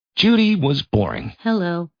Judy was boring.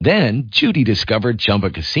 Hello. Then Judy discovered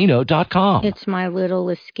ChumbaCasino.com. It's my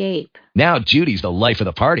little escape. Now Judy's the life of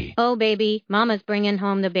the party. Oh, baby, mama's bringing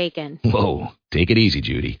home the bacon. Whoa, take it easy,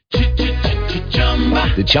 Judy.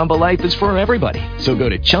 The Chumba life is for everybody. So go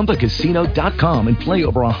to ChumbaCasino.com and play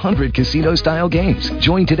over 100 casino-style games.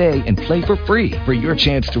 Join today and play for free for your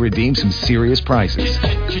chance to redeem some serious prizes.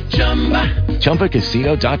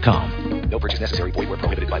 ChumbaCasino.com. No purchase necessary. Void where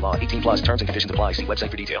prohibited by law. 18 plus terms and conditions apply. See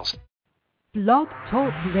website for details. Blog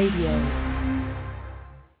Talk Radio.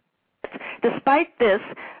 Despite this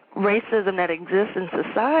racism that exists in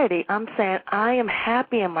society, I'm saying I am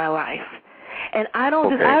happy in my life. And I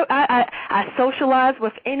don't I socialize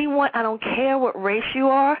with anyone. I don't care what race you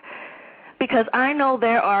are, because I know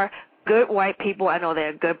there are good white people. I know there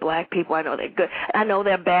are good black people. I know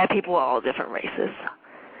there are bad people of all different races.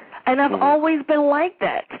 And I've always been like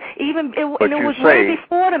that. Even it was way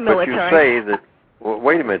before the military. But you say that. Well,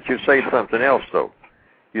 wait a minute. You say something else though.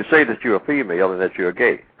 You say that you're a female and that you're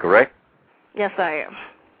gay, correct? Yes, I am.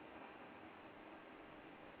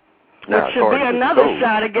 Now, which should be another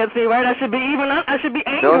shot against me, right? I should be angry. No. I should be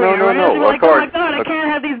like, oh my God, I can't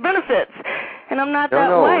have these benefits, and I'm not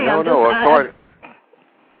that way.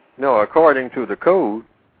 According to the code,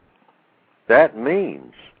 that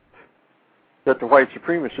means that the white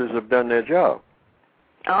supremacists have done their job.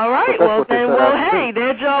 All right. Hey,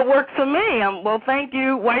 their job works for me. Well, thank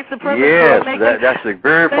you, white supremacists. Yes, that's the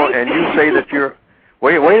very point. And you say that you're.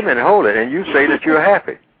 Wait a minute, hold it. And you say that you're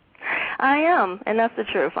happy. I am, and that's the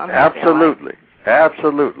truth. I'm absolutely,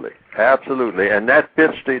 and that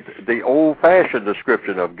fits the old-fashioned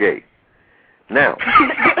description of gay. Now,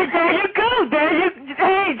 there you go.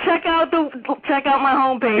 Hey, check out my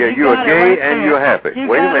homepage. Yeah, you're gay and you're happy.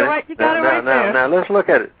 Wait a minute. Now, let's look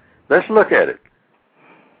at it. That's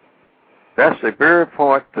the very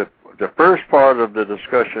point. The first part of the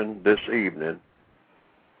discussion this evening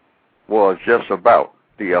was just about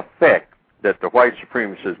the effect that the white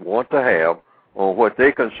supremacists want to have on what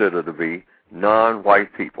they consider to be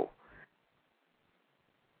non-white people.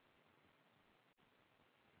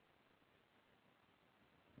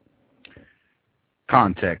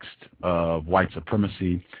 Context of white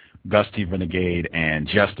supremacy, Gusty, Renegade, and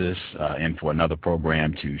Justice in for another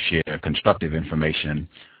program to share constructive information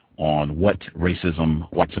on what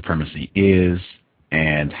racism, white supremacy is,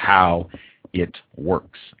 and how it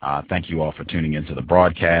works. Thank you all for tuning into the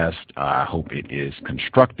broadcast. I hope it is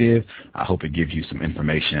constructive. I hope it gives you some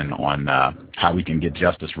information on how we can get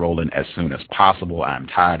justice rolling as soon as possible. I'm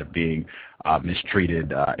tired of being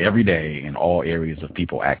mistreated every day in all areas of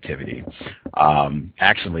people activity.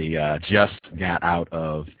 Actually, just got out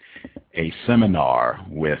of a seminar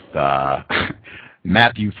with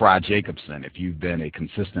Matthew Fry Jacobson. If you've been a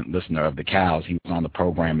consistent listener of the Cows, he was on the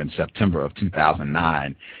program in September of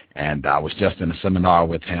 2009, and I was just in a seminar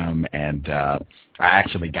with him, and I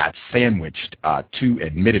actually got sandwiched two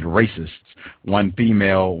admitted racists. One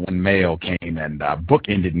female, one male came and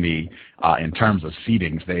bookended me in terms of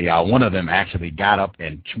seatings. One of them actually got up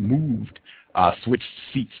and moved, switched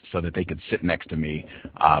seats so that they could sit next to me.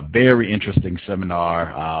 Very interesting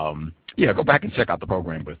seminar. Go back and check out the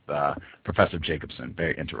program with Professor Jacobson.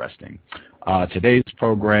 Very interesting. Today's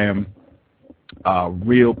program,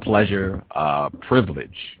 real pleasure,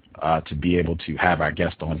 privilege to be able to have our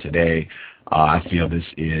guest on today. I feel this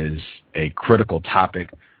is a critical topic,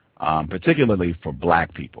 particularly for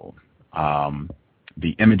black people.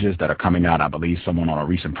 The images that are coming out, I believe someone on a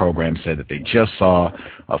recent program said that they just saw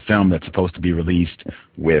a film that's supposed to be released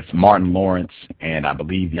with Martin Lawrence, and I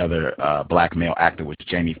believe the other black male actor was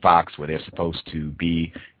Jamie Foxx, where they're supposed to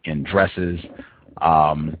be in dresses.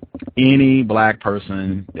 Any black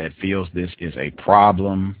person that feels this is a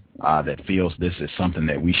problem, that feels this is something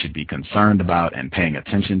that we should be concerned about and paying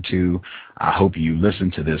attention to, I hope you listen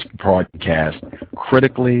to this broadcast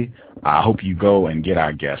critically. I hope you go and get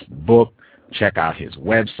our guest book. Check out his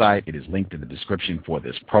website. It is linked in the description for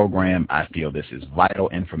this program. I feel this is vital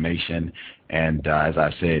information, and as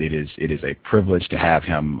I said, it is a privilege to have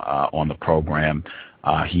him on the program.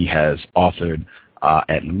 He has authored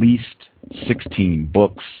at least 16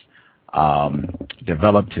 books,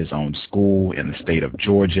 developed his own school in the state of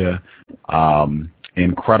Georgia.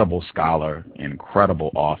 Incredible scholar,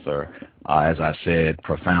 incredible author. As I said,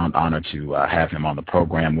 profound honor to have him on the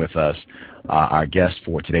program with us. Our guest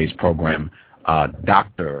for today's program,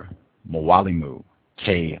 Dr. Mwalimu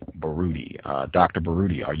K. Baruti. Dr.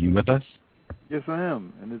 Baruti, are you with us? Yes, I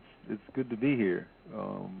am, and it's good to be here.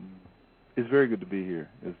 It's very good to be here,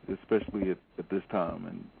 especially at this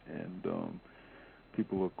time, and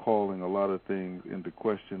people are calling a lot of things into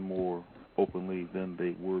question more openly than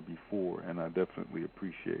they were before, and I definitely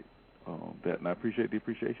appreciate that, and I appreciate the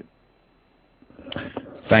appreciation.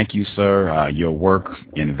 Thank you, sir. Your work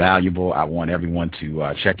invaluable. I want everyone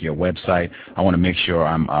to check your website. I want to make sure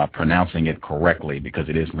I'm pronouncing it correctly because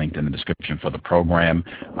it is linked in the description for the program.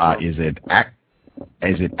 Is it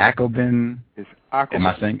Akobin? It's Akobin. Am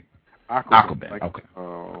I saying Akobin? Like, okay.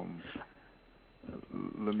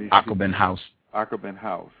 Let me. Akobin House. Akobin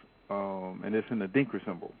House, and it's in the Adinkra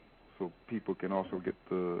symbol, so people can also get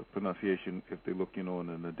the pronunciation if they look, in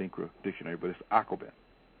the Adinkra dictionary. But it's Akobin.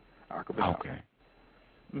 Akobin okay. House.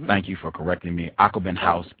 Mm-hmm. Thank you for correcting me.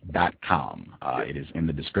 AkobinHouse.com. It is in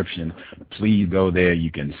the description. Please go there. You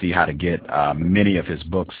can see how to get many of his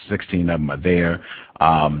books. 16 of them are there.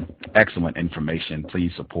 Excellent information.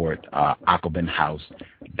 Please support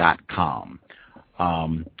AkobinHouse.com.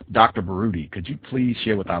 Dr. Baruti, could you please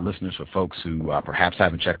share with our listeners, for folks who perhaps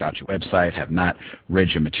haven't checked out your website, have not read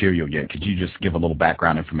your material yet, could you just give a little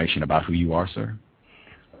background information about who you are, sir?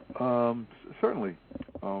 Certainly.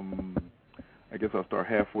 I guess I'll start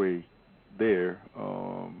halfway there.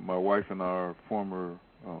 My wife and our former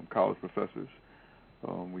college professors,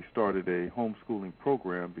 we started a homeschooling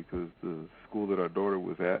program because the school that our daughter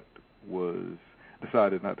was at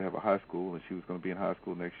decided not to have a high school, and she was going to be in high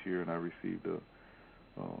school next year, and I received a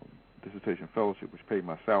dissertation fellowship, which paid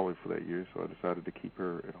my salary for that year, so I decided to keep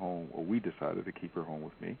her at home, or we decided to keep her home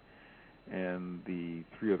with me. And the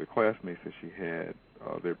 3 other classmates that she had,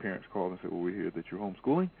 their parents called and said, well, we hear that you're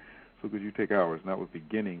homeschooling, so could you take ours? And that was the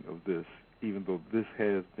beginning of this, even though this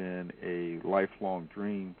has been a lifelong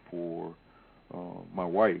dream for my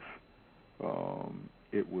wife.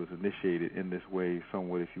 It was initiated in this way,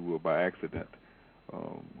 somewhat, if you will, by accident.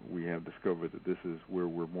 We have discovered that this is where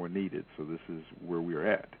we're more needed, so this is where we're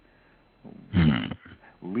at.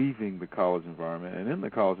 Leaving the college environment, and in the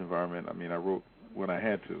college environment, I wrote when I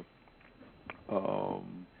had to.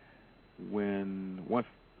 Once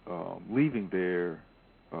leaving there,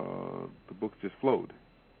 the book just flowed,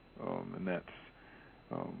 and that's,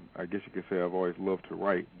 I guess you could say I've always loved to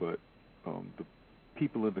write, but the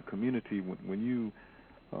people in the community, when you,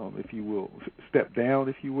 if you will, step down,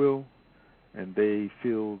 if you will, and they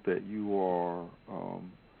feel that you are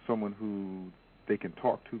someone who they can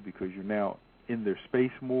talk to because you're now in their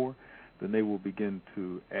space more, then they will begin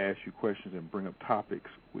to ask you questions and bring up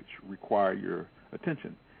topics which require your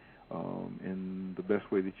attention in the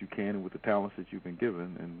best way that you can and with the talents that you've been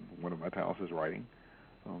given, and one of my talents is writing.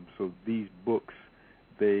 So these books,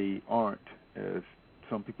 they aren't, as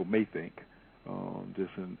some people may think,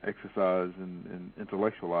 just an exercise in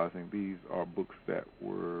intellectualizing. These are books that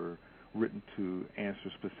were written to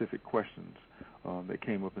answer specific questions that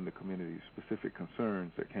came up in the community, specific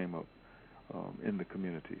concerns that came up in the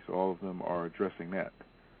community. So all of them are addressing that.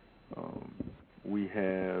 We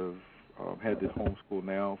have had this homeschool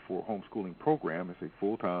now for homeschooling program. It's a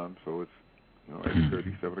full-time, so it's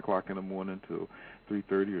 8:30, 7 o'clock in the morning till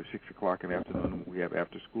 3:30 or 6 o'clock in the afternoon. We have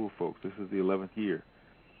after-school folks. This is the 11th year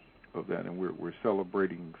of that, and we're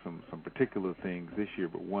celebrating some particular things this year,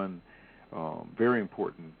 but one very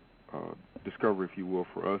important discovery, if you will,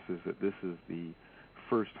 for us is that this is the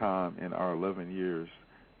first time in our 11 years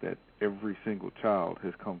that every single child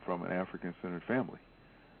has come from an African-centered family.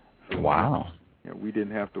 So wow. We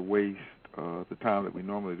didn't have to waste the time that we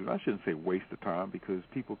normally do. I shouldn't say waste the time, because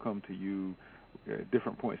people come to you at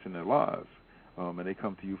different points in their lives, and they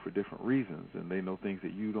come to you for different reasons, and they know things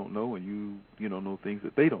that you don't know, and you don't know things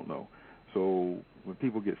that they don't know. So when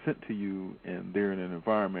people get sent to you and they're in an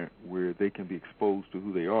environment where they can be exposed to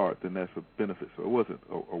who they are, then that's a benefit. So it wasn't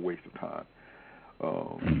a waste of time.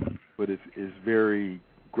 But it's very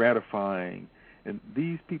gratifying. And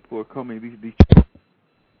these people are coming, these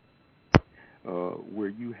where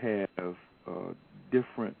you have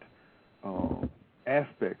different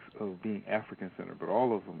aspects of being African-centered, but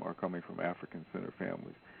all of them are coming from African-centered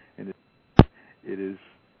families. And it is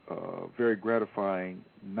very gratifying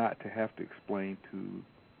not to have to explain to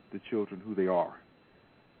the children who they are,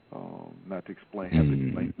 not to have to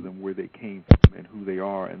explain to them where they came from and who they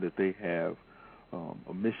are, and that they have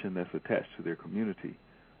a mission that's attached to their community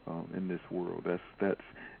in this world. That's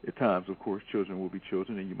at times, of course, children will be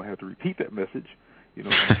children, and you might have to repeat that message,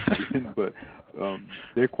 but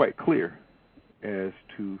they're quite clear as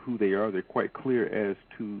to who they are. They're quite clear as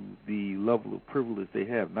to the level of privilege they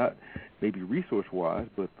have, not maybe resource-wise,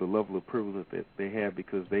 but the level of privilege that they have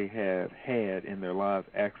because they have had in their lives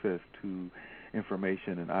access to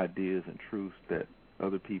information and ideas and truths that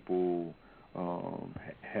other people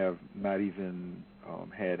have not even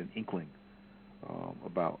had an inkling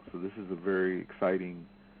about. So this is a very exciting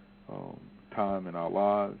time in our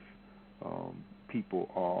lives. People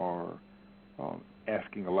are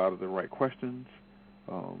asking a lot of the right questions.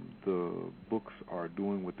 The books are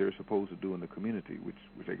doing what they're supposed to do in the community, which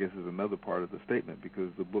I guess is another part of the statement,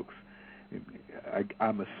 because the books,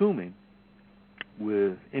 I'm assuming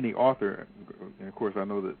with any author, and of course I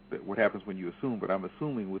know that what happens when you assume, but I'm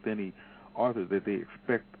assuming with any author that they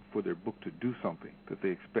expect for their book to do something, that they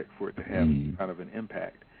expect for it to have kind of an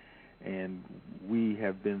impact. And we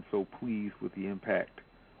have been so pleased with the impact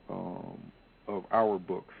of our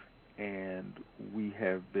books, and we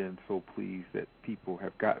have been so pleased that people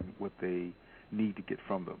have gotten what they need to get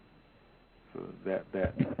from them. So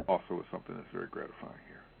that also is something that's very gratifying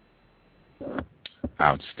here.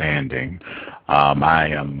 Outstanding.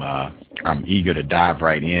 I'm eager to dive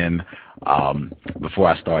right in. Before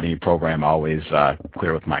I start any program, I always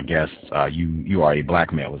clear with my guests. You are a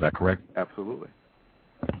black male, is that correct? Absolutely.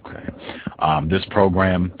 Okay. This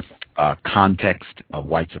program, Context of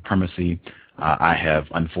White Supremacy, I have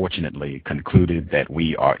unfortunately concluded that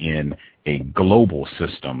we are in a global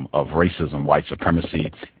system of racism, white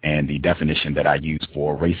supremacy, and the definition that I use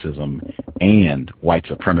for racism and white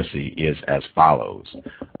supremacy is as follows.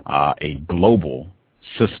 A global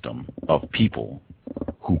system of people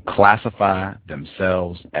who classify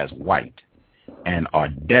themselves as white and are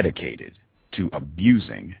dedicated to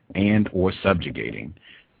abusing and or subjugating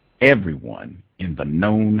everyone in the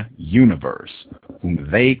known universe whom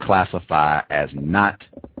they classify as not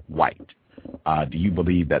white. Do you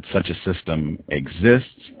believe that such a system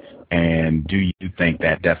exists, and do you think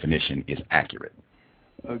that definition is accurate?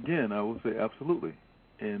 Again, I will say absolutely.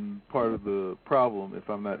 And part of the problem, if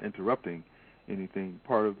I'm not interrupting anything,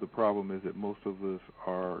 part of the problem is that most of us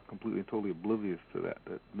are completely and totally oblivious to that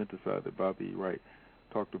menticide that Bobby Wright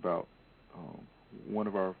talked about. One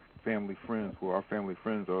of our family friends, well, our family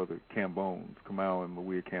friends are the Cambones, Kamau and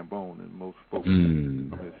Maria Cambone, and most folks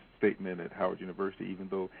from his statement at Howard University, even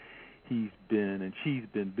though he's been and she's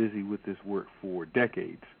been busy with this work for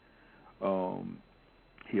decades,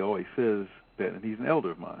 he always says that, and he's an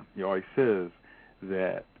elder of mine, he always says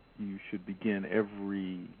that you should begin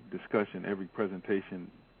every discussion, every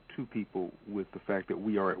presentation to people with the fact that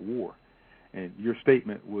we are at war. And your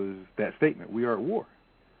statement was that statement, we are at war.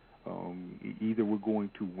 Either we're going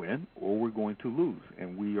to win or we're going to lose,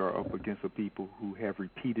 and we are up against a people who have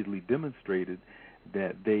repeatedly demonstrated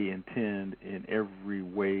that they intend in every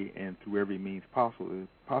way and through every means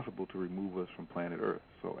possible to remove us from planet Earth.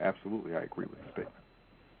 So absolutely, I agree with the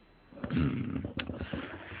statement.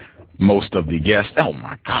 Most of the guests, oh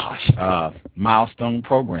my gosh, milestone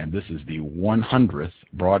program. This is the 100th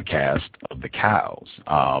broadcast of the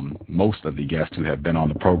C.O.W.S. Most of the guests who have been on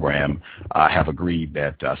the program have agreed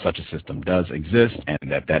that such a system does exist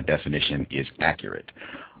and that definition is accurate.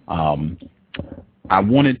 I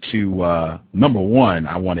wanted to, number one,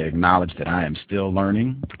 I want to acknowledge that I am still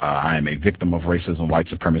learning. I am a victim of racism, white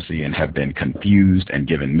supremacy, and have been confused and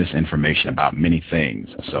given misinformation about many things.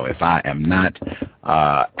 So if I am not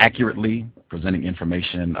accurately presenting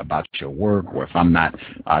information about your work, or if I'm not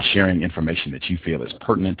sharing information that you feel is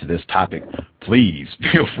pertinent to this topic, please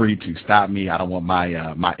feel free to stop me. I don't want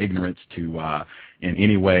my ignorance to in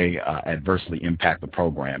any way adversely impact the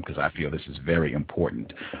program, because I feel this is very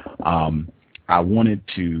important. I wanted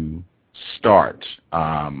to start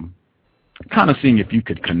kind of seeing if you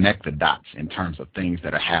could connect the dots in terms of things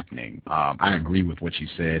that are happening. I agree with what you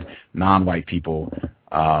said. Non-white people,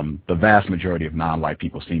 the vast majority of non-white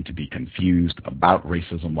people seem to be confused about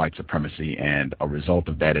racism, white supremacy, and a result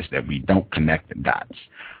of that is that we don't connect the dots.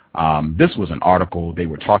 This was an article. They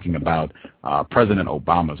were talking about President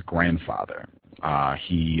Obama's grandfather.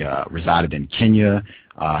 He resided in Kenya.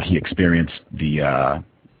 He experienced the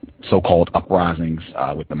so-called uprisings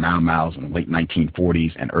with the Mau Maus in the late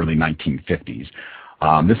 1940s and early 1950s.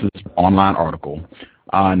 This is an online article,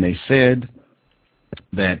 and they said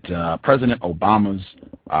that President Obama's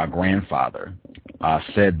grandfather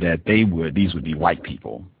said that these would be white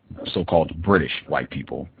people, so-called British white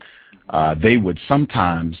people. They would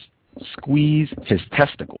sometimes squeeze his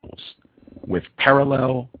testicles with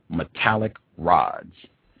parallel metallic rods.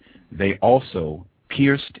 They also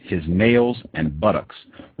pierced his nails and buttocks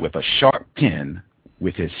with a sharp pin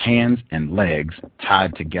with his hands and legs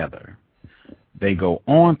tied together. They go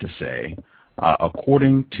on to say,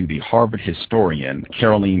 according to the Harvard historian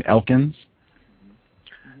Caroline Elkins,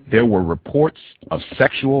 there were reports of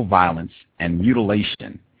sexual violence and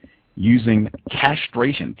mutilation using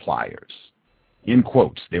castration pliers. In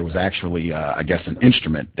quotes, there was actually, I guess, an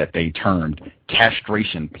instrument that they termed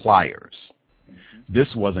castration pliers. This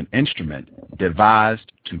was an instrument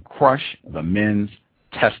devised to crush the men's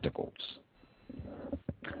testicles.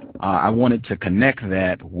 I wanted to connect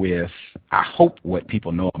that with, I hope, what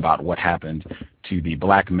people know about what happened to the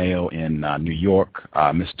black male in New York,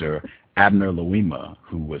 Mr. Abner Louima,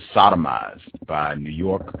 who was sodomized by New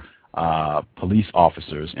York police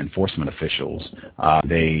officers, enforcement officials.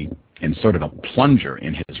 They inserted a plunger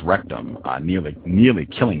in his rectum, nearly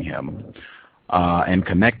killing him, and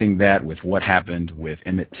connecting that with what happened with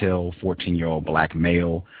Emmett Till, 14-year-old black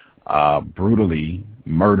male, brutally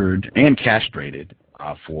murdered and castrated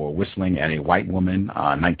for whistling at a white woman,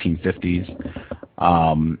 1950s,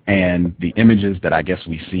 and the images that I guess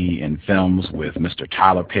we see in films with Mr.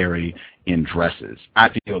 Tyler Perry in dresses. I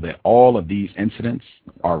feel that all of these incidents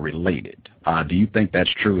are related. Do you think that's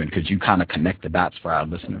true, and could you kind of connect the dots for our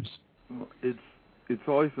listeners? It's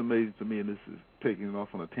always amazing to me, and this is taking it off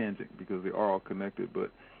on a tangent because they are all connected, but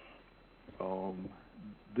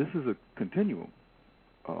this is a continuum.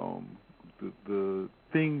 The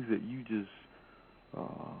things that you just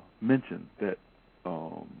mentioned, that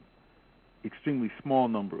extremely small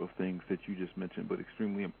number of things that you just mentioned, but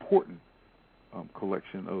extremely important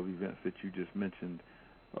collection of events that you just mentioned,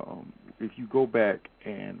 if you go back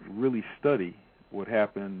and really study what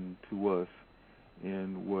happened to us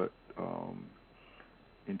in what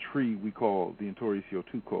in Tree we call the Intorio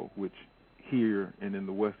Tuco, which here and in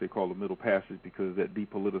the West they call the Middle Passage because that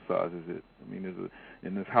depoliticizes it. I mean,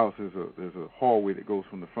 in this house there's a hallway that goes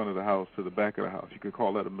from the front of the house to the back of the house. You could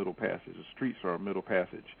call that a middle passage. The streets are a middle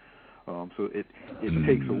passage. So it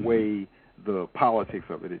takes away the politics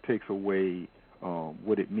of it. It takes away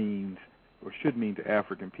what it means or should mean to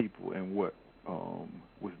African people and what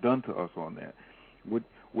was done to us on that.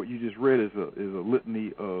 What you just read is a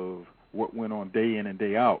litany of what went on day in and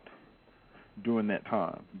day out during that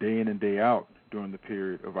time, day in and day out during the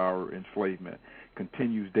period of our enslavement,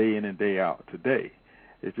 continues day in and day out today.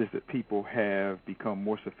 It's just that people have become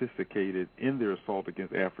more sophisticated in their assault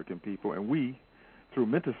against African people, and we, through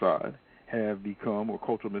menticide, have become, or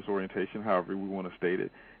cultural misorientation, however we want to state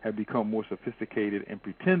it, have become more sophisticated in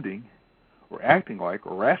pretending or acting like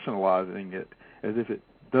or rationalizing it as if it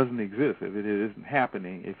doesn't exist, if it isn't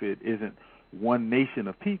happening, if it isn't one nation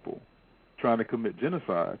of people trying to commit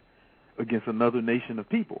genocide against another nation of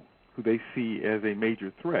people who they see as a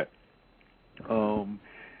major threat.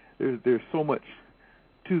 There's so much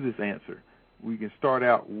to this answer. We can start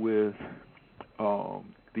out with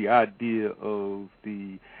the idea of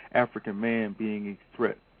the African man being a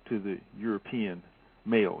threat to the European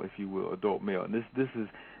male, if you will, adult male, and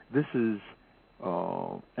this is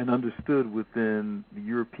and understood within the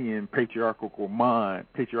European patriarchal mind,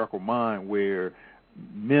 where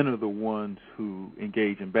men are the ones who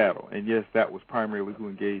engage in battle. And yes, that was primarily who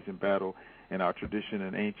engaged in battle in our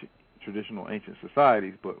traditional ancient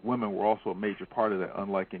societies, but women were also a major part of that,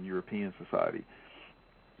 unlike in European society.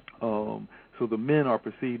 So the men are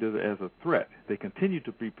perceived as a threat. They continue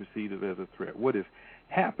to be perceived as a threat. What has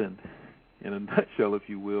happened, in a nutshell, if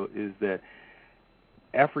you will, is that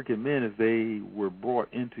African men, as they were brought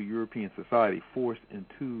into European society, forced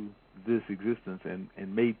into this existence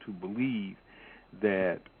and made to believe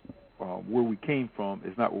that where we came from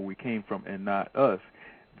is not where we came from and not us,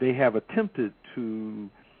 they have attempted to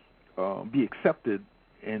be accepted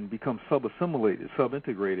and become sub-assimilated,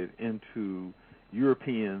 sub-integrated into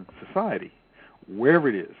European society, wherever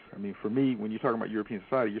it is. I mean, for me, when you're talking about European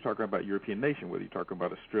society, you're talking about European nation, whether you're talking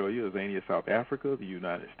about Australia, Azania, South Africa, the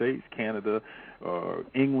United States, Canada,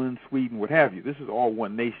 England, Sweden, what have you. This is all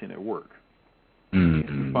one nation at work.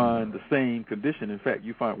 Mm-hmm. You find the same condition. In fact,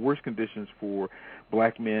 you find worse conditions for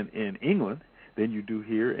black men in England than you do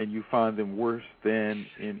here, and you find them worse than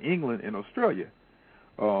in England and Australia.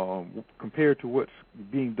 Compared to what's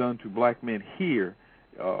being done to black men here,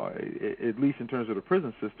 at least in terms of the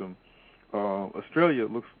prison system, Australia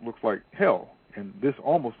looks like hell, and this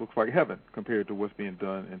almost looks like heaven compared to what's being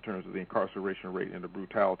done in terms of the incarceration rate and the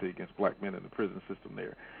brutality against black men in the prison system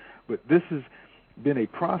there. But this has been a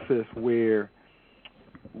process where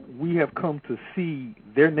we have come to see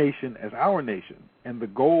their nation as our nation, and the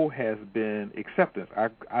goal has been acceptance.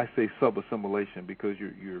 I say sub-assimilation because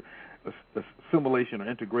your assimilation or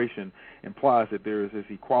integration implies that there is this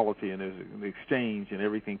equality and there's an exchange and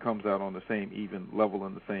everything comes out on the same even level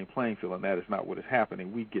and the same playing field, and that is not what is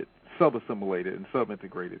happening. We get sub-assimilated and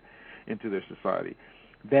sub-integrated into their society.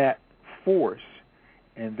 That force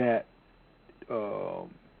and that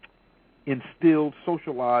instilled,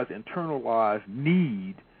 socialized, internalized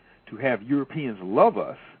need to have Europeans love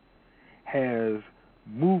us has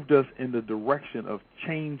moved us in the direction of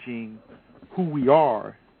changing who we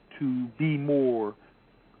are to be more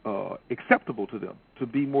acceptable to them, to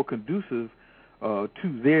be more conducive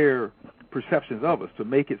to their perceptions of us, to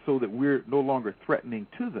make it so that we're no longer threatening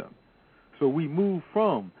to them. So we move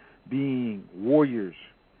from being warriors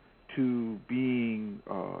to being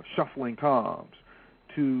shuffling toms,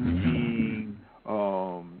 to being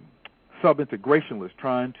sub-integrationalists,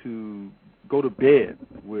 trying to go to bed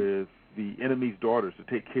with the enemy's daughters to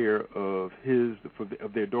take care of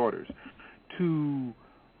their daughters, to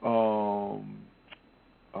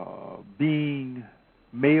being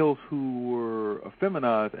males who were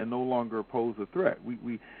effeminized and no longer pose a threat.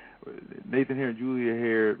 Nathan here and Julia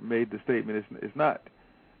here made the statement: it's not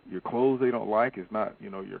your clothes they don't like, it's not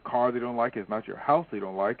your car they don't like, it's not your house they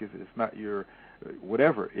don't like, it's not your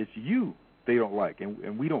whatever, it's you they don't like,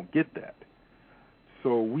 and we don't get that.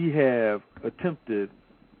 So we have attempted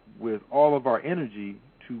with all of our energy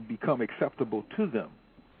to become acceptable to them,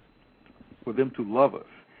 for them to love us.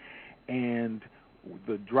 And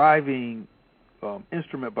the driving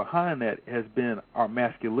instrument behind that has been our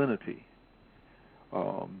masculinity.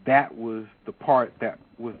 That was the part that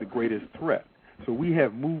was the greatest threat. So we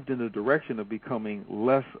have moved in the direction of becoming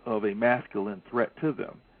less of a masculine threat to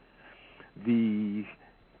them. The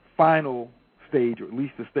final stage, or at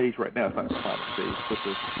least the stage right now, it's not the final stage, but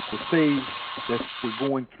the stage that we're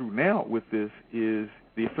going through now with this is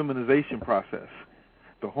the effeminization process,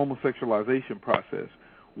 the homosexualization process,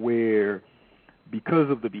 where because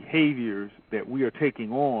of the behaviors that we are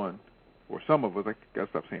taking on, or some of us, I got to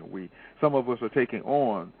stop saying we, some of us are taking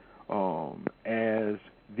on as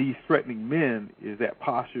these threatening men, is that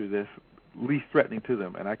posture that's least threatening to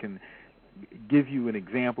them. And I can give you an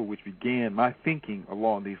example which began my thinking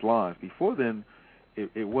along these lines. Before then,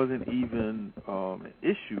 it wasn't even an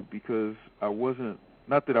issue, because I wasn't,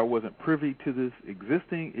 not that I wasn't privy to this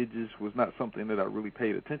existing, it just was not something that I really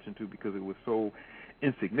paid attention to because it was so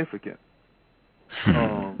insignificant.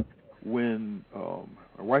 When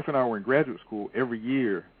my wife and I were in graduate school, every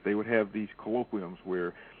year they would have these colloquiums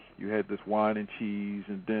where you had this wine and cheese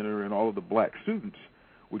and dinner, and all of the black students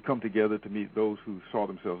would come together to meet those who saw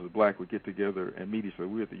themselves as black, would get together and meet each other.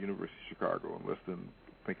 We were at the University of Chicago, and less than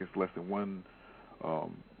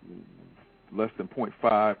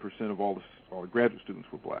 0.5% of all the graduate students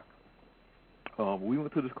were black. We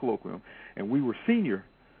went to this colloquium, and we were senior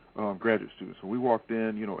graduate students. When we walked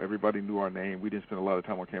in, everybody knew our name. We didn't spend a lot of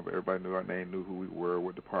time on campus. Everybody knew our name, knew who we were,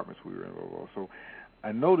 what departments we were in, blah, blah, blah. So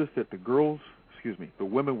I noticed that the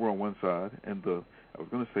women were on one side, and I was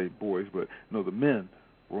going to say boys, but no, the men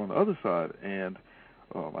were on the other side. And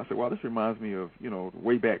I said, wow, this reminds me of,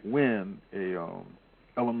 way back when a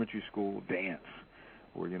elementary school dance,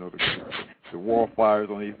 where, the wallflowers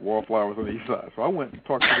on each side. So I went and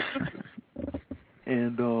talked to the teachers.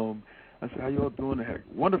 And I said, how you all doing? They had a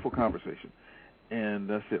wonderful conversation.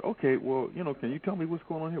 And I said, okay, well, can you tell me what's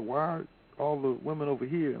going on here? Why are all the women over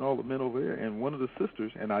here and all the men over there? And one of the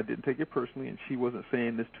sisters, and I didn't take it personally, and she wasn't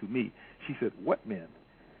saying this to me, she said, what men?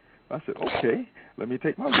 I said, okay, let me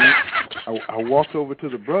take my lead. I walked over to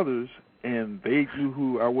the brothers, and they knew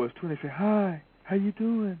who I was too, and they said, hi, how you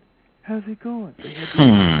doing? How's it going? They had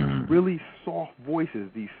these really soft voices,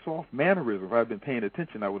 these soft mannerisms. If I had been paying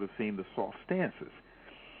attention, I would have seen the soft stances.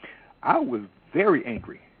 I was very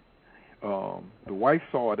angry. The wife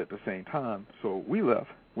saw it at the same time, so we left,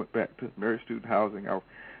 went back to Mary Student Housing. I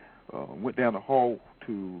went down the hall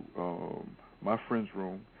to my friend's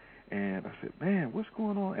room, and I said, man, what's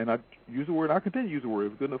going on? And I used the word, I continue to use the word. It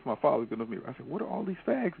was good enough for my father, good enough for me. I said, what are all these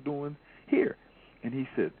fags doing here? And he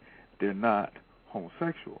said, they're not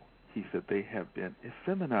homosexual. He said, they have been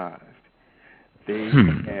effeminized. They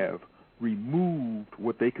have removed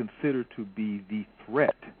what they consider to be the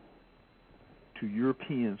threat to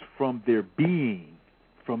Europeans from their being,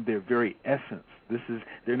 from their very essence.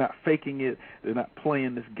 They're not faking it. They're not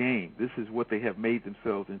playing this game. This is what they have made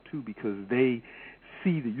themselves into, because they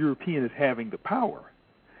see the European as having the power.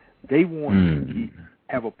 They want to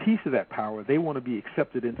have a piece of that power. They want to be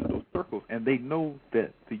accepted into those circles, and they know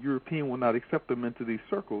that the European will not accept them into these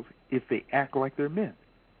circles if they act like they're men.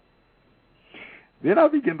 Then I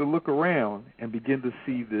begin to look around and begin to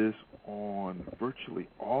see this on virtually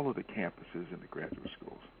all of the campuses in the graduate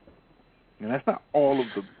schools. And that's not all of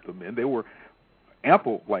the men. They were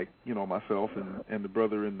ample, like, myself and the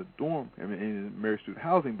brother in the dorm, in Mary Student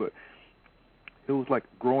Housing, but it was like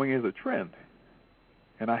growing as a trend.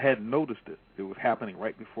 And I hadn't noticed it. It was happening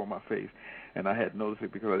right before my face, and I hadn't noticed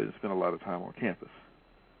it because I didn't spend a lot of time on campus.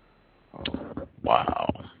 Wow.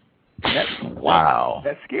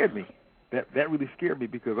 That scared me. That really scared me,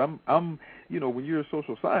 because I'm when you're a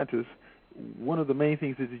social scientist, one of the main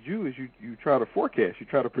things that you do is you try to forecast, you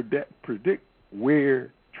try to predict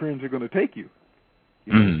where trends are going to take you.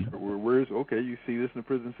 Where okay, you see this in the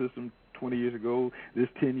prison system 20 years ago, this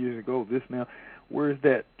 10 years ago, this now. Where is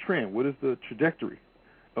that trend? What is the trajectory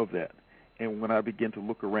of that? And when I begin to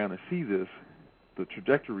look around and see this, the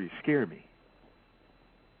trajectories scare me.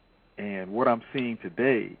 And what I'm seeing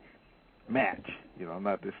today match. I'm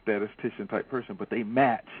not this statistician type person, but they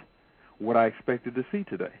match what I expected to see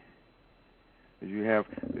today. You have,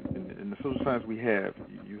 in the social science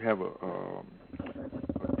you have a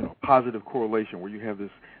positive correlation where you have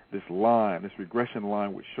this line, this regression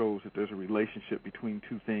line, which shows that there's a relationship between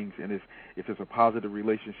two things, and if there's a positive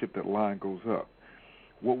relationship, that line goes up.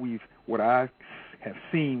 What I have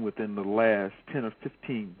seen within the last 10 or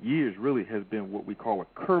 15 years really has been what we call a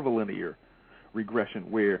curvilinear regression,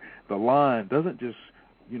 where the line doesn't just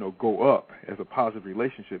go up as a positive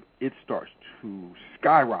relationship; it starts to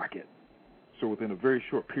skyrocket. So within a very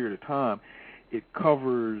short period of time, it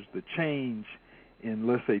covers the change in,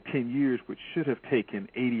 let's say, 10 years, which should have taken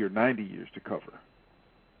 80 or 90 years to cover.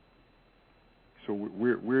 So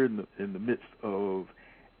we're in the midst of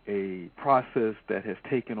a process that has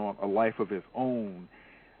taken on a life of its own,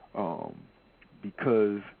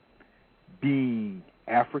 because being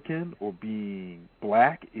African or being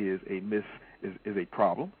black is a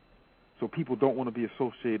problem. So people don't want to be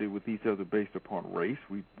associated with each other based upon race.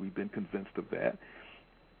 We've been convinced of that.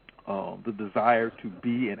 The desire to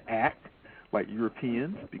be and act like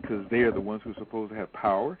Europeans, because they are the ones who are supposed to have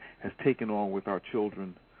power, has taken on with our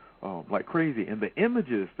children like crazy. And the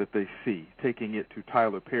images that they see, taking it to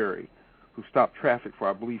Tyler Perry, who stopped traffic for,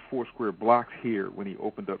 I believe, 4 square blocks here when he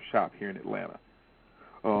opened up shop here in Atlanta.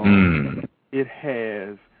 It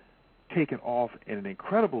has taken off at an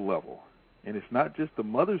incredible level. And it's not just the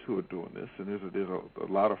mothers who are doing this, and there's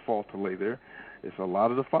a lot of fault to lay there. It's a lot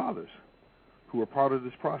of the fathers who are part of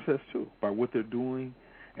this process too, by what they're doing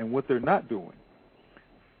and what they're not doing.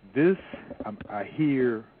 This, I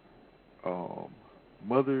hear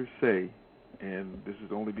mothers say, and this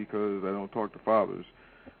is only because I don't talk to fathers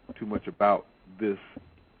too much about this.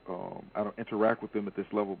 I don't interact with them at this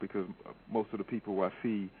level because most of the people I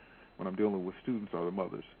see when I'm dealing with students are the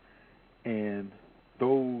mothers. And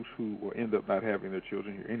those who will end up not having their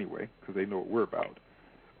children here anyway, because they know what we're about,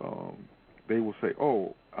 they will say,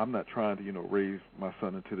 "Oh, I'm not trying to, raise my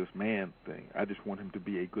son into this man thing. I just want him to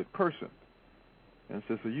be a good person." And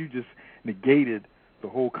so you just negated the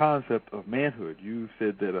whole concept of manhood. You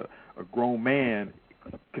said that a grown man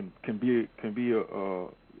can be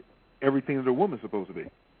everything that a woman's supposed to be.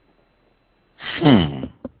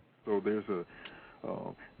 So there's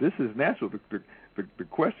this is natural. The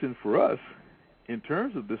question for us, in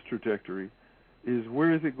terms of this trajectory, is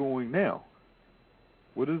where is it going now?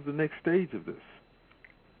 What is the next stage of this?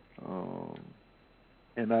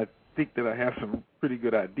 And I think that I have some pretty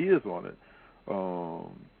good ideas on it.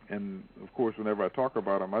 And, of course, whenever I talk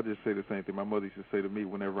about them, I just say the same thing my mother used to say to me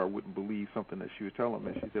whenever I wouldn't believe something that she was telling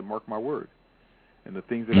me. She said, "Mark my word." And the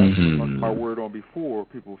things that I marked my word on before,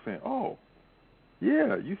 people were saying, "Oh,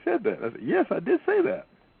 yeah, you said that." I said, "Yes, I did say that."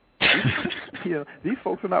 These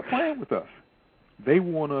folks are not playing with us. They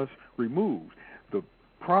want us removed. The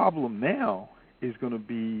problem now is going to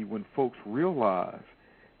be when folks realize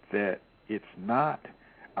that it's not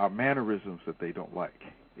our mannerisms that they don't like.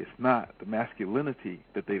 It's not the masculinity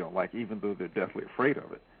that they don't like, even though they're deathly afraid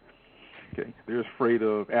of it. Okay, they're as afraid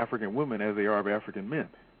of African women as they are of African men.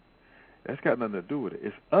 That's got nothing to do with it.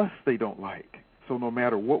 It's us they don't like. So no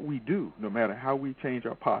matter what we do, no matter how we change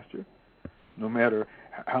our posture, no matter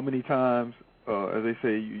how many times, as they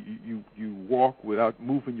say, you walk without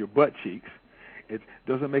moving your butt cheeks, it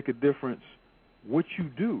doesn't make a difference what you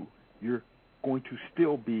do. You're going to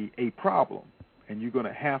still be a problem, and you're going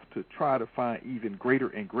to have to try to find even greater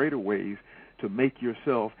and greater ways to make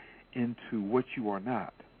yourself into what you are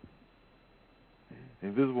not.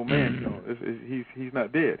 Invisible Man, he's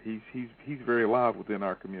not dead. He's very alive within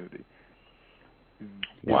our community.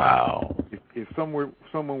 Wow. If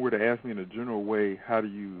someone were to ask me in a general way, how do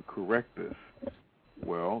you correct this?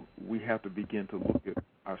 Well, we have to begin to look at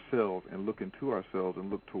ourselves and look into ourselves and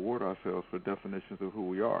look toward ourselves for definitions of who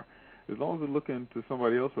we are. As long as we're looking to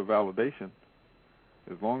somebody else for validation,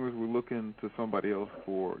 as long as we're looking to somebody else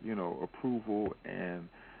for, approval and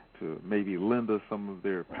to maybe lend us some of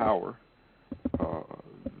their power,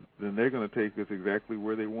 then they're going to take us exactly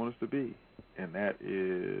where they want us to be, and that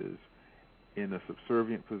is in a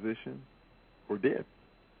subservient position or dead.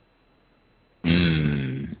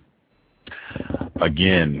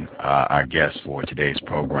 Again, our guest for today's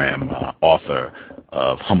program, author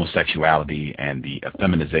of Homosexuality and the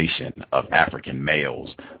Effeminization of African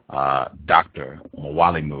Males, Dr.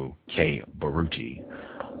 Mwalimu K. Baruti.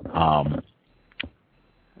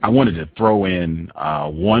 I wanted to throw in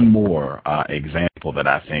one more example that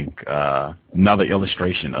I think another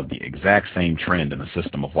illustration of the exact same trend in the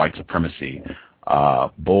system of white supremacy,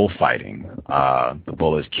 bullfighting. The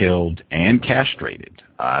bull is killed and castrated.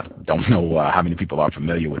 I don't know how many people are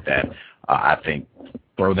familiar with that. I think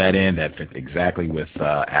throw that in. That fits exactly with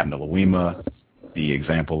Abner Louima, the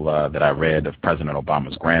example that I read of President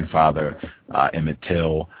Obama's grandfather, Emmett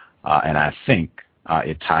Till, and I think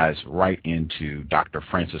it ties right into Dr.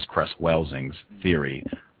 Frances Cress Welsing's theory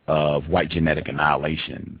of white genetic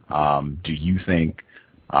annihilation. Do you think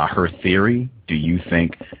her theory, do you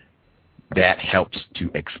think that helps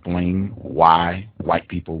to explain why white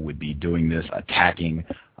people would be doing this, attacking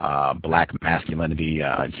black masculinity,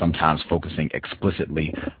 sometimes focusing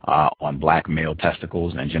explicitly on black male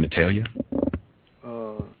testicles and genitalia?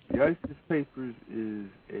 The ISIS Papers is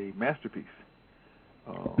a masterpiece.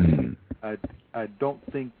 I don't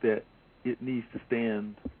think that it needs to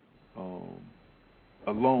stand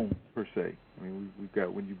alone per se. I mean, we've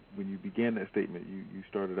got when you began that statement, you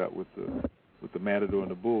started out with the matador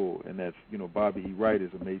and the bull, and that's Bobby E. Wright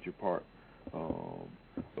is a major part of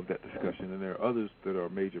that discussion, and there are others that are a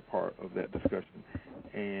major part of that discussion.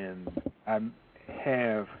 And I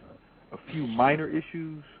have a few minor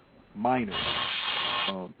issues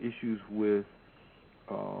with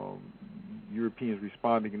Europeans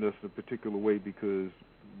responding to us in a particular way because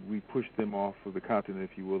we push them off of the continent,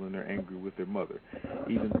 if you will, and they're angry with their mother.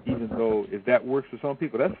 Even though if that works for some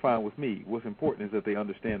people, that's fine with me. What's important is that they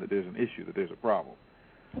understand that there's an issue, that there's a problem.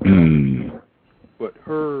 But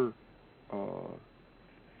her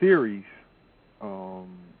theories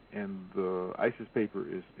and the ISIS paper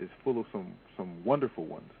is full of some wonderful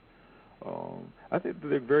ones. I think that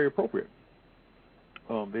they're very appropriate.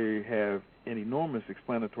 They have an enormous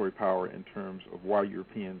explanatory power in terms of why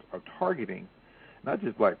Europeans are targeting not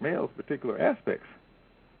just black males, particular aspects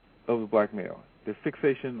of the black male. The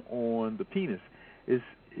fixation on the penis it's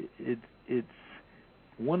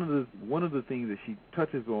one of the things that she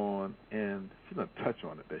touches on, and she doesn't touch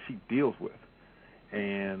on it, that she deals with.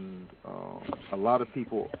 And a lot of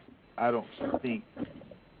people, I don't think,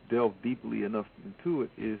 delve deeply enough into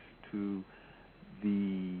it is to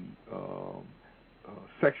the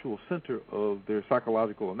sexual center of their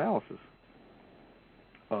psychological analysis.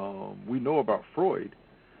 We know about Freud,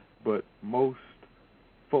 but most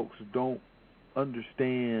folks don't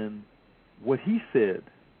understand what he said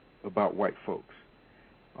about white folks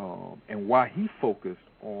and why he focused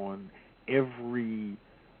on every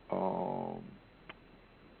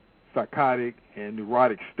psychotic and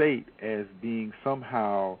neurotic state as being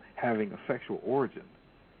somehow having a sexual origin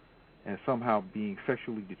and somehow being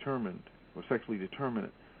sexually determined or sexually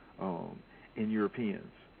determinate in Europeans.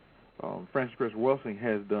 Frances Cress Welsing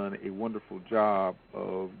has done a wonderful job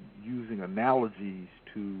of using analogies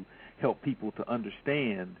to help people to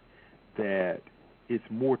understand that it's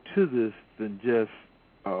more to this than just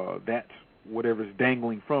that's whatever's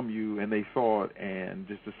dangling from you, and they saw it and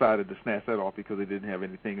just decided to snatch that off because they didn't have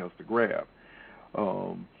anything else to grab.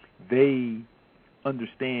 They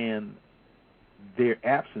understand their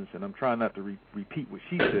absence, and I'm trying not to repeat what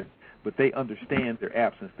she said, but they understand their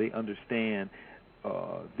absence. They understand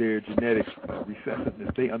their genetic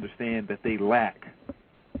recessiveness. They understand that they lack,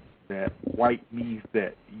 that white means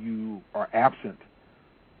that you are absent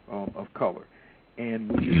of color.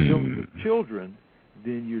 And when you're dealing with children,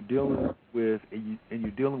 then you're dealing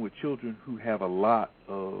with children who have a lot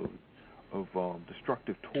of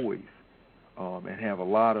destructive toys and have a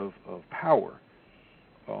lot of power.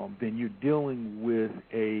 Then you're dealing with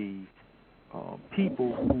a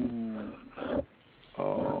people who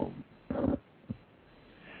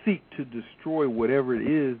seek to destroy whatever it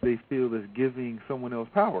is they feel is giving someone else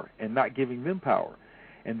power and not giving them power.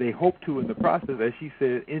 And they hope to, in the process, as she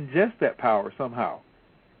said, ingest that power somehow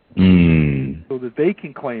so that they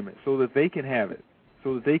can claim it, so that they can have it,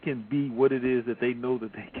 so that they can be what it is that they know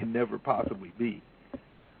that they can never possibly be.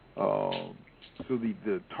 So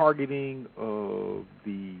the targeting of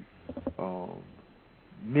the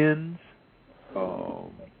men's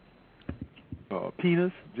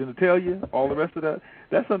penis, genitalia, all the rest of that,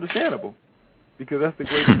 that's understandable because that's the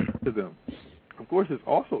greatest to them. Of course, it's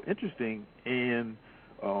also interesting, and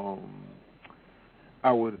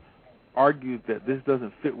I would argue that this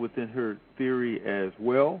doesn't fit within her theory as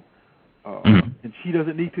well, and she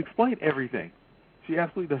doesn't need to explain everything. She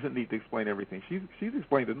absolutely doesn't need to explain everything. She's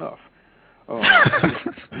explained enough.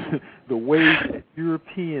 The way that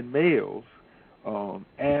European males,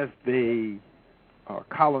 as they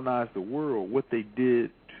colonized the world, what they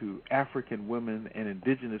did to African women and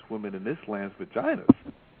indigenous women in this land's vaginas.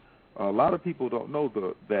 A lot of people don't know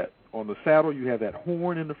that on the saddle, you have that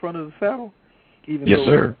horn in the front of the saddle, even yes, though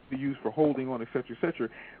sir. it's used for holding on, et cetera,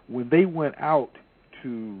 when they went out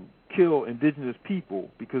to kill indigenous people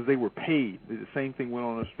because they were paid, the same thing went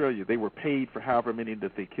on in Australia, they were paid for however many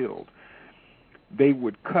that they killed, they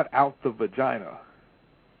would cut out the vagina.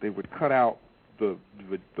 They would cut out the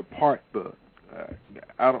part,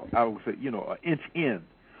 I would say, an inch in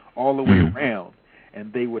all the way around,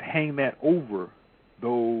 and they would hang that over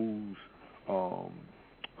those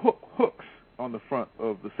hooks on the front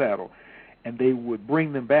of the saddle, and they would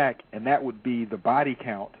bring them back, and that would be the body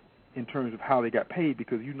count in terms of how they got paid,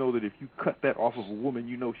 because you know that if you cut that off of a woman,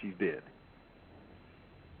 you know she's dead.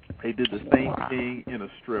 They did the same thing in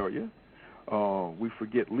Australia. We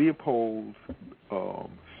forget Leopold's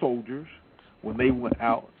soldiers, when they went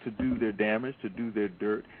out to do their damage, to do their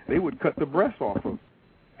dirt, they would cut the breasts off of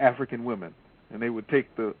African women, and they would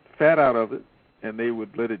take the fat out of it, and they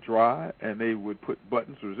would let it dry, and they would put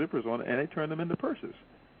buttons or zippers on it, and they turned them into purses.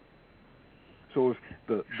 So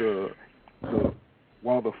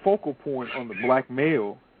while the focal point on the black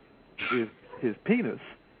male is his penis,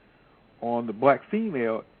 on the black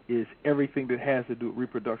female is everything that has to do with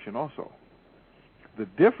reproduction also. The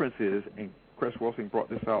difference is, and Cress Welsing brought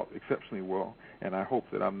this out exceptionally well, and I hope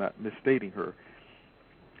that I'm not misstating her,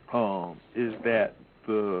 is that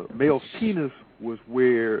the male's penis was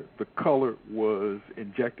where the color was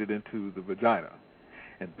injected into the vagina.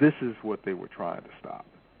 And this is what they were trying to stop.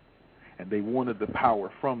 And they wanted the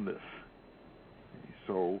power from this.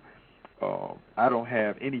 So I don't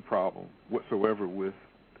have any problem whatsoever with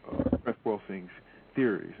Cress Welsing's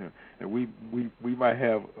theories. And we might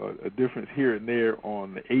have a difference here and there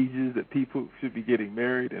on the ages that people should be getting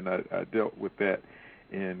married, and I dealt with that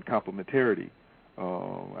in complementarity.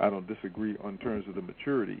 I don't disagree on terms of the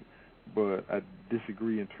maturity, but I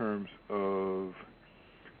disagree in terms of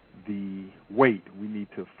the weight. We need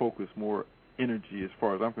to focus more energy, as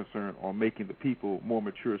far as I'm concerned, on making the people more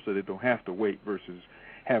mature so they don't have to wait versus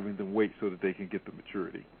having them wait so that they can get the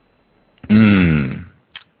maturity.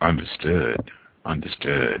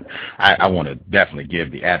 Understood. I want to definitely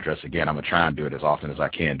give the address again. I'm going to try and do it as often as I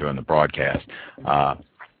can during the broadcast.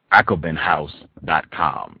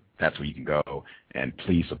 AkobenHouse.com. That's where you can go, and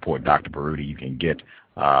please support Dr. Baruti. You can get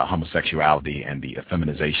Homosexuality and the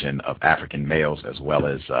Effeminization of African Males, as well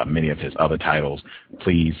as many of his other titles.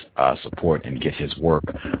 Please support and get his work.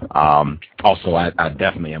 Also, I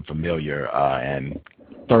definitely am familiar and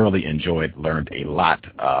thoroughly learned a lot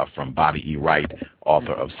from Bobby E. Wright,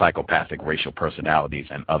 author of Psychopathic Racial Personalities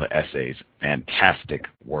and Other Essays. Fantastic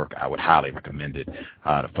work. I would highly recommend it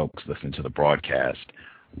to folks listening to the broadcast.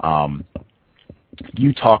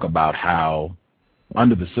 You talk about how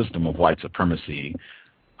under the system of white supremacy,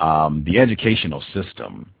 the educational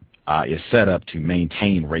system is set up to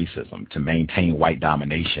maintain racism, to maintain white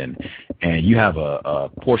domination. And you have a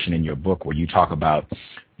portion in your book where you talk about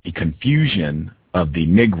the confusion of the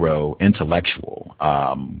Negro intellectual.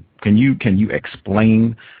 Can you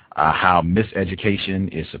explain how miseducation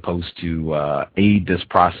is supposed to aid this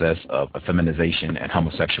process of effeminization and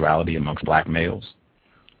homosexuality amongst black males?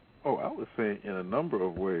 Oh, I would say in a number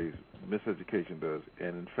of ways miseducation does. And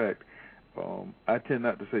in fact, I tend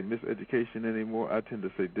not to say miseducation anymore. I tend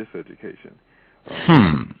to say diseducation.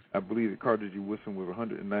 I believe that Carter G. Woodson was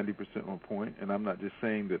 190% on point, and I'm not just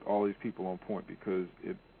saying that all these people are on point because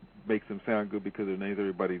it makes them sound good because they're names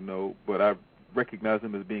everybody know, but I recognize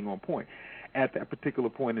them as being on point. At that particular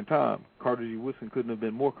point in time, Carter G. Woodson couldn't have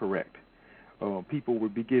been more correct. People were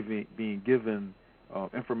being given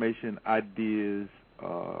information, ideas,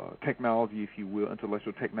 technology, if you will,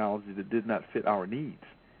 intellectual technology that did not fit our needs,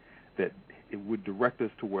 that it would direct us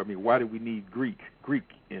to where, why do we need Greek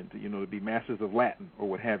and to be masters of Latin or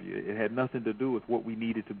what have you? It had nothing to do with what we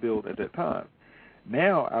needed to build at that time.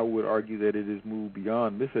 Now I would argue that it has moved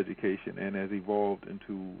beyond miseducation and has evolved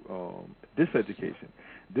into diseducation.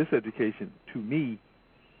 Diseducation, to me,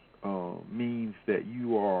 means that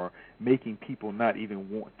you are making people not even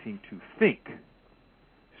wanting to think.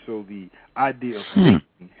 So the idea of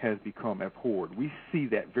thinking has become abhorred. We see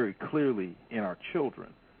that very clearly in our children,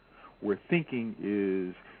 where thinking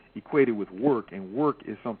is equated with work, and work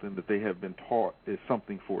is something that they have been taught is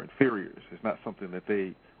something for inferiors. It's not something that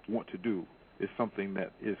they want to do. It's something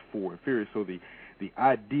that is for inferiors. So the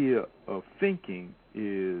idea of thinking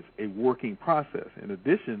is a working process. In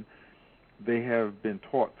addition, they have been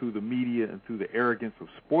taught through the media and through the arrogance of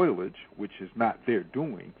spoilage, which is not their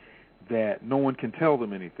doing, that no one can tell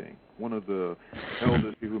them anything. One of the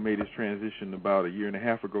elders who made his transition about a year and a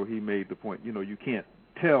half ago, he made the point, you can't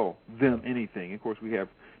tell them anything. Of course, we have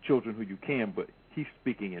children who you can, but he's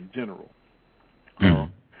speaking in general.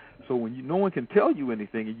 So when no one can tell you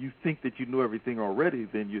anything and you think that you know everything already,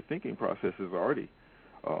 then your thinking process is already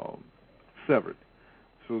severed.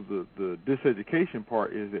 So the diseducation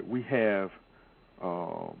part is that we have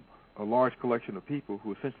a large collection of people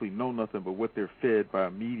who essentially know nothing but what they're fed by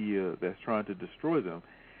media that's trying to destroy them,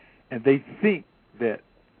 and they think that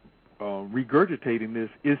regurgitating this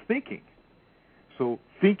is thinking. So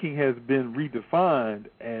thinking has been redefined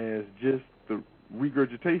as just the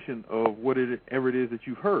regurgitation of whatever it is that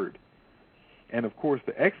you've heard. And, of course,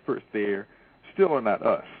 the experts there still are not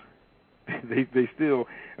us. They still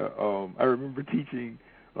I remember teaching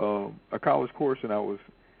a college course, and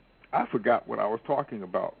I forgot what I was talking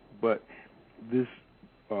about, but this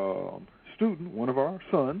student, one of our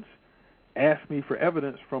sons, asked me for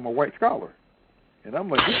evidence from a white scholar. And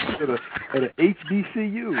I'm like, this is at an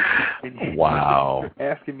HBCU. And wow.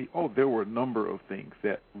 Asking me, there were a number of things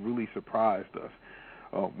that really surprised us.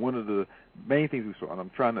 One of the main things we saw, and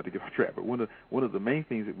I'm trying not to get off track, but one of the main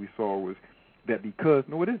things that we saw was that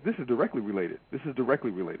this is directly related. This is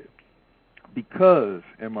directly related. Because,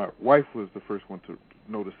 and my wife was the first one to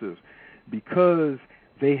notice this, because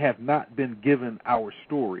they have not been given our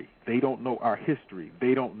story. They don't know our history.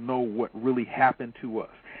 They don't know what really happened to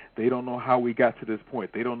us. They don't know how we got to this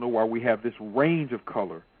point. They don't know why we have this range of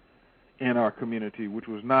color in our community, which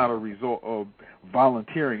was not a result of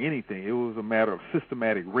volunteering anything. It was a matter of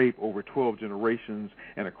systematic rape over 12 generations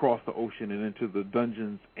and across the ocean and into the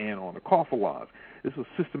dungeons and on the coffin. This was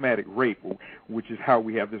systematic rape, which is how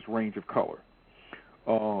we have this range of color.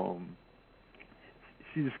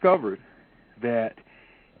 She discovered that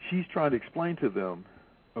she's trying to explain to them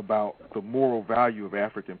about the moral value of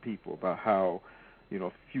African people, about how,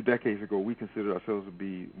 a few decades ago we considered ourselves to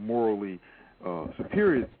be morally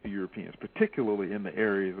superior to Europeans, particularly in the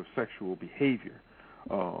areas of sexual behavior.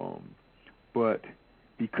 But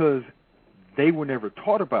because they were never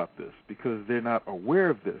taught about this, because they're not aware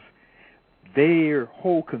of this, their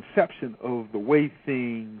whole conception of the way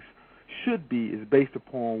things should be is based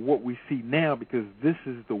upon what we see now, because this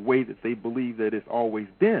is the way that they believe that it's always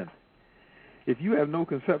been. If you have no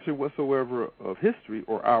conception whatsoever of history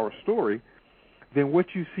or our story, then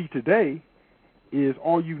what you see today is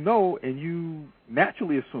all you know, and you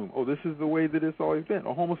naturally assume, this is the way that it's always been.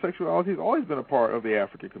 Homosexuality has always been a part of the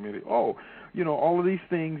African community. All of these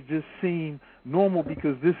things just seem normal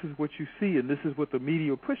because this is what you see, and this is what the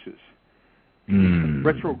media pushes.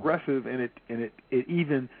 Retrogressive, and it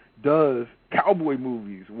even does cowboy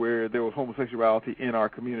movies where there was homosexuality in our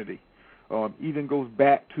community. Even goes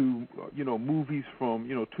back to movies from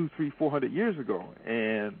 200, 300, 400 years ago,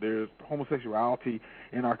 and there's homosexuality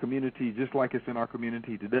in our community just like it's in our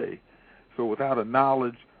community today. So without a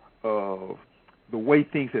knowledge of the way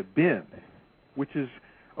things have been, which is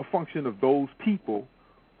a function of those people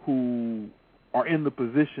who are in the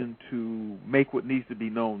position to make what needs to be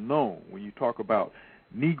known. When you talk about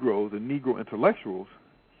Negroes and Negro intellectuals,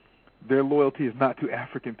 their loyalty is not to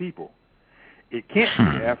African people. It can't be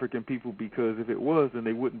to African people, because if it was, then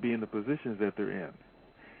they wouldn't be in the positions that they're in.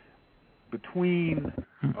 Between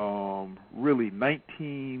about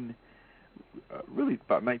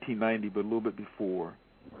 1990, but a little bit before,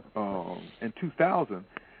 in 2000,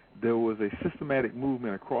 there was a systematic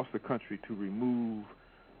movement across the country to remove,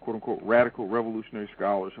 quote-unquote, radical revolutionary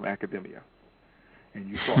scholars from academia. And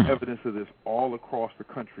you saw evidence of this all across the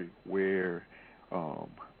country, where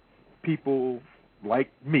people like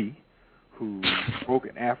me, who spoke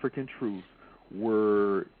an African truth,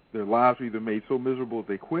 their lives were either made so miserable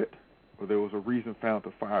they quit, or there was a reason found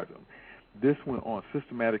to fire them. This went on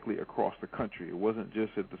systematically across the country. It wasn't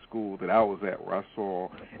just at the school that I was at, where I saw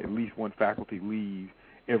at least one faculty leave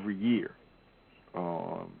every year.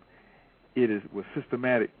 It was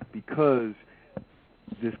systematic because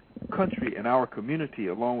this country and our community,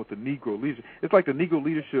 along with the Negro leadership, it's like the Negro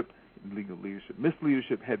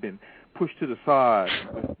misleadership had been pushed to the side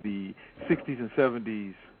with the 60s and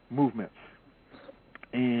 70s movements,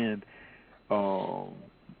 and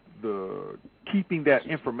the keeping that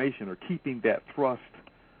information or keeping that thrust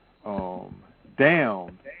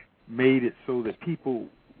down made it so that people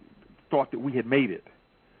thought that we had made it.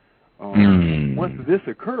 Once this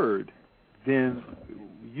occurred, then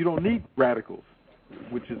you don't need radicals,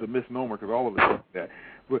 which is a misnomer because all of us think that.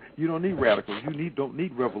 But you don't need radicals. You don't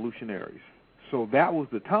need revolutionaries. So that was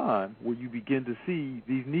the time where you begin to see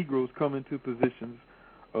these Negroes come into positions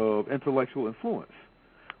of intellectual influence,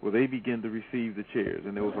 where they begin to receive the chairs.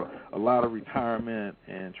 And there was a lot of retirement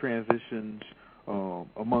and transitions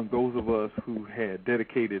among those of us who had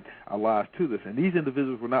dedicated our lives to this. And these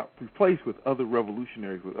individuals were not replaced with other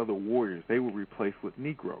revolutionaries, with other warriors. They were replaced with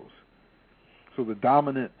Negroes. So the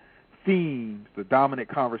dominant themes, the dominant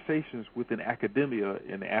conversations within academia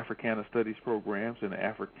in the Africana Studies programs, in the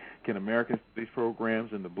African American Studies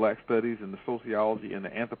programs, in the Black Studies, in the sociology, in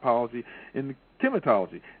the anthropology, in the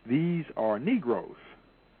chematology. These are Negroes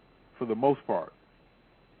for the most part.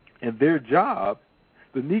 And their job,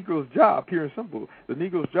 the Negro's job, pure and simple, the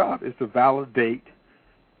Negro's job is to validate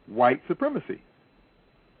white supremacy.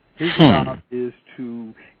 His job is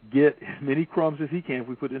to get as many crumbs as he can, if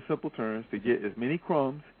we put it in simple terms, to get as many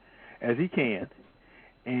crumbs as he can,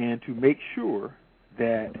 and to make sure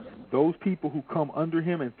that those people who come under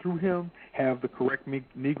him and through him have the correct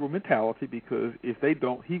Negro mentality, because if they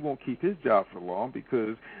don't, he won't keep his job for long,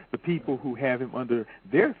 because the people who have him under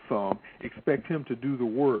their thumb expect him to do the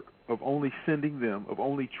work of only sending them, of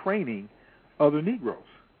only training other Negroes.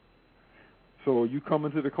 So you come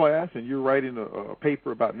into the class and you're writing a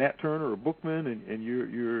paper about Nat Turner or Bookman, and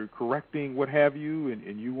you're correcting what have you,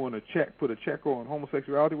 and you want to put a check on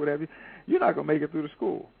homosexuality, what have you, you're not going to make it through the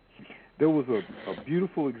school. There was a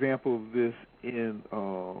beautiful example of this in,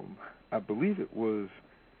 I believe it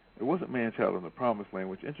wasn't Man-Child in the Promised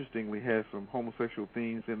Land, which interestingly has some homosexual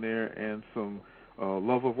themes in there and some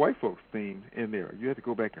love of white folks themes in there. You have to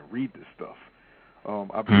go back and read this stuff.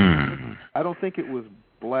 I don't think it was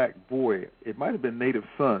Black Boy. It might have been Native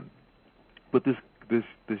Son, but this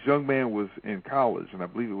young man was in college, and I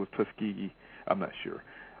believe it was Tuskegee. I'm not sure,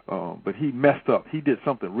 but he messed up. He did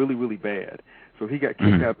something really, really bad, so he got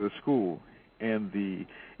kicked out of the school. And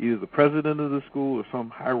either the president of the school or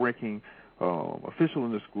some high-ranking official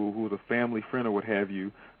in the school, who was a family friend or what have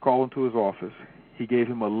you, called him to his office. He gave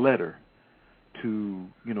him a letter to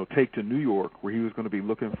take to New York, where he was going to be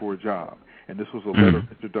looking for a job, and this was a letter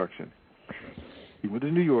of introduction. He went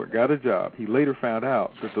to New York, got a job. He later found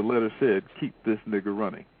out that the letter said, "Keep this nigger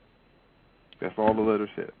running." That's all the letter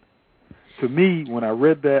said. To me, when I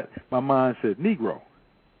read that, my mind said, Negro.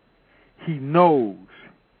 He knows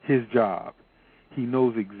his job. He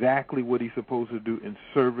knows exactly what he's supposed to do in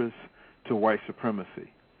service to white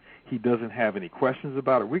supremacy. He doesn't have any questions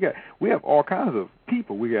about it. We have all kinds of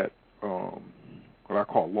people. We got what I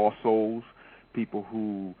call lost souls, people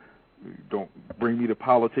who don't bring me to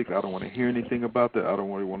politics. I don't want to hear anything about that. I don't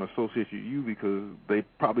really want to associate with you because they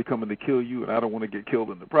probably coming to kill you, and I don't want to get killed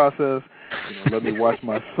in the process. Let me watch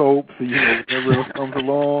my soaps, whatever else comes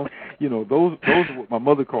along. Those are what my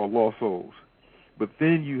mother called lost souls. But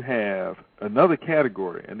then you have another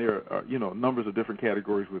category, and there are numbers of different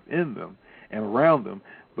categories within them and around them.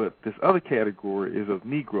 But this other category is of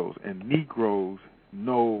Negroes, and Negroes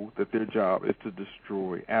know that their job is to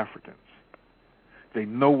destroy Africans. They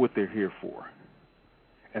know what they're here for,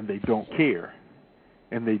 and they don't care.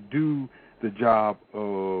 And they do the job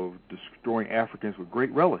of destroying Africans with great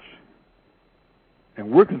relish. And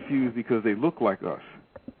we're confused because they look like us.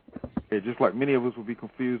 Okay, just like many of us would be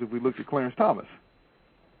confused if we looked at Clarence Thomas.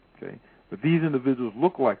 Okay, but these individuals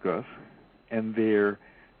look like us, and they're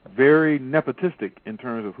very nepotistic in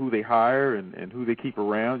terms of who they hire and who they keep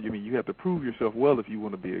around. You have to prove yourself well if you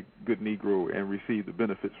want to be a good Negro and receive the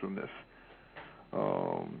benefits from this.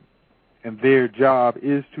 And their job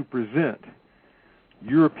is to present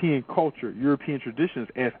European culture, European traditions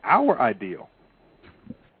as our ideal,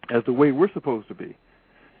 as the way we're supposed to be.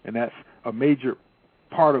 And that's a major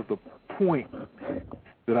part of the point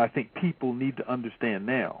that I think people need to understand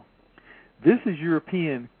now. This is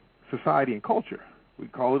European society and culture. We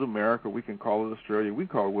call it America, we can call it Australia, we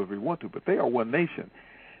can call it whatever we want to, but they are one nation.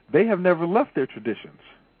 They have never left their traditions.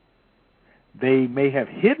 They may have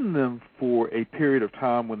hidden them for a period of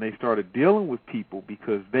time when they started dealing with people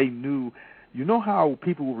because they knew, how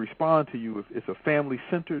people will respond to you if it's a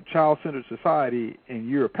family-centered, child-centered society and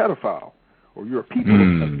you're a pedophile or you're a people of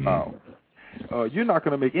pedophile. You're not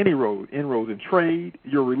going to make any inroads in trade,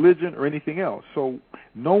 your religion, or anything else. So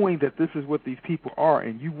knowing that this is what these people are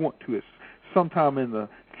and you want to, sometime in the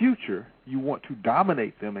future, you want to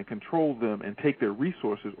dominate them and control them and take their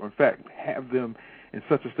resources, or in fact have them in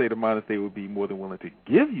such a state of mind that they would be more than willing to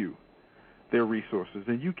give you their resources,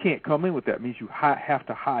 then you can't come in with that. It means you have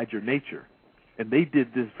to hide your nature. And they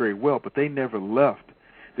did this very well, but they never left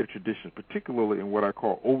their traditions, particularly in what I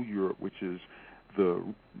call Old Europe, which is the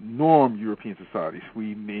norm European society,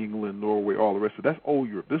 Sweden, England, Norway, all the rest of it. That's Old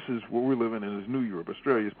Europe. This is what we're living in is New Europe.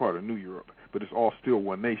 Australia is part of New Europe, but it's all still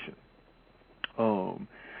one nation.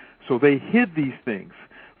 So they hid these things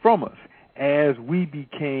from us. As we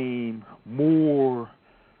became more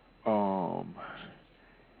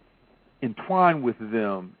entwined with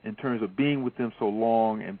them in terms of being with them so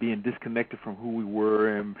long and being disconnected from who we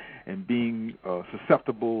were and being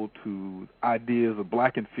susceptible to ideas of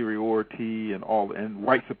black inferiority and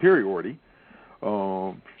white superiority,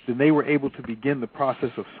 then they were able to begin the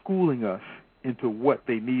process of schooling us into what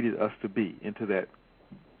they needed us to be, into that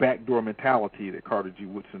backdoor mentality that Carter G.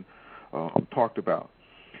 Woodson talked about.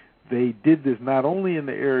 They did this not only in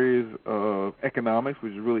the areas of economics,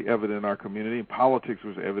 which is really evident in our community, and politics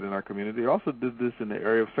was evident in our community. They also did this in the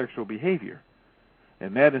area of sexual behavior,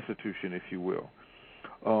 and that institution, if you will.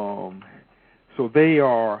 So they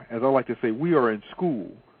are, as I like to say, we are in school.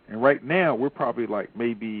 And right now, we're probably like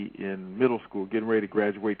maybe in middle school, getting ready to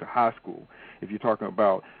graduate to high school, if you're talking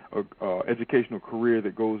about an educational career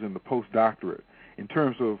that goes into postdoctorate, in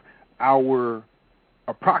terms of our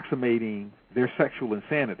approximating their sexual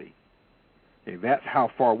insanity. Okay, that's how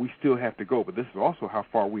far we still have to go, but this is also how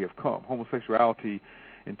far we have come. Homosexuality,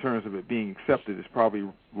 in terms of it being accepted, is probably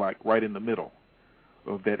like right in the middle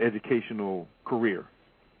of that educational career.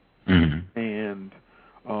 Mm-hmm. And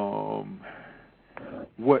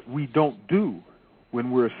what we don't do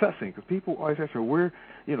when we're assessing, because people always ask, "Where,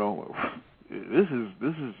 this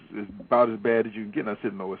is about as bad as you can get." And I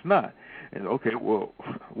said, "No, it's not." And okay, well,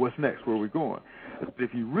 what's next? Where are we going?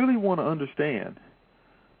 If you really want to understand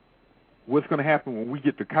what's going to happen when we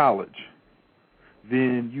get to college,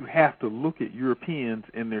 then you have to look at Europeans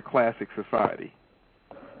in their classic society.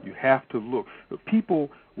 You have to look.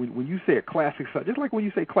 People, when you say a classic society, just like when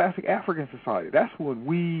you say classic African society, that's when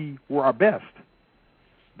we were our best.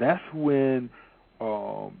 That's when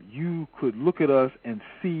you could look at us and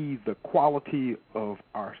see the quality of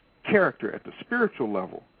our character at the spiritual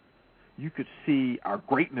level. You could see our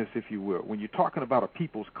greatness, if you will, when you're talking about a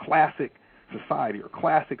people's classic society or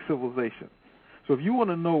classic civilization. So if you want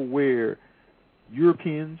to know where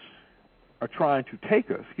Europeans are trying to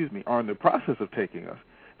take us, are in the process of taking us,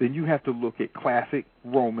 then you have to look at classic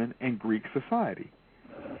Roman and Greek society.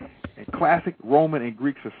 And classic Roman and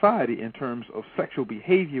Greek society, in terms of sexual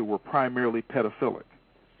behavior, were primarily pedophilic.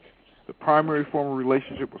 The primary form of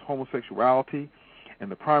relationship was homosexuality,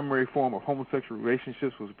 and the primary form of homosexual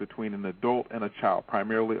relationships was between an adult and a child,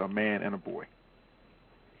 primarily a man and a boy.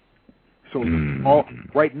 So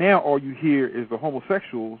right now, all you hear is the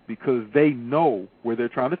homosexuals, because they know where they're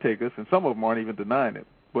trying to take us, and some of them aren't even denying it.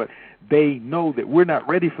 But they know that we're not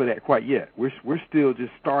ready for that quite yet. We're still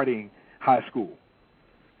just starting high school.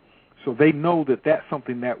 So they know that that's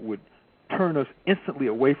something that would turn us instantly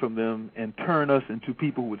away from them and turn us into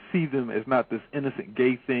people who would see them as not this innocent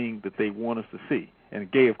gay thing that they want us to see. And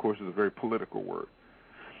gay, of course, is a very political word.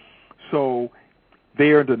 So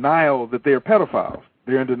they are in denial that they are pedophiles.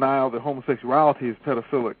 They're in denial that homosexuality is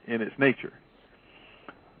pedophilic in its nature.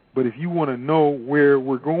 But if you want to know where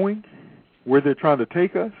we're going, where they're trying to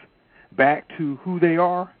take us, back to who they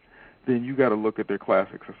are, then you got to look at their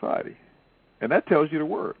classic society. And that tells you the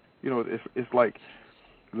word. It's like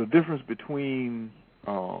the difference between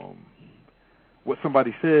what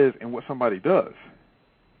somebody says and what somebody does.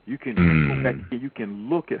 You can go back and you can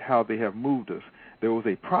look at how they have moved us. There was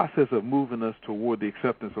a process of moving us toward the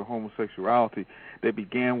acceptance of homosexuality that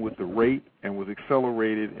began with the rape and was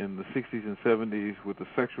accelerated in the 60s and 70s with the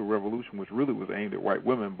sexual revolution, which really was aimed at white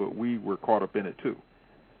women, but we were caught up in it too.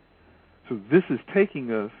 So this is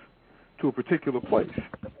taking us to a particular place.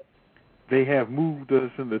 They have moved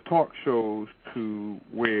us in the talk shows to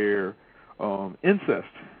where incest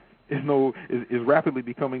is rapidly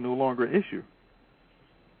becoming no longer an issue.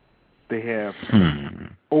 They have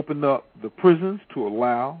opened up the prisons to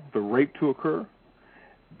allow the rape to occur.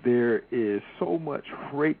 There is so much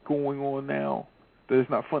rape going on now that it's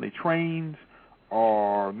not funny. Trains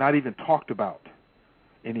are not even talked about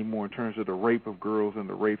anymore in terms of the rape of girls and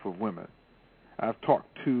the rape of women. I've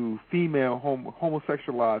talked to female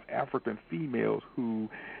homosexualized African females who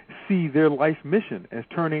see their life's mission as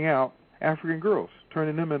turning out African girls,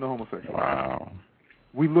 turning them into homosexuals. Wow.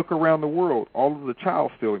 We look around the world, all of the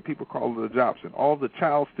child stealing, people call it adoption, all of the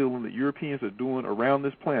child stealing that Europeans are doing around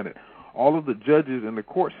this planet, all of the judges in the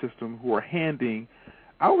court system who are handing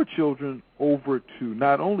our children over to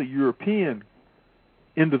not only European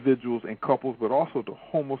individuals and couples, but also to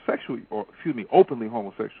openly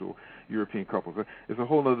homosexual European couples. It's a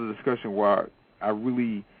whole other discussion why I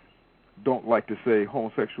really don't like to say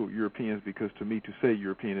homosexual Europeans, because to me to say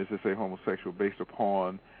European is to say homosexual based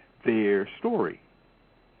upon their story.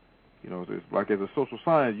 It's like as a social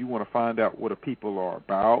science, you want to find out what a people are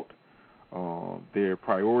about, their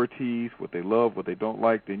priorities, what they love, what they don't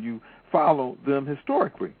like, then you follow them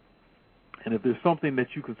historically. And if there's something that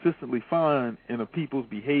you consistently find in a people's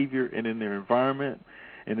behavior and in their environment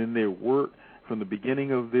and in their work from the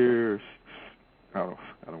beginning of their, I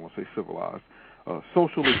don't want to say civilized,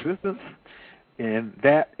 social existence, and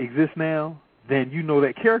that exists now, then you know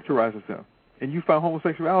that characterizes them. And you find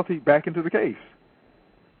homosexuality back into the case.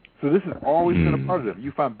 So this has always been a part of them.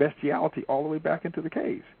 You find bestiality all the way back into the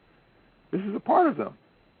caves. This is a part of them.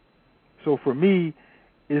 So for me,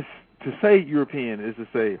 it's to say European is to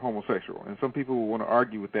say homosexual. And some people will want to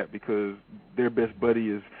argue with that because their best buddy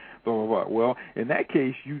is blah, blah, blah. Well, in that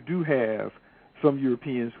case, you do have some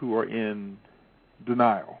Europeans who are in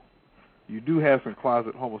denial. You do have some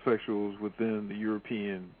closet homosexuals within the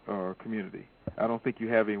European community. I don't think you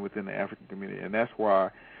have any within the African community. And that's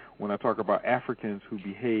why when I talk about Africans who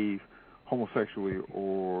behave homosexually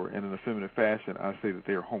or in an effeminate fashion, I say that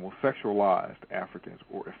they are homosexualized Africans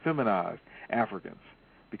or effeminized Africans,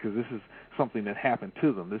 because this is something that happened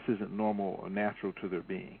to them. This isn't normal or natural to their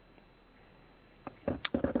being.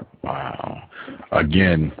 Wow.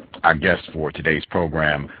 Again, our guest for today's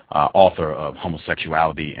program, author of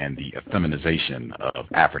Homosexuality and the Effeminization of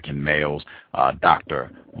African Males,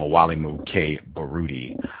 Dr. Mwalimu K.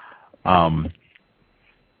 Baruti.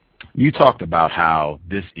 You talked about how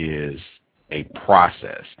this is a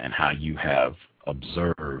process and how you have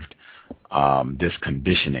observed this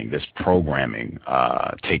conditioning, this programming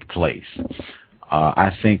take place.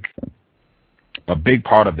 I think a big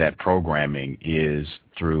part of that programming is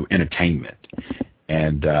through entertainment.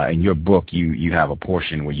 And in your book, you have a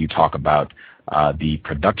portion where you talk about the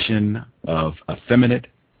production of effeminate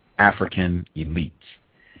African elites.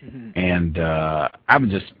 Mm-hmm. And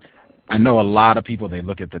I know a lot of people, they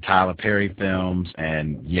look at the Tyler Perry films,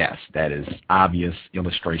 and yes, that is obvious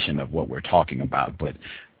illustration of what we're talking about. But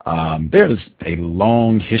there's a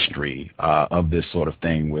long history of this sort of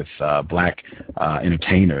thing with black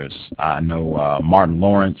entertainers. I know Martin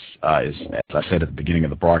Lawrence is, as I said at the beginning of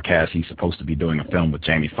the broadcast, he's supposed to be doing a film with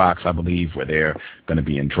Jamie Foxx, I believe, where they're going to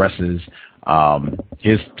be in dresses.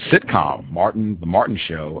 His sitcom, The Martin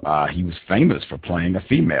Show, he was famous for playing a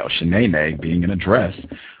female, Shanae, being in a dress.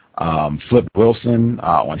 Flip Wilson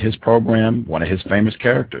on his program, one of his famous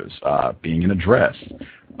characters, being in a dress.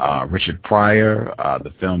 Richard Pryor,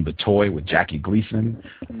 the film The Toy with Jackie Gleason,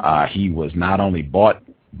 he was not only bought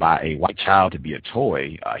by a white child to be a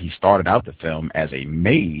toy, he started out the film as a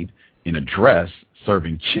maid in a dress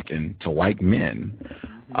serving chicken to white men.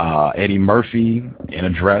 Eddie Murphy in a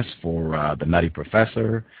dress for The Nutty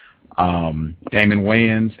Professor. Damon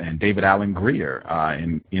Wayans and David Alan Grier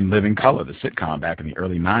in Living Color, the sitcom back in the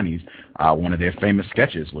early 90s. One of their famous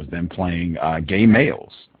sketches was them playing gay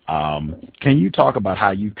males. Can you talk about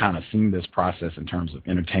how you've kind of seen this process in terms of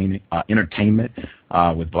entertainment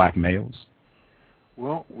with black males?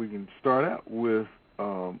 Well, we can start out with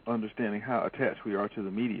understanding how attached we are to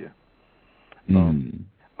the media. I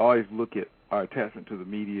always look at our attachment to the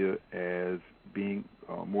media as being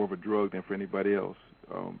more of a drug than for anybody else.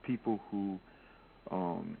 People who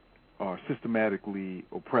are systematically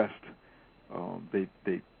oppressed, they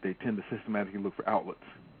tend to systematically look for outlets.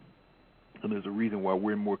 And there's a reason why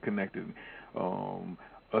we're more connected,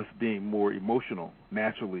 us being more emotional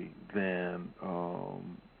naturally than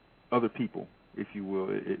other people, if you will.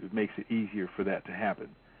 It makes it easier for that to happen.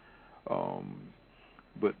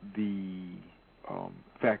 But the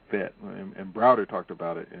fact that, and Browder talked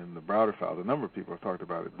about it in the Browder Files, a number of people have talked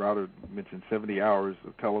about it. Browder mentioned 70 hours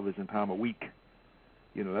of television time a week.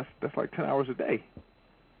 You know, that's like 10 hours a day.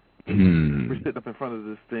 We're sitting up in front of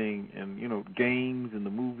this thing, and games and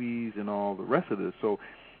the movies and all the rest of this. So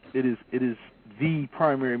it is the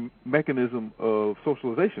primary mechanism of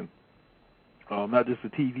socialization, not just the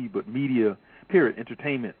TV, but media. Period.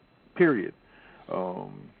 Entertainment. Period.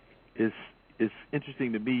 It's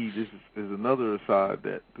interesting to me. This is another aside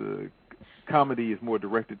that the comedy is more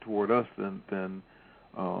directed toward us than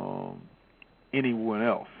anyone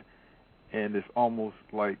else. And it's almost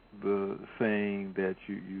like the saying that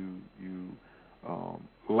you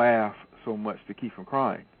laugh so much to keep from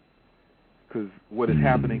crying, because what is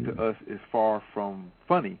happening to us is far from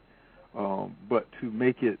funny. But to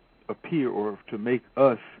make it appear, or to make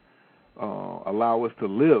us allow us to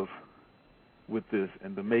live with this,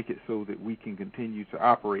 and to make it so that we can continue to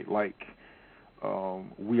operate like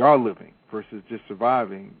we are living versus just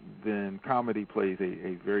surviving, then comedy plays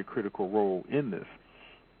a very critical role in this.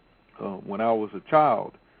 When I was a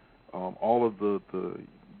child, all of the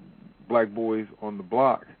black boys on the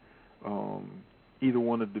block either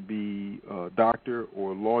wanted to be a doctor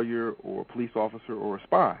or a lawyer or a police officer or a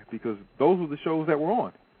spy, because those were the shows that were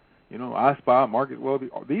on. I Spy, Marcus Welby,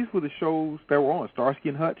 these were the shows that were on. Starsky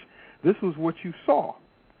and Hutch. This was what you saw.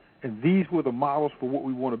 And these were the models for what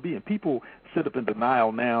we want to be. And people sit up in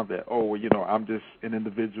denial now that, I'm just an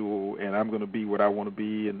individual and I'm going to be what I want to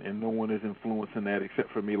be, and no one is influencing that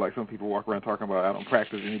except for me. Like some people walk around talking about, I don't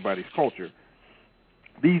practice anybody's culture.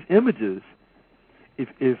 These images,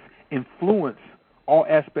 if influence all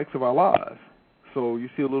aspects of our lives. So you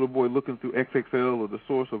see a little boy looking through XXL or The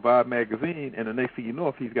Source or Vibe magazine, and the next thing you know,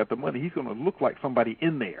 if he's got the money, he's going to look like somebody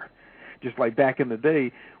in there. Just like back in the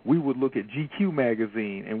day, we would look at GQ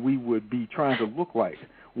magazine, and we would be trying to look like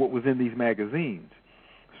what was in these magazines.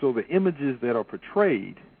 So the images that are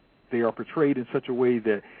portrayed, they are portrayed in such a way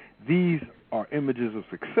that these are images of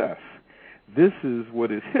success. This is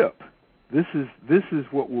what is hip. This is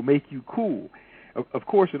what will make you cool. Of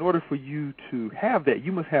course, in order for you to have that,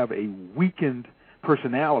 you must have a weakened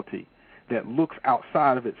personality that looks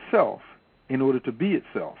outside of itself in order to be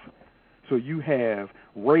itself. So you have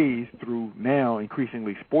raised through now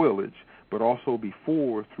increasingly spoilage, but also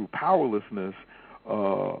before through powerlessness,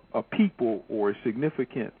 a people or a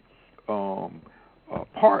significant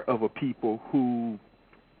part of a people who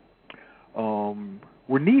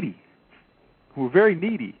were needy, who were very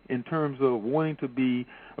needy in terms of wanting to be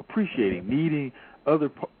appreciating, needing other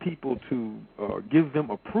people to give them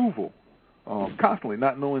approval constantly,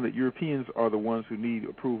 not knowing that Europeans are the ones who need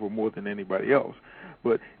approval more than anybody else,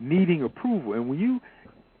 but needing approval. And when you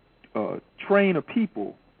train a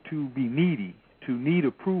people to be needy, to need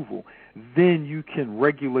approval, then you can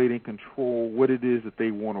regulate and control what it is that they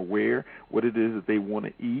want to wear, what it is that they want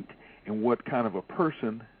to eat, and what kind of a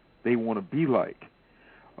person they want to be like.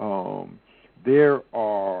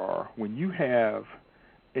 When you have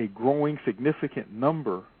a growing significant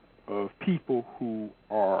number of people who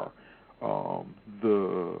are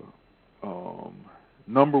the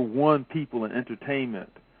number one people in entertainment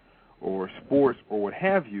or sports or what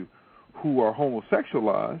have you who are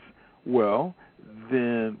homosexualized, well,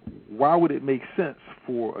 then why would it make sense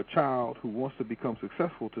for a child who wants to become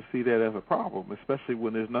successful to see that as a problem, especially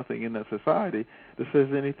when there's nothing in that society that says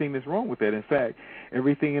anything that's wrong with that? In fact,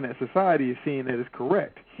 everything in that society is seen that is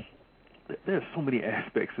correct. There's so many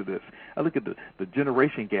aspects of this. I look at the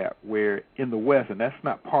generation gap where in the West, and that's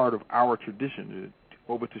not part of our tradition.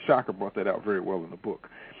 Oba Tashaka brought that out very well in the book.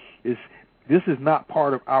 This is not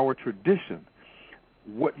part of our tradition.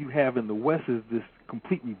 What you have in the West is this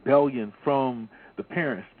complete rebellion from the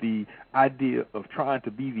parents, the idea of trying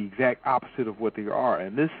to be the exact opposite of what they are.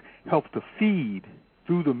 And this helps to feed,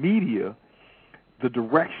 through the media, the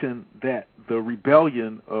direction that the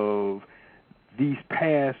rebellion of these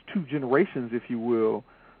past two generations, if you will,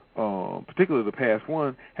 particularly the past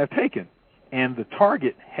one, have taken. And the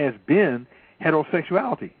target has been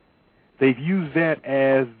heterosexuality. They've used that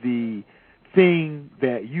as the thing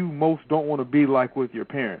that you most don't want to be like with your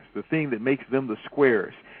parents. The thing that makes them the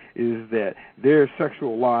squares is that their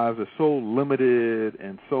sexual lives are so limited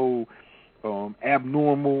and so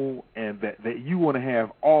abnormal, and that you want to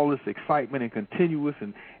have all this excitement and continuous.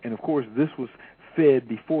 And of course, this was fed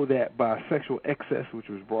before that by sexual excess, which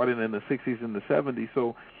was brought in the 60s and the 70s.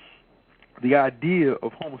 So the idea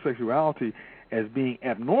of homosexuality as being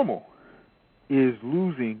abnormal is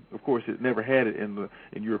losing, of course it never had it in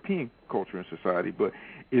European culture and society, but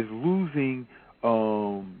is losing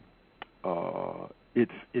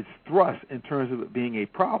its thrust in terms of it being a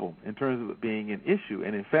problem, in terms of it being an issue.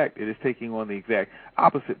 And in fact, it is taking on the exact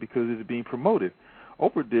opposite because it's being promoted.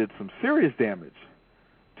 Oprah did some serious damage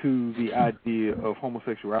to the idea of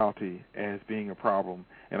homosexuality as being a problem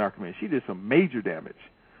in our community. She did some major damage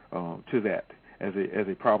to that as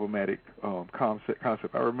a problematic concept.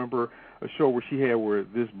 I remember a show where she had where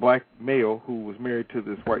this black male who was married to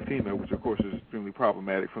this white female, which of course is extremely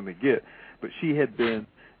problematic from the get, but she had been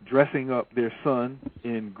dressing up their son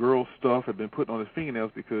in girl stuff, had been putting on his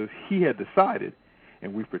fingernails because he had decided,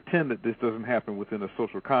 and we pretend that this doesn't happen within a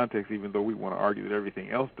social context, even though we want to argue that everything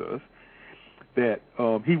else does, that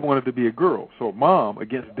he wanted to be a girl. So mom,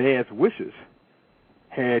 against dad's wishes,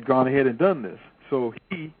 had gone ahead and done this. So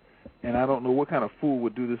he, and I don't know what kind of fool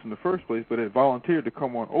would do this in the first place, but had volunteered to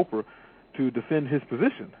come on Oprah to defend his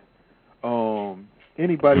position.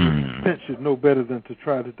 Anybody with sense should know better than to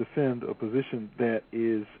try to defend a position that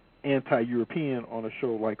is anti-European on a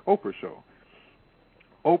show like Oprah's show.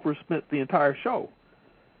 Oprah spent the entire show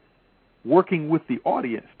working with the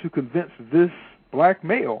audience to convince this black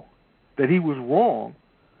male that he was wrong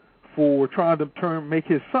for trying to make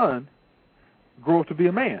his son grow up to be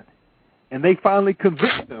a man. And they finally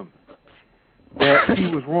convinced him that he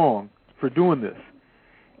was wrong for doing this.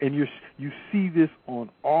 And you see this on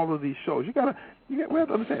all of these shows. We have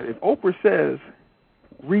to understand, if Oprah says,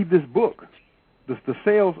 read this book, the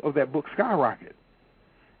sales of that book skyrocket.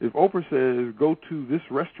 If Oprah says, go to this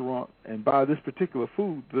restaurant and buy this particular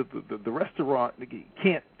food, the restaurant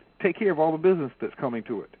can't take care of all the business that's coming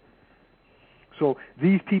to it. So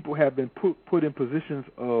these people have been put in positions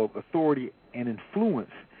of authority and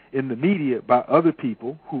influence in the media by other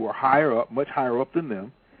people who are higher up, much higher up than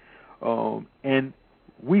them. And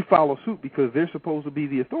we follow suit because they're supposed to be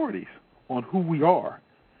the authorities on who we are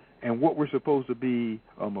and what we're supposed to be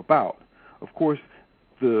about. Of course,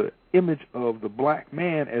 the image of the black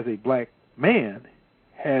man as a black man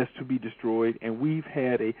has to be destroyed, and we've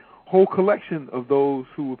had a whole collection of those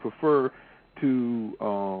who would prefer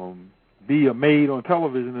to be a maid on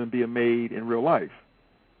television than be a maid in real life.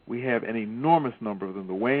 We have an enormous number of them.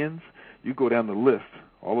 The Wayans, you go down the list,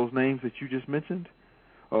 all those names that you just mentioned,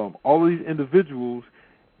 all of these individuals,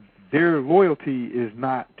 their loyalty is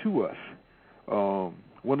not to us.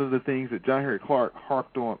 One of the things that John Henry Clark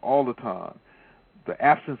harped on all the time, the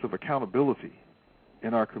absence of accountability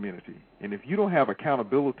in our community. And if you don't have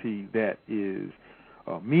accountability that is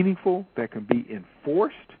meaningful, that can be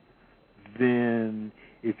enforced, then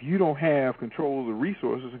if you don't have control of the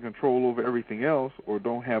resources and control over everything else, or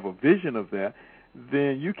don't have a vision of that,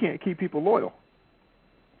 then you can't keep people loyal.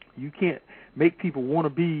 You can't make people want to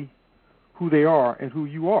be who they are and who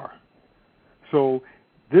you are. So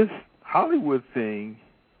this Hollywood thing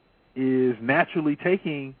is naturally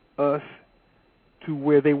taking us to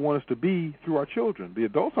where they want us to be through our children. The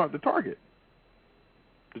adults aren't the target.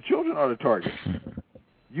 The children are the target.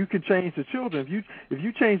 You can change the children. If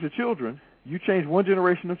you change the children, you change one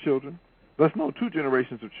generation of children, let's know 2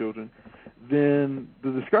 generations of children, then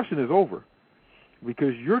the discussion is over.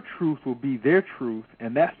 Because your truth will be their truth,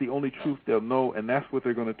 and that's the only truth they'll know, and that's what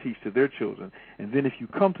they're going to teach to their children. And then if you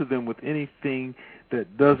come to them with anything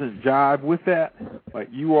that doesn't jive with that, like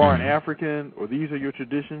you are an African or these are your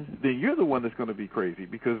traditions, then you're the one that's going to be crazy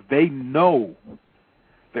because they know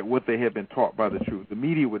that what they have been taught by the truth. The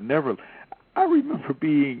media would never. I remember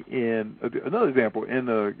being in, another example,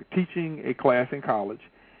 in teaching a class in college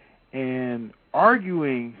and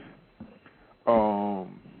arguing,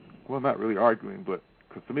 well, not really arguing, but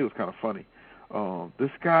because to me it was kind of funny.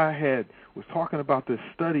 This guy was talking about this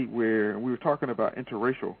study where we were talking about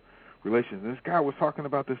interracial relations. And this guy was talking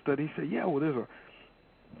about this study. He said, yeah, well, there's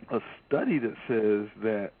a study that says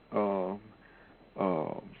that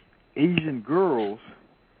Asian girls,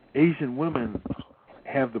 Asian women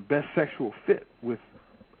have the best sexual fit with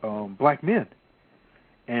black men.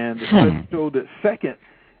 And the study showed that second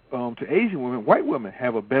to Asian women, white women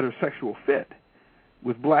have a better sexual fit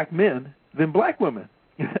with black men than black women.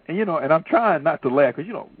 And, and I'm trying not to laugh because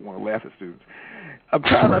you don't want to laugh at students. I'm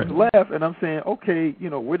trying not to laugh, and I'm saying, okay,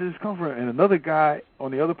 where did this come from? And another guy on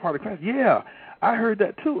the other part of the class, yeah, I heard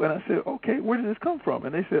that too. And I said, okay, where did this come from?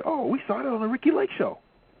 And they said, oh, we saw it on the Ricky Lake show.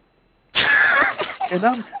 And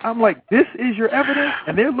I'm like, this is your evidence?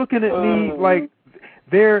 And they're looking at me like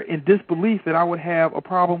they're in disbelief that I would have a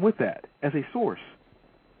problem with that as a source.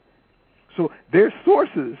 So their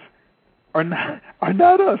sources are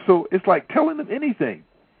not us. So it's like telling them anything,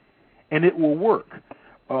 and it will work.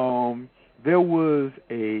 There was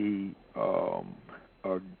a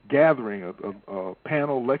gathering, a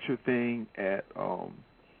panel lecture thing at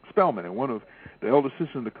Spelman, and one of the elder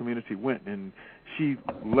sisters in the community went, and she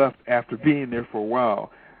left after being there for a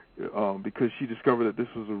while because she discovered that this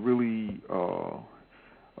was a really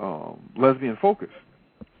lesbian focus.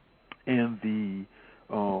 And the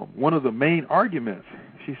one of the main arguments,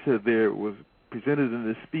 she said, there was presented in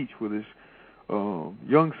this speech where this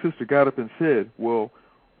young sister got up and said, well,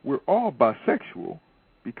 we're all bisexual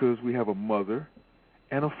because we have a mother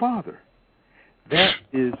and a father. That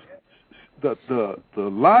is the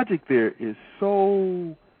logic there is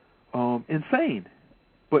so insane.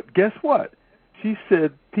 But guess what? She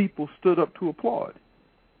said people stood up to applaud.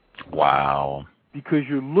 Wow. Because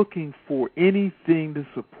you're looking for anything to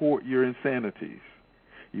support your insanities.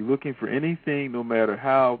 You're looking for anything, no matter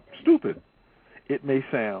how stupid it may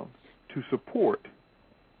sound, to support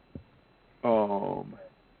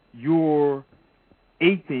your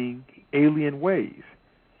aping alien ways.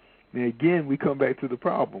 And again, we come back to the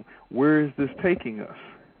problem. Where is this taking us?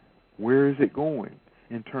 Where is it going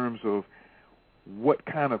in terms of what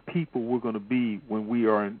kind of people we're going to be when we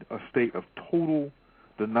are in a state of total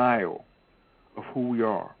denial of who we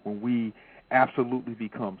are, when we absolutely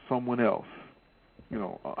become someone else?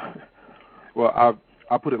 Well,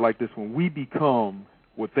 I'll put it like this. When we become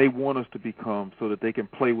what they want us to become so that they can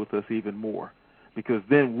play with us even more, because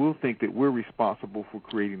then we'll think that we're responsible for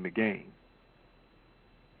creating the game.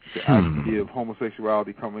 The idea of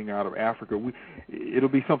homosexuality coming out of Africa, it'll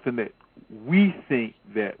be something that we think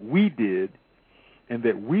that we did and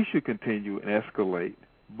that we should continue and escalate,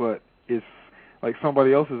 but it's like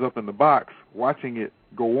somebody else is up in the box watching it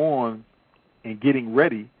go on and getting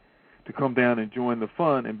ready to come down and join the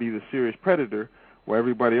fun and be the serious predator, while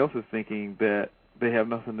everybody else is thinking that they have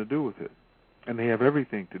nothing to do with it, and they have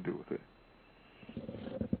everything to do with it.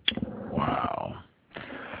 Wow.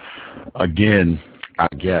 Again, our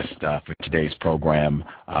guest for today's program,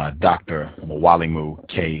 Dr. Mwalimu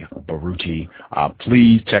K. Baruti.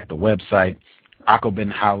 Please check the website,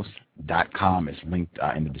 AkobenHouse.com. It's linked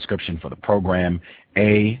in the description for the program,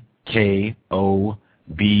 AKOBEN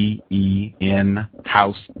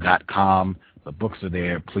House.com. The books are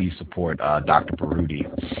there. Please support Dr. Baruti.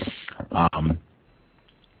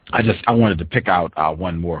 I wanted to pick out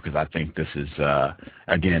one more because I think this is,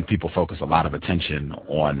 again, people focus a lot of attention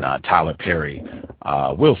on Tyler Perry.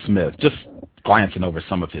 Will Smith, just glancing over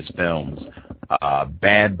some of his films.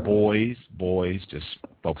 Bad Boys, just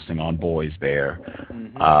focusing on boys there.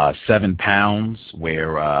 7 Pounds,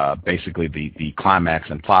 where basically the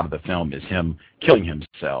climax and plot of the film is him killing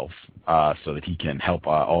himself so that he can help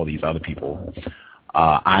all these other people.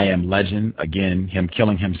 I Am Legend, again, him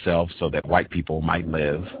killing himself so that white people might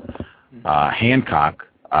live. Hancock,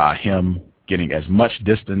 him getting as much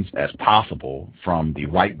distance as possible from the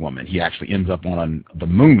white woman. He actually ends up on the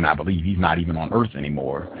moon, I believe. He's not even on Earth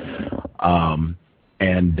anymore.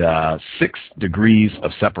 And 6 Degrees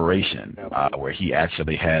of Separation, where he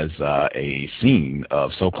actually has a scene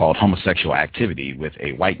of so-called homosexual activity with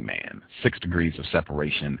a white man. 6 Degrees of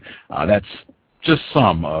Separation. That's just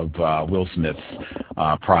some of Will Smith's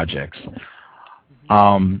projects.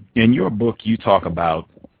 In your book, you talk about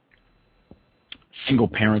single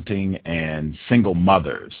parenting and single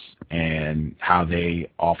mothers and how they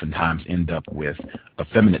oftentimes end up with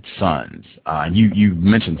effeminate sons. And you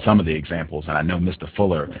mentioned some of the examples, and I know Mr.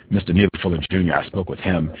 Neil Fuller Jr., I spoke with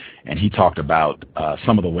him, and he talked about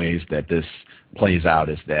some of the ways that this plays out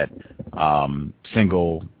is that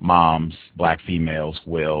single moms, black females,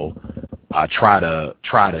 will try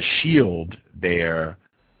to shield their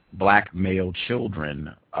black male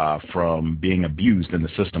children from being abused in the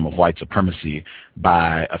system of white supremacy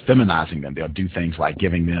by effeminizing them. They'll do things like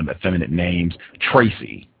giving them effeminate names.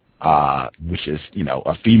 Tracy, which is,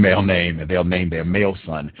 a female name, and they'll name their male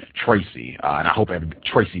son Tracy. And I hope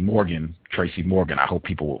Tracy Morgan, I hope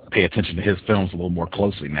people will pay attention to his films a little more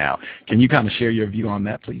closely now. Can you kind of share your view on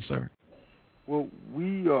that, please, sir? Well,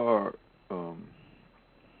 we are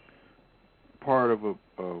part of a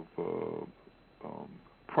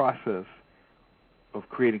process of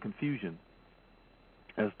creating confusion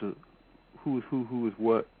as to who is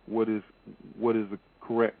what is the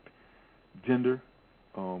correct gender,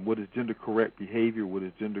 what is gender correct behavior, what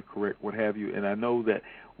is gender correct what have you. And I know that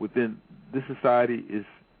within this society is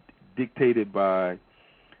dictated by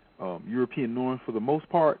European norms for the most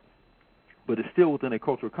part, but it's still within a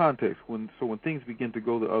cultural context. When things begin to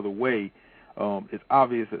go the other way, it's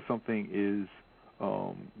obvious that something is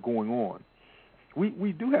going on.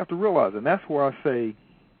 We do have to realize, and that's where I say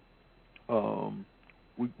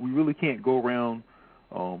we really can't go around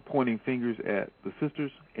pointing fingers at the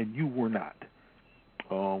sisters, and you were not.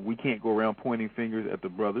 We can't go around pointing fingers at the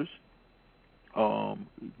brothers.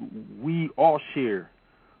 We all share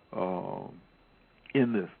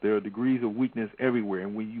in this. There are degrees of weakness everywhere,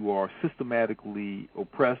 and when you are systematically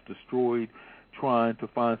oppressed, destroyed, trying to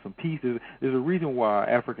find some peace, there's a reason why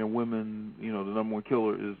African women, the number one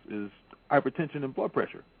killer is hypertension and blood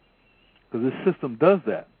pressure, because this system does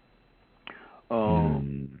that.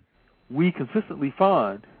 We consistently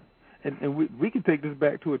find, and we can take this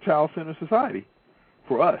back to a child-centered society.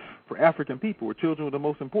 For us, for African people, where children are the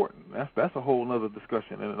most important. That's a whole other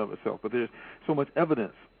discussion in and of itself. But there's so much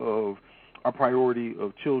evidence of our priority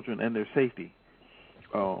of children and their safety,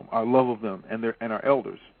 our love of them and our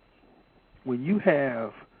elders. When you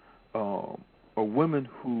have women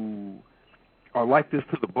who are like this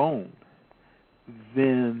to the bone,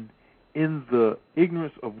 then in the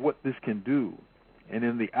ignorance of what this can do, and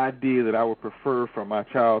in the idea that I would prefer for my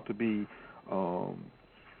child to be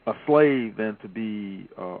a slave than to be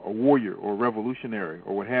a warrior or revolutionary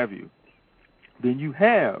or what have you, then you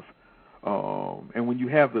have, and when you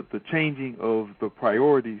have the changing of the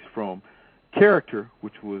priorities from character,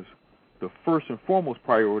 which was the first and foremost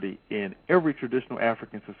priority in every traditional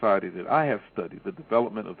African society that I have studied, the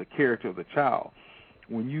development of the character of the child,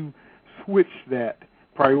 when you switch that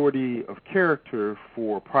priority of character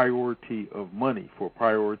for priority of money, for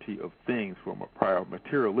priority of things, from a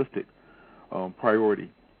materialistic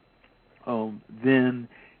priority, then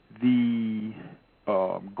the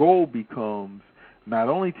goal becomes not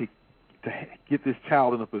only to get this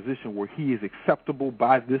child in a position where he is acceptable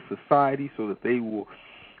by this society so that they will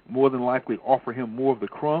more than likely offer him more of the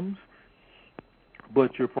crumbs,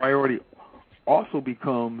 but your priority also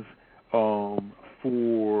becomes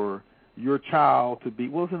for your child to be,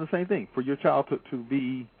 well, it's in the same thing, for your child to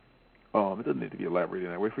be, it doesn't need to be elaborated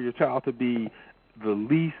in that way, for your child to be the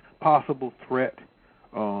least possible threat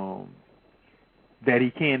that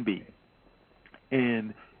he can be.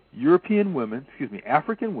 And African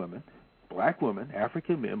women, black women,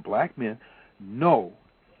 African men, black men know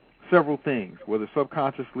several things, whether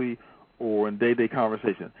subconsciously or in day-to-day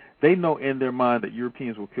conversation. They know in their mind that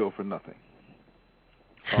Europeans will kill for nothing.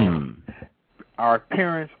 Our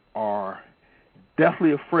parents are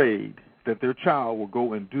deathly afraid that their child will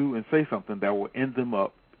go and do and say something that will end them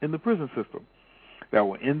up in the prison system, that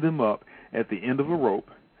will end them up at the end of a rope,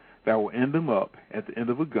 that will end them up at the end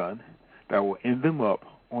of a gun, that will end them up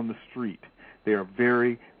on the street. They are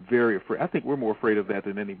very, very afraid. I think we're more afraid of that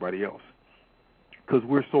than anybody else because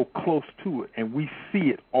we're so close to it, and we see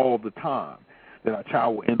it all the time, that our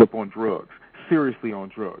child will end up on drugs, seriously on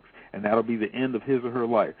drugs, and that'll be the end of his or her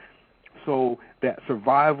life. So that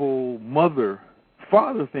survival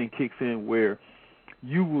mother-father thing kicks in where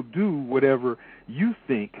you will do whatever you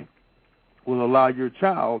think will allow your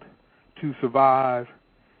child to survive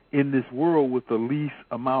in this world with the least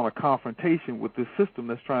amount of confrontation with this system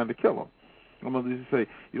that's trying to kill them. My mother used to say,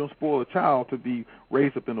 you don't spoil a child to be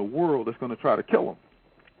raised up in a world that's going to try to kill them.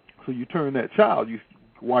 So you turn that child,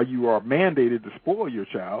 while you are mandated to spoil your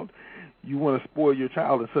child, you want to spoil your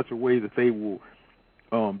child in such a way that they will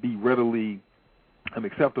be readily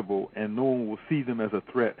acceptable and no one will see them as a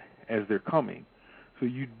threat as they're coming. So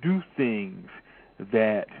you do things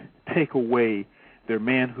that take away their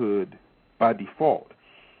manhood by default.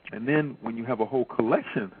 And then when you have a whole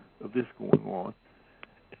collection of this going on,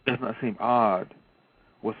 it does not seem odd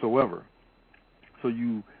whatsoever. So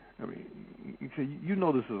you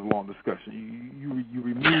know this is a long discussion. You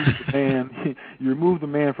remove the man, you remove the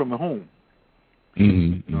man from the home.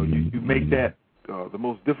 Mm-hmm. You make that the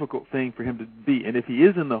most difficult thing for him to be. And if he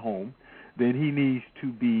is in the home, then he needs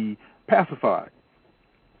to be pacified.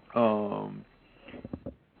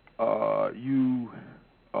 You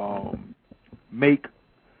make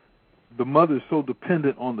the mother so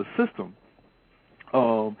dependent on the system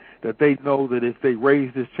that they know that if they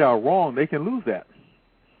raise this child wrong, they can lose that.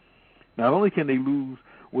 Not only can they lose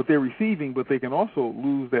what they're receiving, but they can also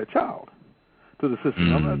lose that child to the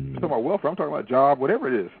system. I'm not talking about welfare. I'm talking about job,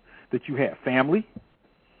 whatever it is that you have. Family,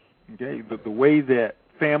 okay, the way that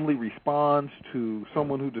family responds to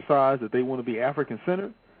someone who decides that they want to be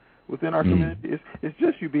African-centered within our community, it's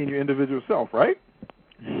just you being your individual self, right?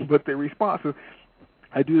 But their response is,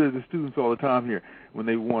 I do that to students all the time here when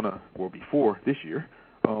they want to, well, before this year,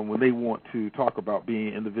 when they want to talk about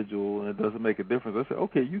being individual and it doesn't make a difference. I say,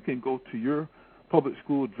 okay, you can go to your public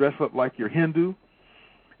school, dress up like you're Hindu.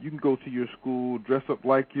 You can go to your school, dress up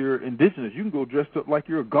like you're indigenous. You can go dressed up like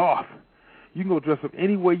you're a Goth. You can go dress up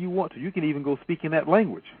any way you want to. You can even go speak in that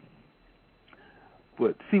language.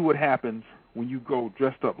 But see what happens when you go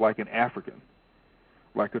dressed up like an African,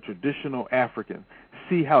 like a traditional African.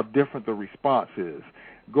 See how different the response is.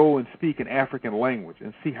 Go and speak an African language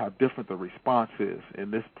and see how different the response is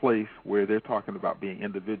in this place where they're talking about being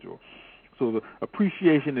individual. So the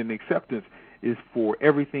appreciation and acceptance is for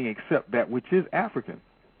everything except that which is African.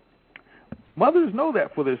 Mothers know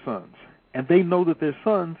that for their sons, and they know that their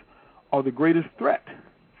sons are the greatest threat.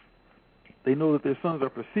 They know that their sons are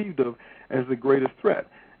perceived of as the greatest threat.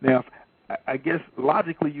 Now, I guess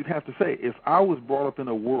logically you'd have to say, if I was brought up in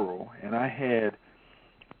a world and I had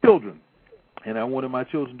children, and I wanted my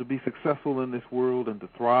children to be successful in this world and to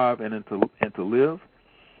thrive and to live,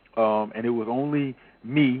 and it was only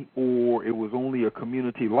me or it was only a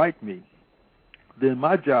community like me, then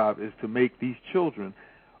my job is to make these children,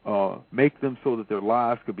 make them so that their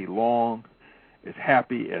lives could be long, as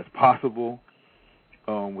happy as possible,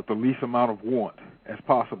 with the least amount of want as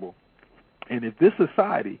possible. And if this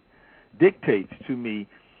society dictates to me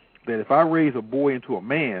that if I raise a boy into a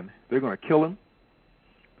man, they're going to kill him,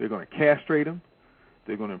 they're going to castrate him,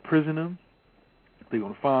 they're going to imprison him, they're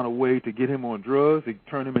going to find a way to get him on drugs, they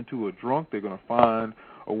turn him into a drunk, they're going to find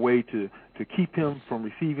a way to keep him from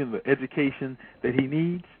receiving the education that he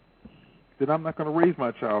needs, then I'm not going to raise my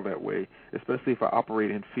child that way, especially if I operate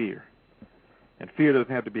in fear. And fear doesn't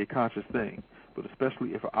have to be a conscious thing, but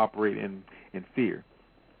especially if I operate in fear.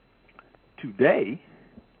 Today,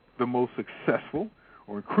 the most successful,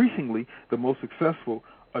 or increasingly the most successful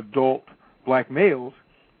adult black males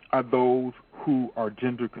are those who are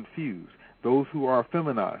gender confused, those who are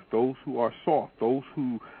feminized, those who are soft, those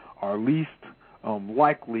who are least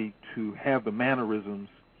likely to have the mannerisms,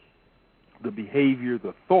 the behavior,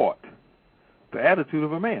 the thought, the attitude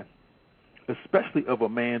of a man, especially of a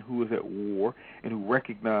man who is at war and who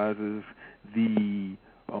recognizes the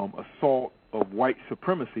assault of white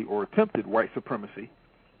supremacy or attempted white supremacy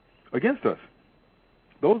against us.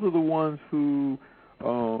 Those are the ones who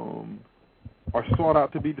are sought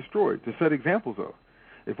out to be destroyed, to set examples of.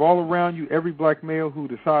 if all around you every black male who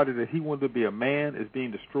decided that he wanted to be a man is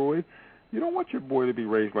being destroyed, you don't want your boy to be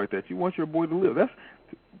raised like that. You want your boy to live.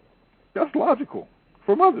 That's logical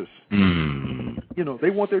for mothers. You know, they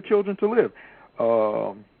want their children to live.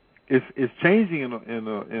 It's changing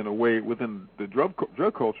in a way within the drug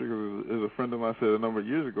culture. As a friend of mine said a number of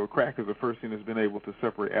years ago, crack is the first thing that's been able to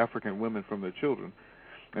separate African women from their children,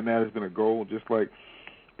 and that has been a goal. Just like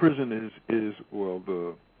prison is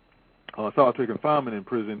the solitary confinement in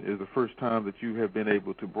prison is the first time that you have been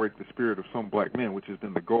able to break the spirit of some black men, which has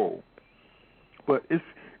been the goal. But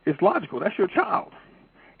it's logical. That's your child,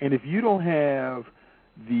 and if you don't have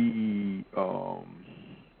the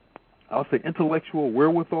I'll say intellectual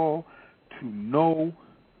wherewithal to know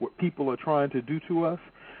what people are trying to do to us,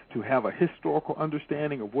 to have a historical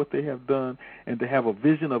understanding of what they have done, and to have a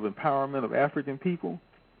vision of empowerment of African people,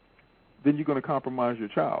 then you're going to compromise your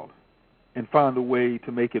child and find a way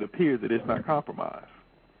to make it appear that it's not compromised.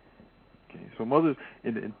 Okay, so mothers,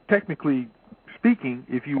 and technically speaking,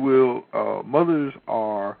 if you will, mothers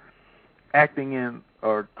are acting in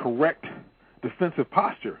a correct defensive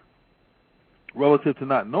posture relative to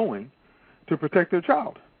not knowing to protect their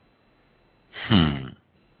child.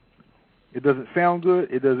 It doesn't sound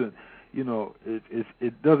good. It doesn't,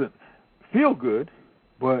 it doesn't feel good.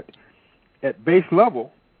 But at base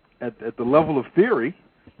level, at the level of theory,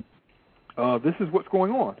 this is what's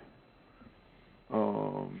going on.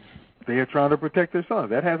 They are trying to protect their sons.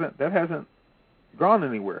 That hasn't gone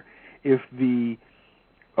anywhere. If the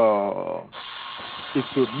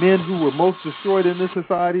men who were most destroyed in this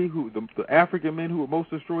society, the African men who were most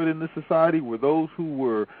destroyed in this society were those who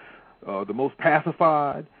were the most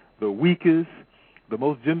pacified, the weakest, the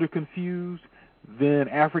most gender confused, then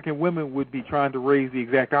African women would be trying to raise the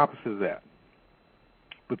exact opposite of that.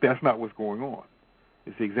 But that's not what's going on.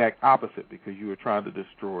 It's the exact opposite, because you are trying to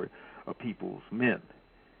destroy a people's men.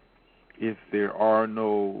 If there are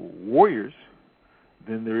no warriors,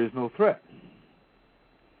 then there is no threat.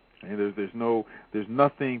 And there's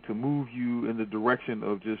nothing to move you in the direction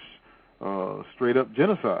of just straight up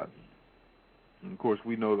genocide. And of course,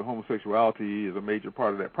 we know that homosexuality is a major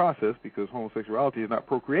part of that process, because homosexuality is not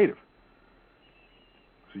procreative.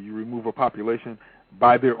 So you remove a population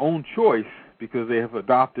by their own choice because they have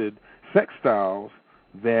adopted sex styles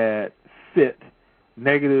that fit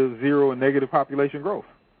negative, zero, and negative population growth.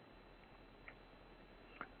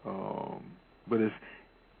 But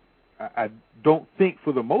I don't think,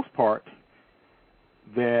 for the most part,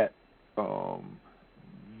 that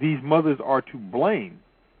these mothers are to blame.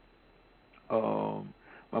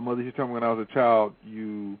 My mother used to tell me when I was a child,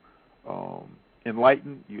 you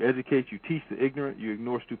enlighten, you educate, you teach the ignorant, you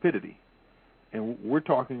ignore stupidity. And we're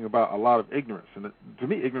talking about a lot of ignorance. And to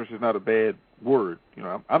me, ignorance is not a bad word.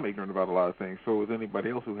 I'm ignorant about a lot of things. So is anybody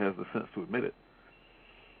else who has the sense to admit it.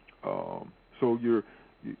 So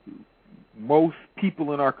most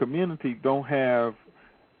people in our community don't have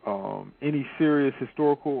any serious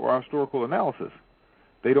historical or historical analysis.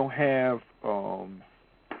 They don't have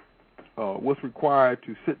what's required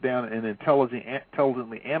to sit down and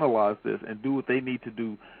intelligently analyze this and do what they need to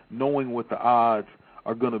do, knowing what the odds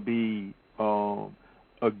are going to be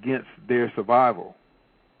against their survival,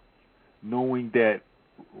 knowing that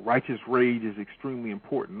righteous rage is extremely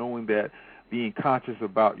important, knowing that being conscious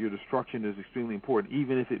about your destruction is extremely important,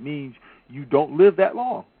 even if it means you don't live that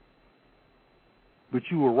long. But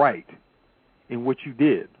you were right in what you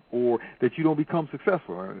did, or that you don't become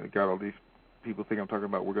successful. I got all these people think I'm talking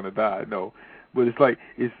about we're going to die. No. But it's like,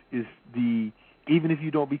 even if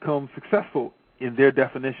you don't become successful in their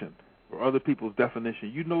definition or other people's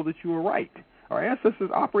definition, you know that you were right. Our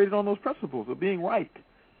ancestors operated on those principles of being right,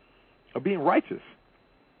 of being righteous.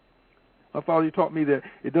 My father taught me that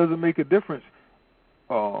it doesn't make a difference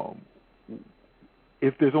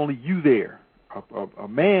if there's only you there. A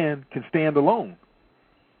man can stand alone.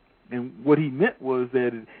 And what he meant was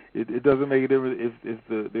that it doesn't make a difference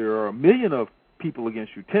if there are 1 million of people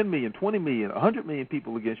against you, 10 million, 20 million, 100 million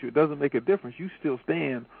people against you. It doesn't make a difference. You still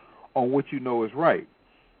stand on what you know is right.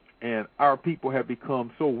 And our people have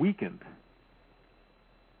become so weakened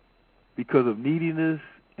because of neediness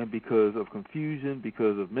and because of confusion,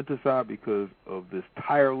 because of menticide, because of this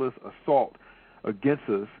tireless assault against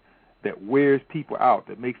us that wears people out,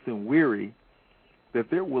 that makes them weary, that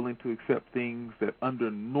they're willing to accept things that under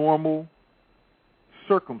normal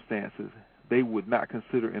circumstances they would not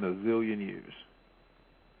consider in a zillion years.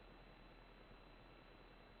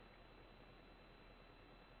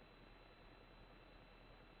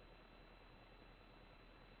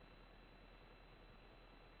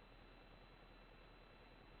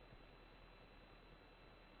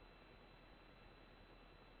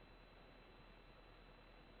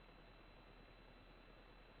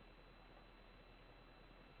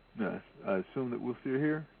 No, I assume that we'll still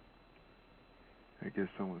hear. I guess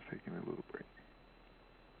someone's taking a little break.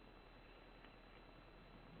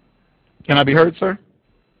 Can I be heard, sir?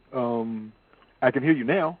 I can hear you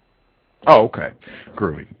now. Oh, okay.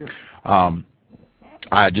 Groovy.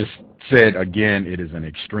 I just said, again, it is an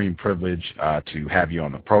extreme privilege to have you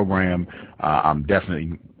on the program. I'm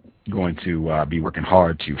definitely going to be working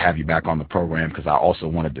hard to have you back on the program because I also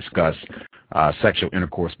want to discuss sexual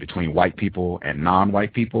intercourse between white people and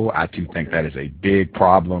non-white people. I do think that is a big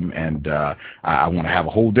problem, and I want to have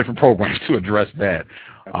a whole different program to address that.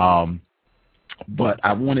 But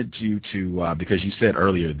I wanted you to, because you said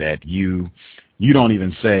earlier that you don't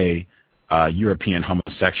even say European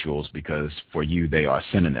homosexuals because for you they are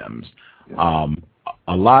synonyms.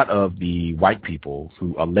 A lot of the white people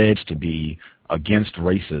who allege to be against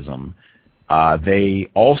racism, they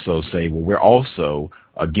also say, well, we're also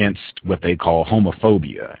against what they call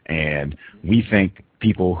homophobia, and we think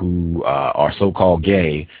people who are so-called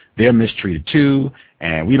gay, they're mistreated too,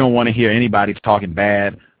 and we don't want to hear anybody talking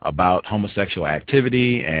bad about homosexual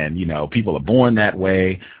activity, and, you know, people are born that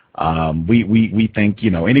way. We think,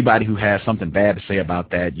 you know, anybody who has something bad to say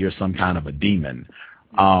about that, you're some kind of a demon.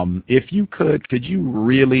 If you could you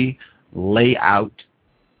really lay out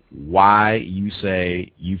why you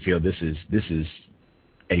say you feel this is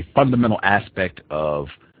a fundamental aspect of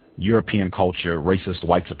European culture, racist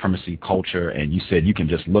white supremacy culture, and you said you can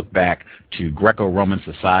just look back to Greco-Roman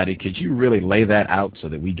society. Could you really lay that out so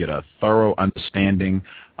that we get a thorough understanding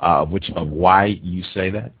of why you say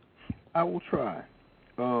that? I will try.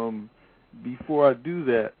 Before I do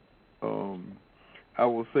that, I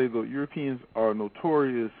will say that Europeans are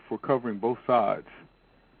notorious for covering both sides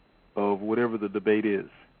of whatever the debate is.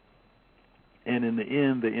 And in the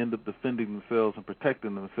end, they end up defending themselves and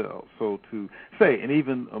protecting themselves. So to say, and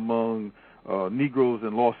even among Negroes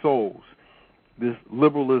and lost souls, this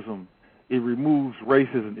liberalism, it removes race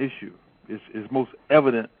as an issue. It's most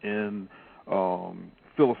evident in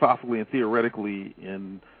philosophically and theoretically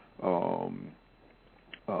in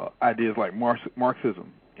ideas like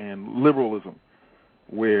Marxism and liberalism,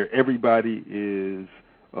 where everybody is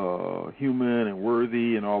human and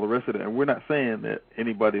worthy and all the rest of that. And we're not saying that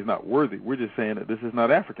anybody is not worthy. We're just saying that this is not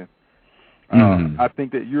African. I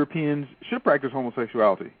think that Europeans should practice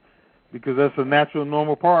homosexuality because that's a natural,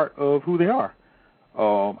 normal part of who they are.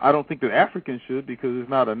 I don't think that Africans should because it's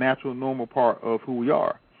not a natural, normal part of who we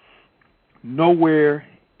are. Nowhere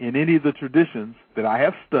in any of the traditions that I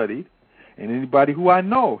have studied and anybody who I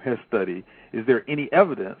know has studied is there any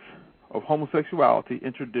evidence of homosexuality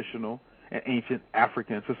in traditional and ancient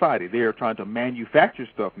African society. They are trying to manufacture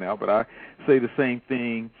stuff now, but I say the same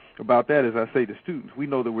thing about that as I say to students. We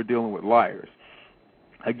know that we're dealing with liars.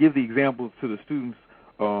 I give the examples to the students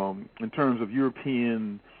in terms of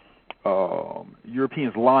Europeans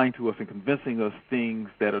lying to us and convincing us things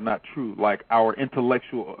that are not true, like our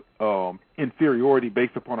intellectual inferiority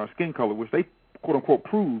based upon our skin color, which they, quote-unquote,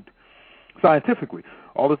 proved scientifically.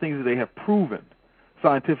 All the things that they have proven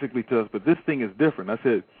scientifically to us, but this thing is different. I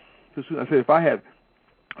said, if I had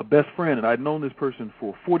a best friend and I'd known this person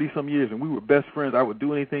for 40-some years and we were best friends, I would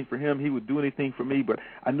do anything for him, he would do anything for me, but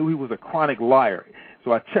I knew he was a chronic liar.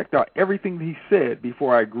 So I checked out everything that he said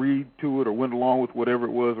before I agreed to it or went along with whatever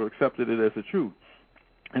it was or accepted it as the truth.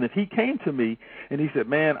 And if he came to me and he said,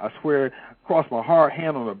 man, I swear, cross my heart,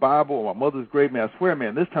 hand on the Bible or my mother's grave, man, I swear,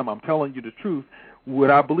 man, this time I'm telling you the truth, would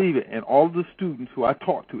I believe it? And all of the students who I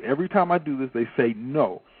talk to, every time I do this, they say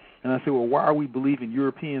no. And I say, well, why are we believing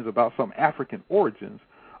Europeans about some African origins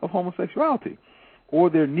of homosexuality?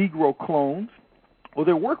 Or their Negro clones, or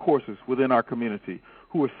their workhorses within our community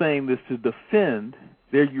who are saying this to defend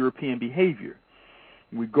their European behavior.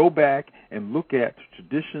 We go back and look at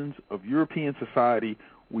traditions of European society,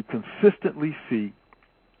 we consistently see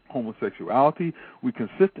homosexuality, we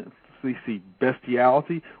consistently see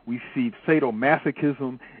bestiality, we see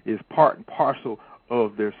sadomasochism is part and parcel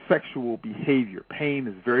of their sexual behavior. Pain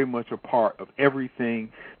is very much a part of everything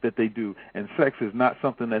that they do, and sex is not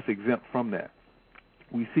something that's exempt from that.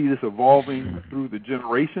 We see this evolving through the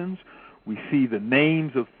generations. We see the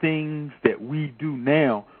names of things that we do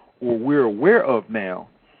now or we're aware of now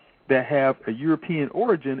that have a European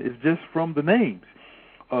origin is just from the names.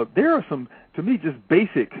 There are some, to me, just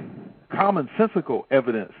basic commonsensical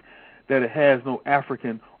evidence that it has no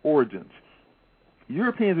African origins.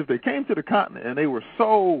 Europeans, if they came to the continent and they were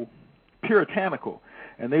so puritanical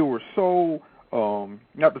and they were so,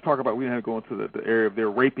 not to talk about, we didn't have to go into the area of their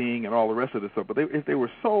raping and all the rest of this stuff, but if they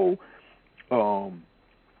were so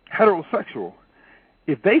heterosexual,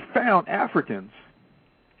 if they found Africans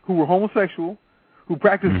who were homosexual, who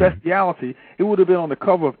practiced bestiality, it would have been on the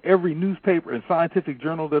cover of every newspaper and scientific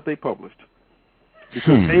journal that they published,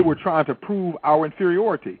 because they were trying to prove our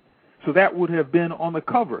inferiority. So that would have been on the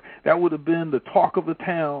cover. That would have been the talk of the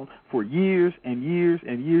town for years and years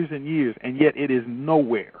and years and years, and yet it is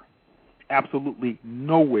nowhere, absolutely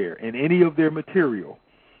nowhere in any of their material,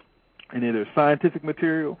 any of their scientific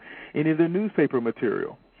material, any of their newspaper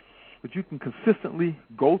material. But you can consistently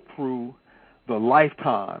go through the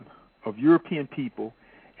lifetime of European people,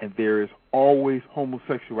 and there is always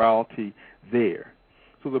homosexuality there.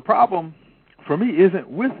 So the problem for me isn't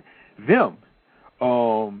with them.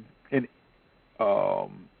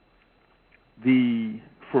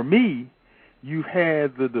 For me, you've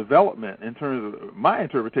had the development, in terms of my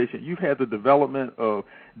interpretation, you've had the development of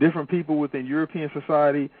different people within European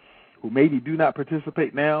society who maybe do not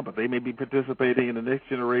participate now, but they may be participating in the next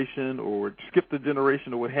generation, or skip the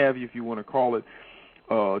generation, or what have you, if you want to call it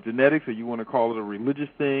genetics, or you want to call it a religious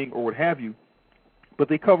thing, or what have you. But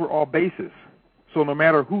they cover all bases. So no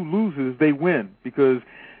matter who loses, they win, because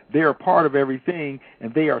they are part of everything,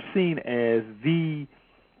 and they are seen as the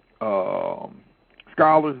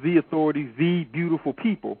scholars, the authorities, the beautiful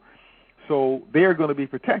people. So they're going to be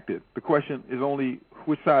protected. The question is only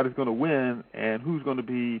which side is going to win and who's going to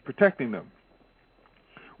be protecting them.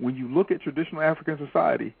 When you look at traditional African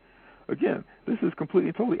society, again, this is completely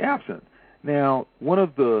and totally absent. Now,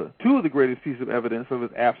 two of the greatest pieces of evidence of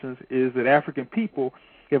its absence is that African people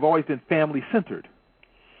have always been family-centered.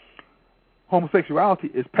 Homosexuality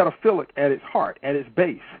is pedophilic at its heart, at its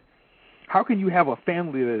base. How can you have a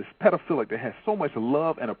family that is pedophilic, that has so much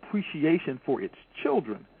love and appreciation for its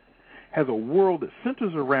children, has a world that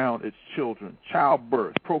centers around its children,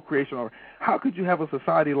 childbirth, procreation? How could you have a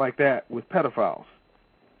society like that with pedophiles?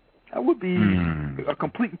 That would be a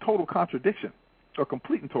complete and total contradiction, for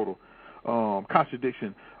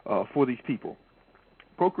these people.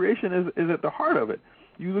 Procreation is at the heart of it.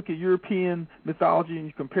 You look at European mythology and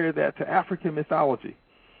you compare that to African mythology.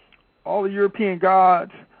 All the European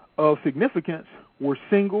gods of significance were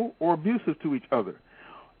single or abusive to each other.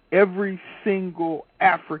 Every single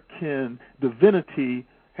African divinity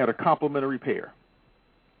had a complementary pair.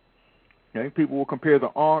 Okay? People will compare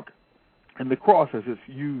the Ankh and the cross as it's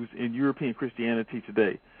used in European Christianity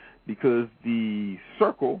today, because the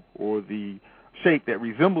circle, or the shape that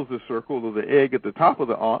resembles the circle, or the egg at the top of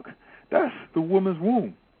the Ankh, that's the woman's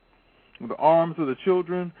womb. The arms of the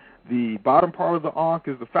children, the bottom part of the Ankh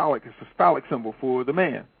is the phallic. It's a phallic symbol for the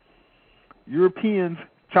man. Europeans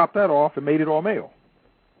chopped that off and made it all male.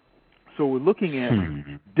 So we're looking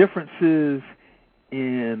at differences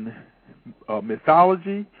in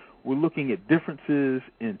mythology. We're looking at differences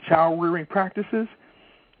in child-rearing practices.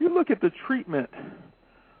 You look at the treatment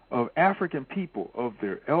of African people, of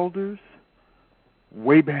their elders,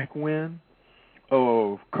 way back when,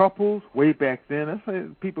 of couples way back then. That's why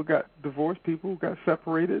people got divorced, people got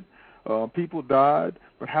separated, people died,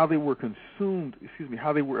 but how they were consumed,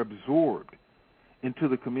 how they were absorbed into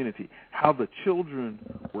the community, how the children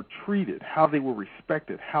were treated, how they were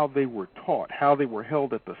respected, how they were taught, how they were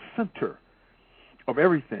held at the center of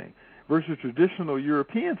everything, versus traditional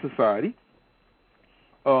European society.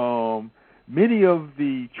 Many of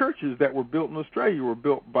the churches that were built in Australia were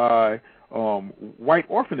built by white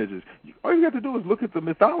orphanages. All you have to do is look at the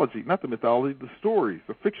mythology, the stories,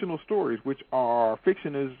 the fictional stories, which are,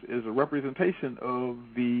 fiction is a representation of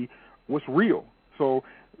what's real. So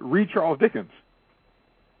read Charles Dickens,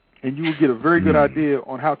 and you will get a very good idea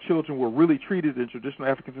on how children were really treated in traditional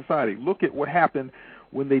African society. Look at what happened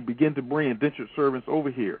when they began to bring indentured servants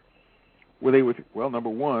over here, where they would, number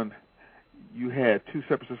one, you had two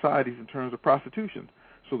separate societies in terms of prostitution.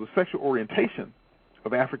 So the sexual orientation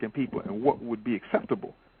of African people and what would be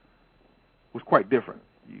acceptable was quite different.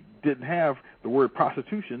 You didn't have the word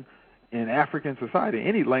prostitution in African society,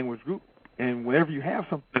 any language group, and whenever you have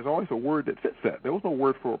something, there's always a word that fits that. There was no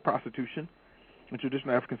word for prostitution in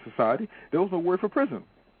traditional African society. There was no word for prison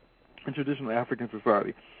in traditional African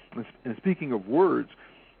society. And speaking of words,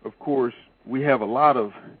 of course, we have a lot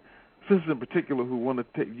of sisters in particular who want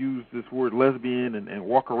to use this word lesbian and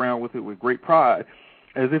walk around with it with great pride,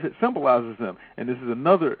 as if it symbolizes them. And this is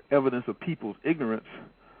another evidence of people's ignorance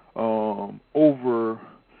over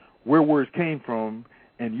where words came from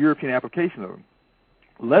and European application of them.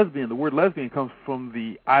 Lesbian, the word lesbian comes from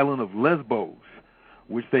the island of Lesbos,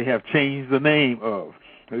 which they have changed the name of.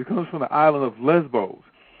 It comes from the island of Lesbos.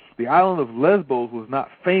 The island of Lesbos was not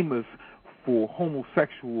famous for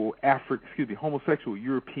homosexual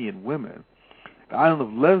European women. The island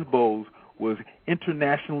of Lesbos was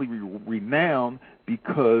internationally renowned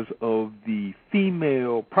because of the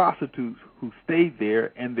female prostitutes who stayed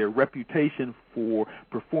there and their reputation for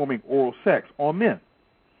performing oral sex on men.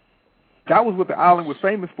 That was what the island was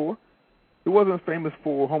famous for. It wasn't famous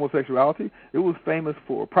for homosexuality. It was famous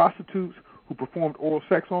for prostitutes who performed oral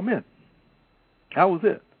sex on men. That was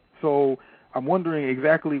it. So I'm wondering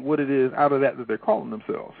exactly what it is out of that they're calling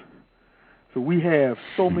themselves. So we have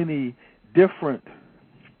so many different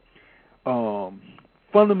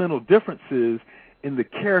fundamental differences in the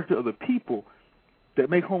character of the people that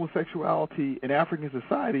make homosexuality in African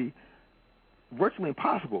society virtually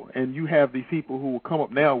impossible. And you have these people who will come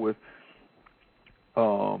up now with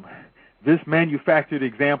this manufactured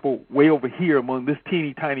example way over here among this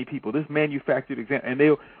teeny tiny people, this manufactured example, and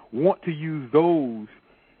they'll want to use those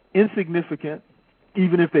insignificant,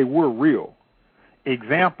 even if they were real,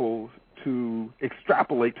 examples to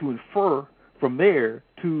extrapolate, to infer from there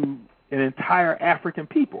to an entire African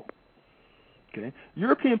people. Okay,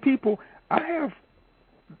 European people, that's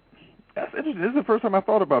interesting. This is the first time I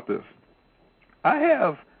thought about this. I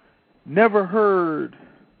have never heard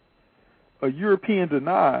a European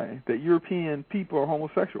deny that European people are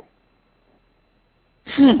homosexual.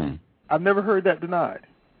 I've never heard that denied.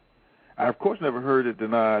 I, of course, never heard it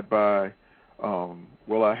denied by,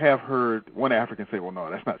 I have heard one African say, well, no,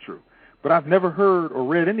 that's not true. But I've never heard or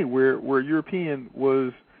read anywhere where a European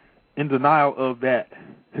was in denial of that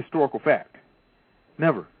historical fact.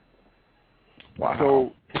 Never. Wow.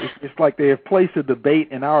 So it's like they have placed a debate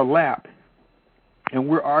in our lap, and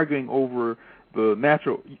we're arguing over the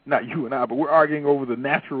natural, not you and I, but we're arguing over the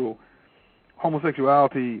natural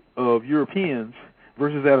homosexuality of Europeans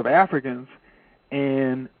versus that of Africans,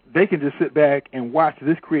 and they can just sit back and watch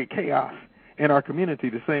this create chaos in our community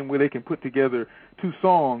the same way they can put together two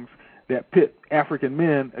songs that pit African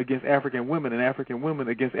men against African women and African women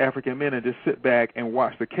against African men and just sit back and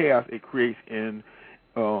watch the chaos it creates in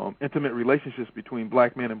intimate relationships between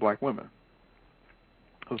black men and black women.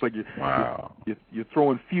 So it's like you're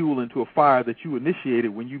throwing fuel into a fire that you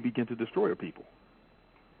initiated when you begin to destroy a people.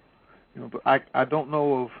 You know, but I don't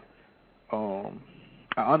know of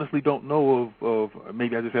I honestly don't know of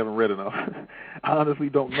maybe I just haven't read enough. I honestly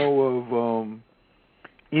don't know of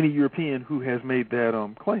any European who has made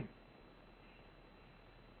that claim.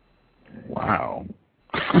 Wow.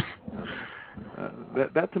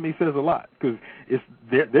 That to me says a lot, because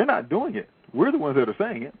they're not doing it. We're the ones that are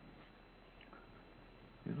saying it.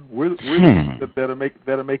 You know, we're the ones that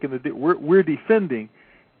are making the we're defending,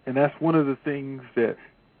 and that's one of the things that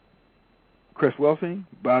Cress Welsing,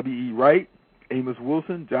 Bobby E. Wright, Amos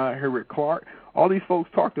Wilson, John Henrik Clark, all these folks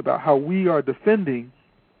talked about how we are defending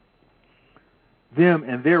them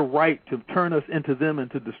and their right to turn us into them and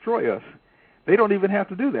to destroy us. They don't even have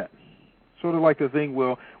to do that. Sort of like the thing,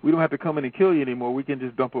 well, we don't have to come in and kill you anymore. We can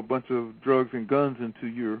just dump a bunch of drugs and guns into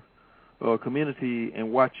your community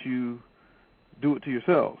and watch you do it to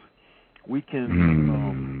yourselves. We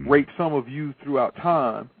can rape some of you throughout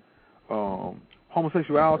time.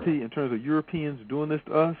 Homosexuality, in terms of Europeans doing this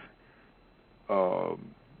to us,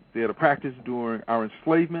 they had a practice during our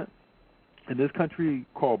enslavement in this country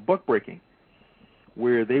called buck breaking,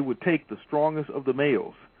 where they would take the strongest of the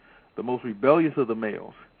males, the most rebellious of the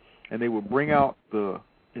males, and they would bring out the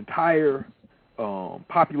entire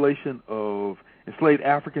population of enslaved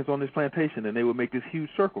Africans on this plantation, and they would make this huge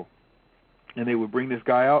circle. And they would bring this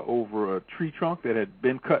guy out over a tree trunk that had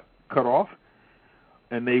been cut off,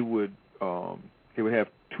 and they would have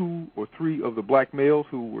 2 or 3 of the black males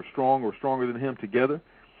who were strong or stronger than him together.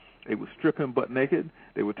 They would strip him butt naked.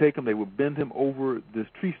 They would take him, they would bend him over this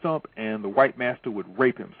tree stump, and the white master would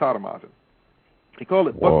rape him, sodomize him. They call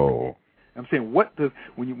it buck breaking. I'm saying,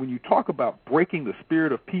 when you talk about breaking the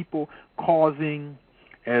spirit of people, causing,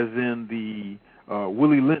 as in the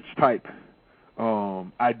Willie Lynch type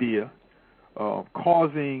idea,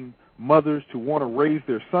 causing mothers to want to raise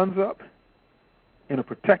their sons up in a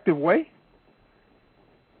protective way,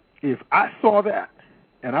 if I saw that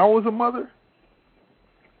and I was a mother,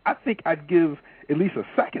 I think I'd give at least a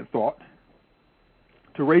second thought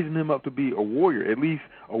to raising him up to be a warrior, at least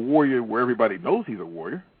a warrior where everybody knows he's a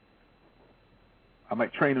warrior. I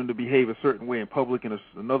might train him to behave a certain way in public and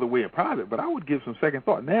another way in private, but I would give some second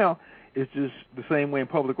thought. Now, it's just the same way in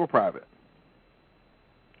public or private.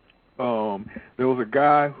 There was a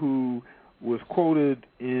guy who was quoted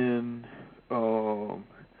in,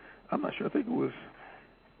 I'm not sure, I think it was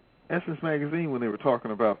Essence Magazine when they were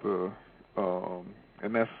talking about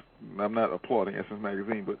and that's, I'm not applauding Essence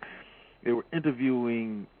Magazine, but they were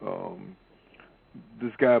interviewing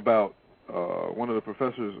this guy about one of the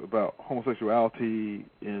professors about homosexuality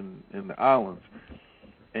in the islands,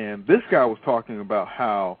 And this guy was talking about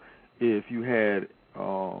how if you had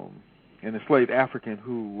an enslaved African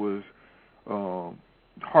who was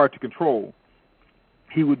hard to control,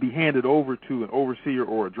 he would be handed over to an overseer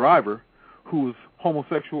or a driver who was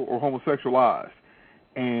homosexual or homosexualized.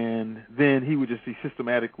 And then he would just be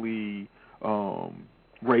systematically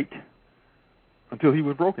raped until he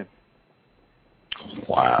was broken.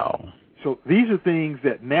 Wow. So these are things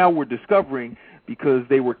that now we're discovering because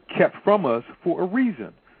they were kept from us for a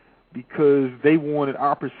reason, because they wanted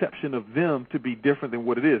our perception of them to be different than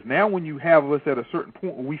what it is. Now when you have us at a certain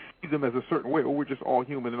point where we see them as a certain way, or we're just all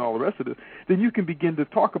human and all the rest of this, then you can begin to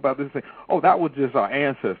talk about this and say, oh, that was just our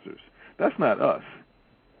ancestors. That's not us.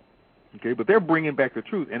 Okay, but they're bringing back the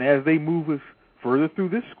truth. And as they move us further through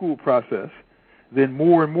this school process, then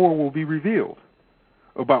more and more will be revealed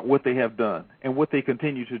about what they have done and what they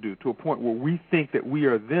continue to do, to a point where we think that we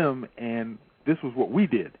are them and this was what we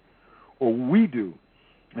did or we do.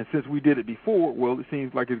 And since we did it before, well, it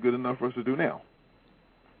seems like it's good enough for us to do now.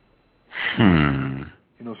 You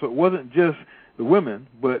know, so it wasn't just the women,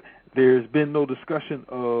 but there's been no discussion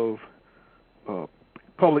of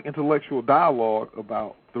public intellectual dialogue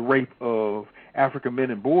about the rape of African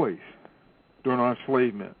men and boys during our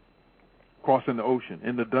enslavement, crossing the ocean,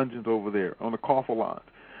 in the dungeons over there, on the coffle lines.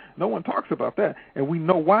 No one talks about that, and we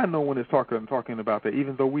know why no one is talking about that,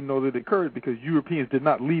 even though we know that it occurred because Europeans did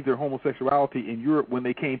not leave their homosexuality in Europe when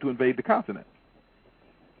they came to invade the continent.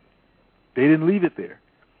 They didn't leave it there.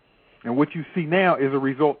 And what you see now is a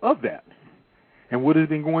result of that. And what has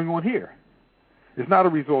been going on here? It's not a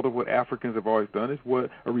result of what Africans have always done. It's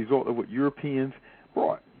a result of what Europeans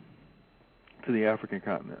brought to the African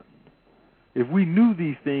continent. If we knew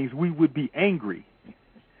these things, we would be angry.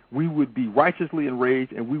 We would be righteously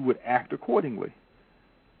enraged, and we would act accordingly.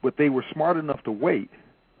 But they were smart enough to wait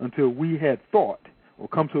until we had thought or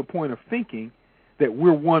come to a point of thinking that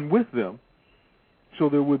we're one with them, so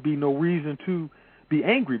there would be no reason to be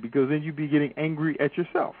angry, because then you'd be getting angry at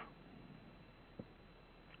yourself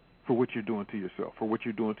for what you're doing to yourself, for what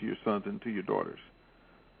you're doing to your sons and to your daughters.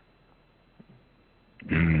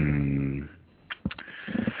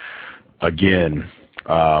 Again,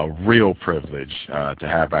 real privilege to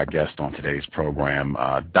have our guest on today's program,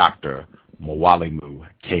 Dr. Mwalimu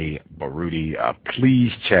K. Baruti.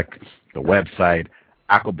 Please check the website,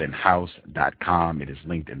 AquabenHouse.com. It is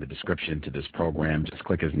linked in the description to this program. Just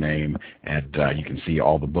click his name, and you can see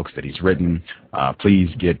all the books that he's written.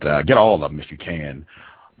 Please get all of them if you can.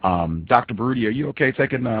 Dr. Baruti, are you okay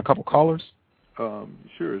taking a couple callers?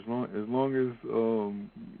 Sure, as long as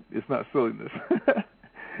it's not silliness.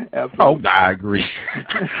 Oh, Absolutely. I agree.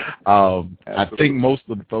 I think most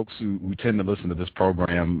of the folks who tend to listen to this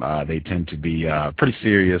program, they tend to be pretty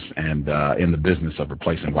serious and in the business of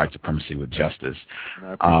replacing white supremacy with justice.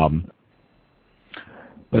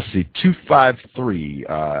 Let's see, 253,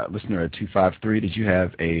 listener at 253, did you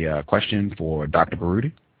have a question for Dr.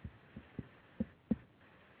 Baruti?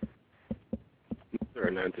 Sir,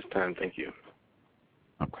 not at this time, thank you.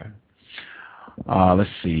 Okay. Let's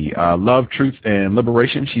see. Love, Truth, and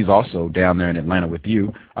Liberation. She's also down there in Atlanta with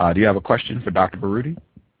you. Do you have a question for Dr. Baruti?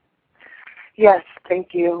 Yes,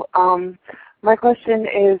 thank you. My question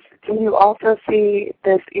is, do you also see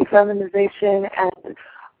this effeminization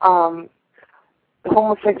and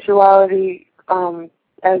homosexuality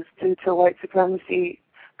as due to white supremacy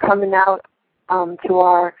coming out to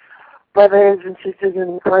our brothers and sisters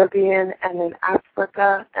in the Caribbean and in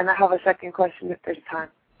Africa? And I have a second question if there's time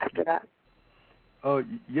after that.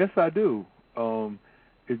 Yes, I do.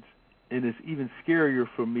 It's even scarier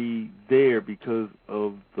for me there because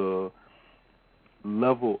of the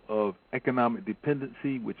level of economic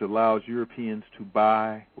dependency, which allows Europeans to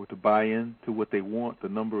buy or to buy into what they want. The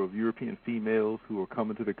number of European females who are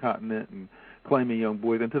coming to the continent and claiming young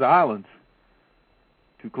boys, and to the islands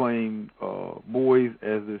to claim boys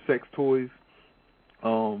as their sex toys.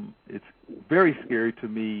 It's very scary to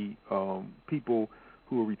me. People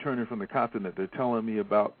who are returning from the continent, they're telling me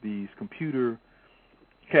about these computer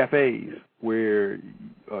cafes where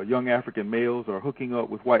young African males are hooking up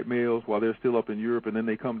with white males while they're still up in Europe, and then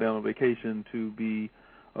they come down on vacation to be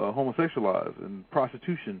homosexualized. And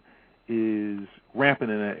prostitution is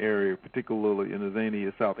rampant in that area, particularly in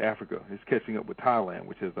Tanzania, South Africa. It's catching up with Thailand,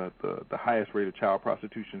 which has the highest rate of child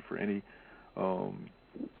prostitution for any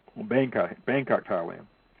Bangkok, Thailand,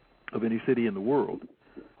 of any city in the world.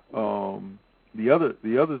 The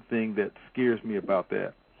other thing that scares me about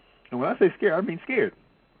that, and when I say scared, I mean scared.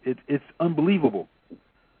 It's unbelievable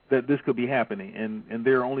that this could be happening, and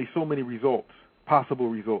there are only so many possible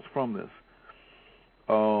results from this.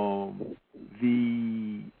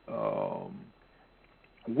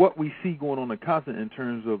 what we see going on in the continent in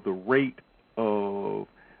terms of the rate of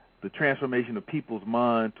the transformation of people's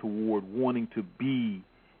mind toward wanting to be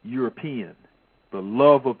European, the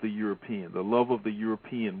love of the European, the love of the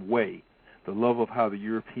European way, the love of how the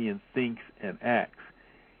European thinks and acts.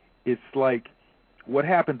 It's like what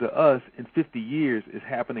happened to us in 50 years is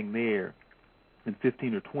happening there in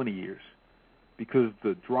 15 or 20 years, because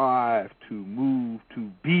the drive to move to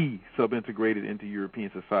be subintegrated into European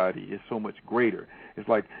society is so much greater. It's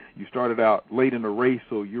like you started out late in the race,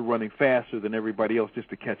 so you're running faster than everybody else just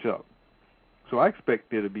to catch up. So I expect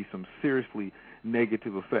there to be some seriously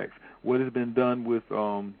negative effects. What has been done with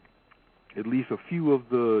at least a few of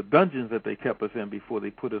the dungeons that they kept us in before they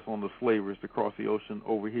put us on the slavers to cross the ocean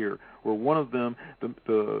over here, where one of them,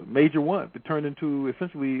 the major one, it turned into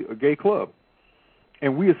essentially a gay club.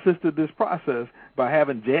 And we assisted this process by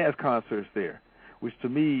having jazz concerts there, which to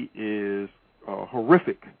me is a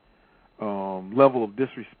horrific level of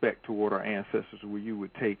disrespect toward our ancestors, where you would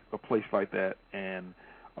take a place like that and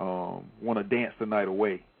want to dance the night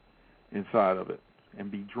away inside of it and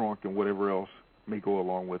be drunk and whatever else may go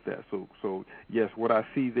along with that. So yes, what I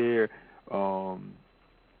see there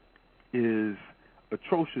is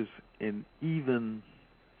atrocious, and even,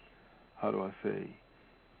 how do I say,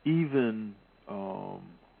 even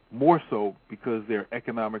more so because they're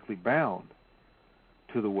economically bound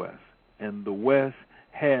to the West. And the West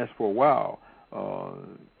has for a while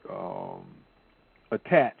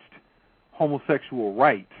attached homosexual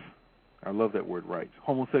rights, I love that word, rights,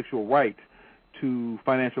 homosexual rights to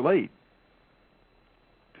financial aid,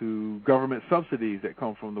 to government subsidies that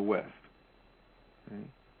come from the West. Okay.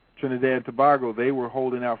 Trinidad and Tobago, they were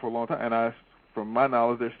holding out for a long time, and from my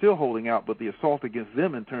knowledge, they're still holding out, but the assault against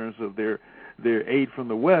them in terms of their aid from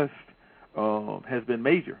the West has been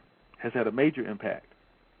major, has had a major impact.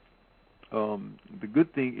 The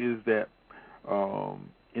good thing is that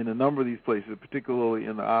in a number of these places, particularly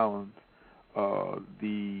in the islands,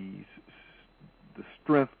 the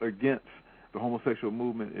strength against the homosexual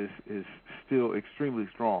movement is still extremely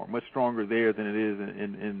strong, much stronger there than it is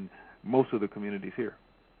in most of the communities here.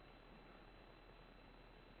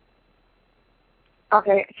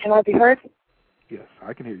 Okay, can I be heard? Yes,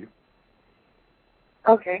 I can hear you.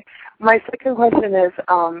 Okay. My second question is,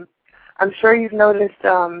 I'm sure you've noticed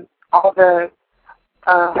all the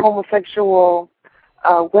homosexual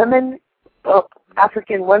women,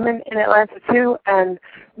 African women in Atlanta too, and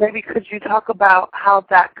maybe could you talk about how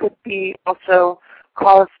that could be also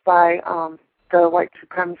caused by the white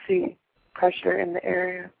supremacy pressure in the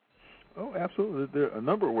area? Oh, absolutely. There are a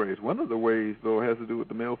number of ways. One of the ways, though, has to do with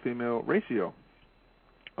the male-female ratio.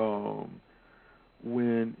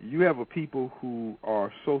 When you have a people who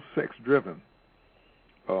are so sex-driven,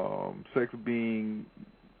 sex being,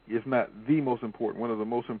 if not the most important, one of the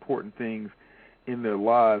most important things in their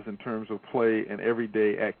lives in terms of play and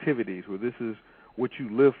everyday activities, where this is what you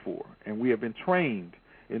live for. And we have been trained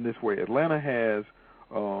in this way. Atlanta has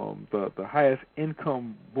the highest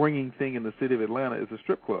income-bringing thing in the city of Atlanta is the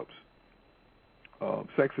strip clubs.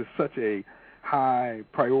 Sex is such a high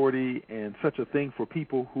priority and such a thing for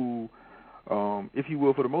people who, if you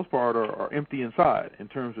will, for the most part, are empty inside in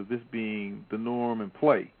terms of this being the norm and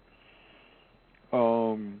play.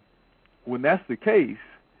 When that's the case,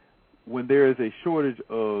 when there is a shortage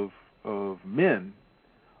of men,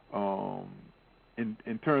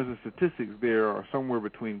 in terms of statistics, there are somewhere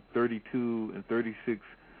between 32 and 36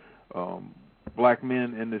 black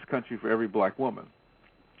men in this country for every black woman.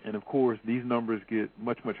 And, of course, these numbers get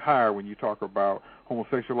much, much higher when you talk about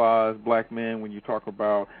homosexualized black men, when you talk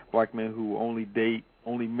about black men who only date,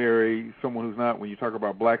 only marry someone who's not, when you talk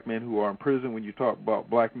about black men who are in prison, when you talk about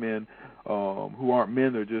black men who aren't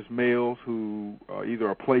men, they're just males who either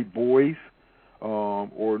are playboys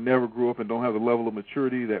or never grew up and don't have the level of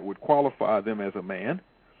maturity that would qualify them as a man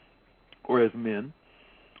or as men.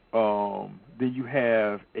 Then you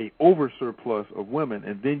have a oversurplus of women,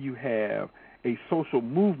 and then you have a social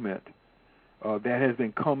movement that has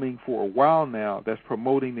been coming for a while now that's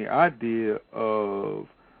promoting the idea of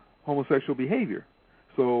homosexual behavior.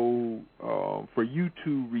 So for you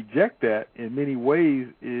to reject that in many ways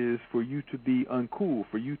is for you to be uncool,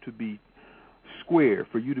 for you to be square,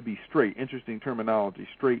 for you to be straight. Interesting terminology.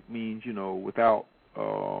 Straight means, without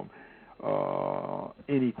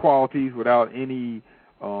any qualities, without any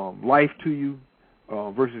life to you,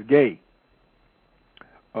 versus gay.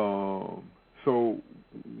 So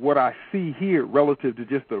what I see here relative to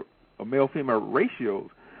just a male-female ratios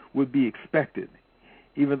would be expected,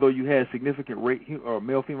 even though you had significant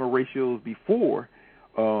male-female ratios before,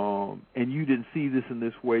 and you didn't see this in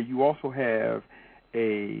this way. You also have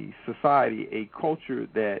a society, a culture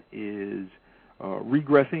that is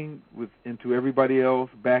regressing into everybody else,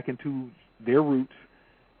 back into their roots,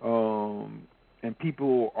 and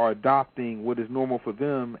people are adopting what is normal for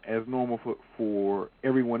them as normal for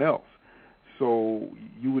everyone else. So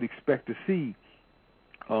you would expect to see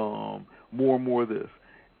more and more of this.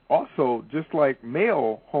 Also, just like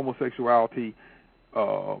male homosexuality,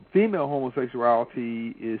 female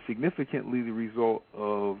homosexuality is significantly the result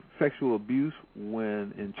of sexual abuse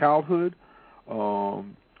when in childhood, or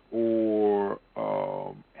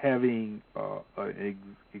having a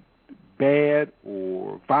bad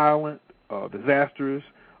or violent, disastrous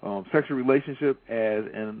sexual relationship as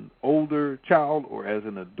an older child or as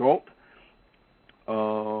an adult.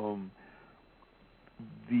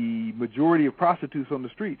 The majority of prostitutes on the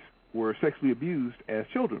streets were sexually abused as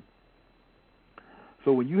children.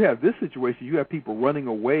 So when you have this situation, you have people running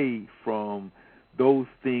away from those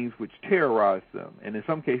things which terrorize them, and in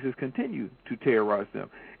some cases continue to terrorize them.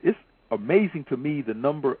 It's amazing to me the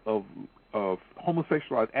number of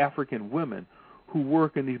homosexualized African women who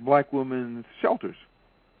work in these black women's shelters,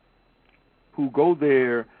 who go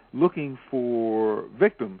there looking for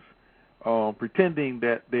victims, pretending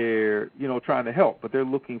that they're trying to help, but they're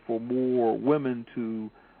looking for more women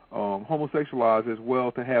to homosexualize as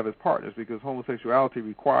well to have as partners, because homosexuality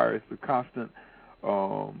requires the constant,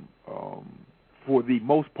 for the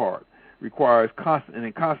most part, requires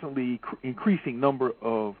constantly increasing number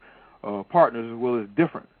of partners as well as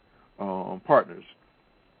different partners.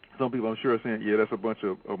 Some people, I'm sure, are saying, yeah, that's a bunch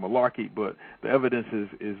of malarkey, but the evidence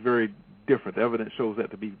is very different. The evidence shows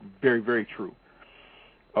that to be very, very true.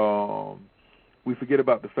 We forget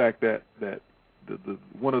about the fact that the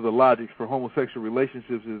one of the logics for homosexual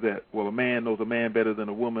relationships is that, well, a man knows a man better than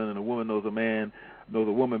a woman, and a woman knows a man knows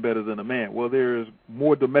a woman better than a man. Well, there's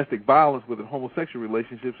more domestic violence within homosexual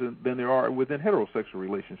relationships than there are within heterosexual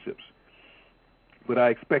relationships. But I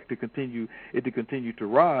expect it to continue to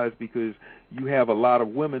rise, because you have a lot of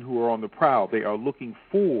women who are on the prowl. They are looking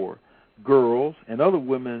for girls and other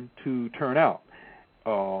women to turn out.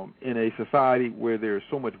 In a society where there's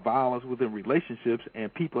so much violence within relationships,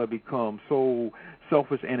 and people have become so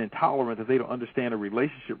selfish and intolerant that they don't understand a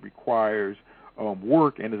relationship requires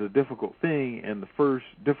work and is a difficult thing, and the first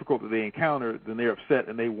difficulty they encounter, then they're upset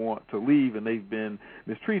and they want to leave and they've been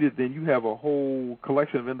mistreated, then you have a whole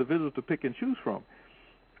collection of individuals to pick and choose from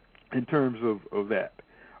in terms of that.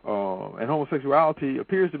 And homosexuality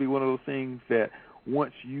appears to be one of those things that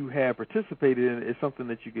once you have participated in, it's something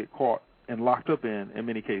that you get caught and locked up in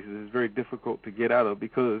many cases. It's very difficult to get out of,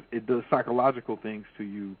 because it does psychological things to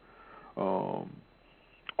you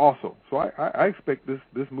also. So I expect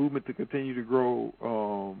this movement to continue to grow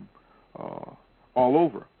all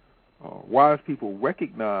over. Wise people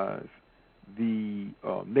recognize the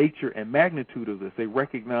nature and magnitude of this. They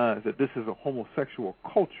recognize that this is a homosexual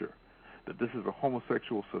culture, that this is a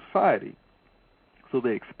homosexual society. So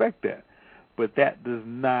they expect that. But that does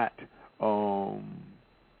not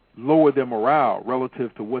lower their morale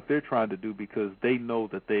relative to what they're trying to do, because they know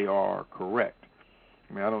that they are correct.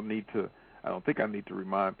 I mean, I don't think I need to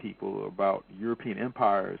remind people about European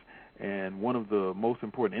empires, and one of the most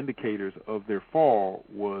important indicators of their fall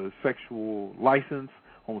was sexual license,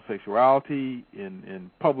 homosexuality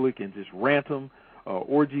in public, and just random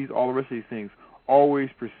orgies. All the rest of these things always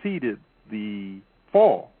preceded the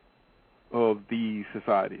fall of these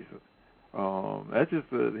societies. That's just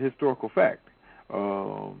a historical fact.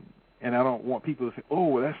 And I don't want people to say,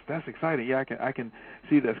 "Oh, that's exciting. Yeah, I can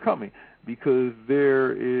see that's coming," because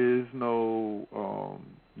there is no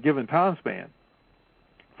given time span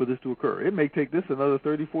for this to occur. It may take this another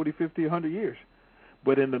 30, 40, 50, 100 years.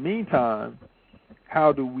 But in the meantime,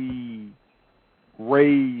 how do we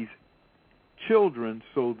raise children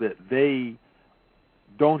so that they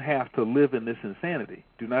don't have to live in this insanity,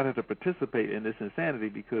 do not have to participate in this insanity,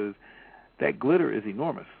 because that glitter is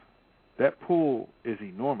enormous. That pull is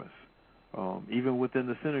enormous, even within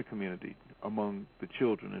the center community, among the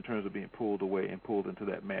children, in terms of being pulled away and pulled into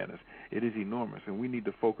that madness. It is enormous, and we need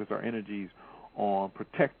to focus our energies on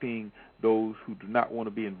protecting those who do not want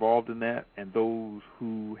to be involved in that, and those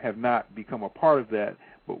who have not become a part of that,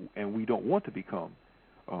 and we don't want to become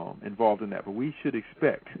involved in that. But we should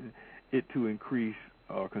expect it to increase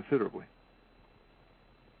considerably.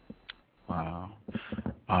 Wow.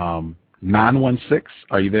 916,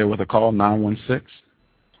 are you there with a call? 916?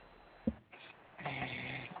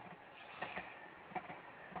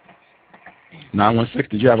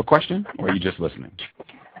 Did you have a question, or are you just listening?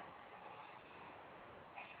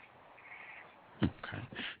 Okay.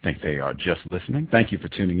 I think they are just listening. Thank you for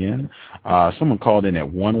tuning in. Someone called in at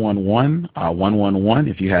 111. 111,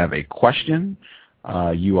 if you have a question,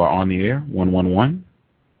 you are on the air. 111.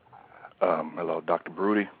 Hello, Dr.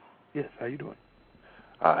 Baruti. Yes, how you doing?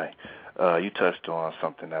 Hi. You touched on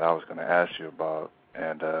something that I was going to ask you about,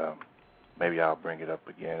 and maybe I'll bring it up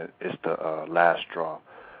again. It's the last straw.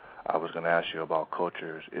 I was going to ask you about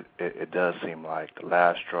cultures. It does seem like the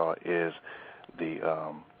last straw is the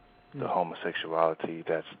homosexuality.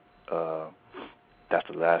 That's the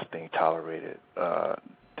last thing tolerated.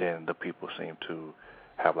 Then the people seem to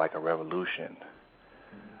have like a revolution.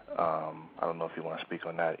 I don't know if you want to speak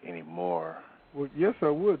on that anymore. Well, yes, I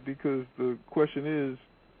would, because the question is,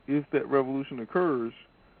 if that revolution occurs,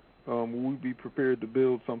 will we be prepared to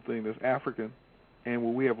build something that's African, and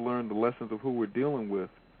will we have learned the lessons of who we're dealing with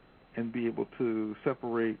and be able to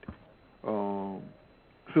separate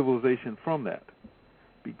civilization from that?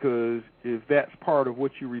 Because if that's part of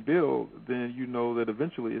what you rebuild, then you know that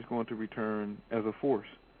eventually it's going to return as a force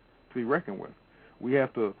to be reckoned with. We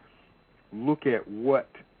have to look at what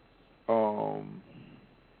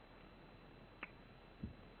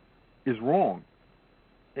is wrong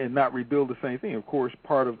and not rebuild the same thing. Of course,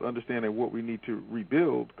 part of understanding what we need to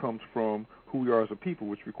rebuild comes from who we are as a people,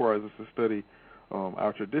 which requires us to study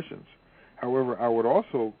our traditions. However, I would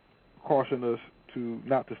also caution us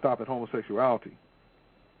not to stop at homosexuality.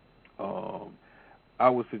 I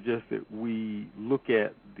would suggest that we look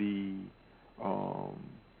at the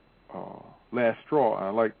last straw. I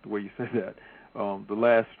like the way you said that. The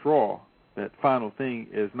last straw, that final thing,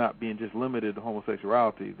 is not being just limited to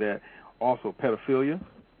homosexuality, that also pedophilia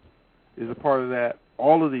is a part of that.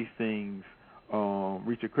 All of these things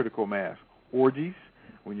reach a critical mass. Orgies.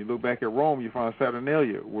 When you look back at Rome, you find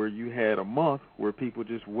Saturnalia, where you had a month where people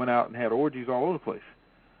just went out and had orgies all over the place,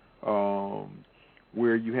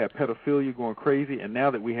 where you have pedophilia going crazy. And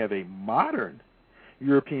now that we have a modern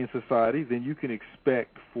European society, then you can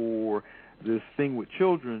expect for this thing with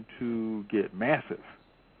children to get massive,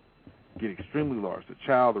 get extremely large.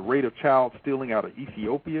 The rate of child stealing out of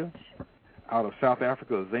Ethiopia, out of South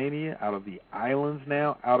Africa, Zania, out of the islands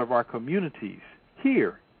now, out of our communities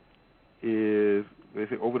here is, they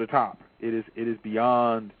say, over the top. It is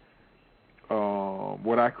beyond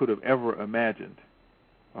what I could have ever imagined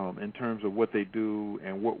in terms of what they do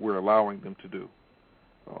and what we're allowing them to do.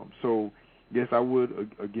 So, yes, I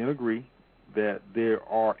would again agree that there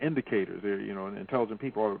are indicators. And intelligent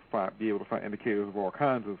people ought to be able to find indicators of all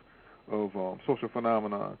kinds of social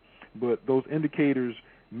phenomena, but those indicators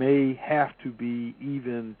may have to be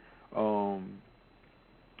even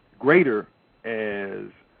greater as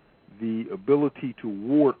the ability to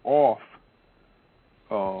ward off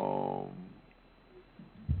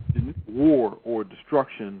war or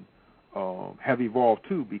destruction have evolved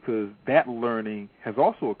too, because that learning has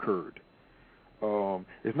also occurred.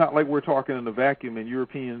 It's not like we're talking in a vacuum and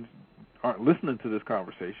Europeans aren't listening to this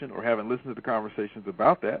conversation or haven't listened to the conversations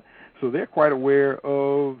about that, so they're quite aware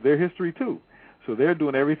of their history too. So they're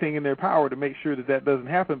doing everything in their power to make sure that that doesn't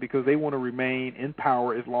happen, because they want to remain in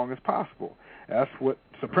power as long as possible. That's what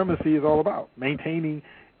supremacy is all about, maintaining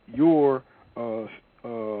your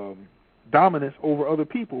dominance over other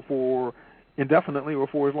people for indefinitely or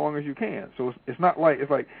for as long as you can. So it's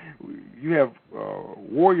like you have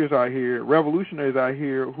warriors out here, revolutionaries out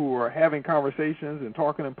here who are having conversations and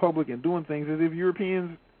talking in public and doing things as if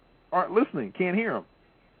Europeans aren't listening, can't hear them.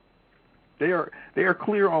 They are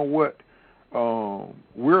clear on what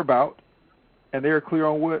we're about, and they're clear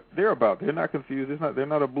on what they're about. They're not confused. They're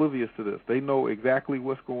not oblivious to this. They know exactly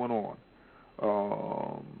what's going on.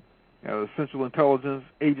 The Central Intelligence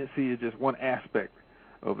Agency is just one aspect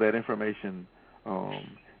of that information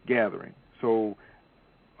gathering. So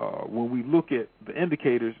when we look at the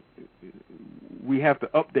indicators, we have to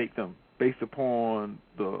update them based upon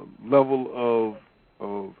the level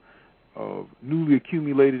of newly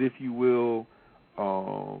accumulated, if you will,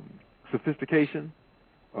 sophistication,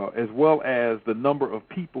 as well as the number of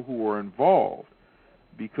people who are involved,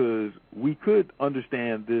 because we could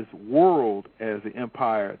understand this world as the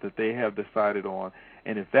empire that they have decided on.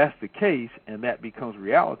 And if that's the case and that becomes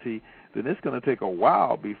reality, then it's going to take a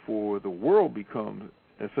while before the world becomes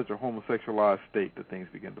in such a homosexualized state that things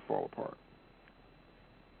begin to fall apart.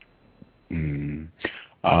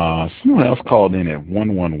 Someone else called in at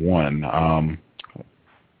 111.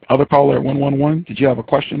 Other caller at 111, did you have a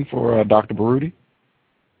question for Dr. Baruti?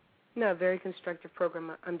 No, very constructive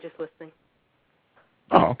program. I'm just listening.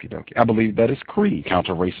 Oh, okay, dokie. I believe that is Cree,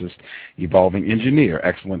 Counter-Racist Evolving Engineer.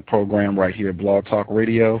 Excellent program right here at Blog Talk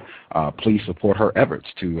Radio. Please support her efforts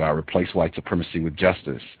to replace white supremacy with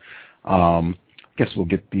justice. Guess we'll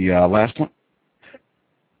get the last one.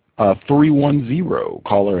 310,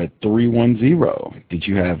 caller at 310. Did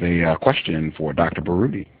you have a question for Dr.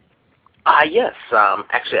 Baruti? Yes.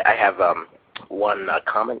 Actually, I have one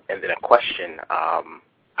comment and then a question.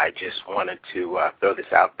 I just wanted to throw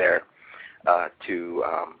this out there to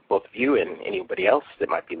both of you and anybody else that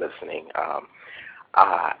might be listening.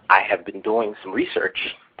 I have been doing some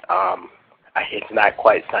research. It's not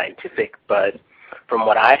quite scientific, but from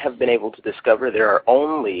what I have been able to discover, there are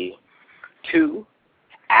only 2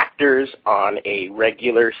 actors on a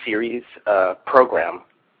regular series program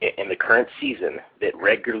in the current season that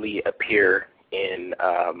regularly appear in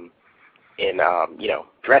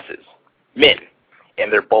dresses, men,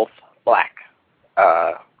 and they're both black.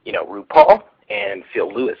 RuPaul and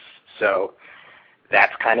Phil Lewis. So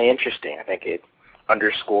that's kind of interesting. I think it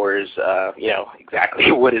underscores,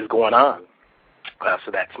 exactly what is going on.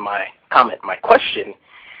 So that's my comment. My question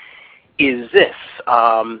is this.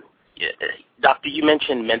 Doctor, you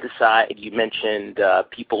mentioned menticide. You mentioned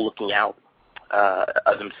people looking out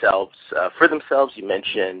of themselves, for themselves. You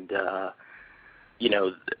mentioned,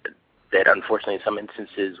 that unfortunately in some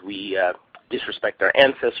instances we disrespect our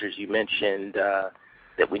ancestors. You mentioned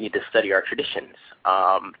that we need to study our traditions.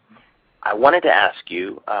 I wanted to ask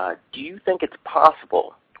you, do you think it's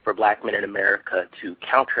possible for black men in America to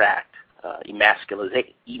counteract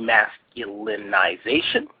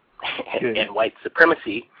emasculinization and white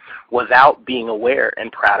supremacy without being aware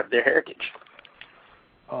and proud of their heritage?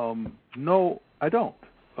 No, I don't.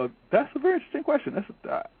 That's a very interesting question.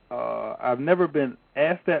 I've never been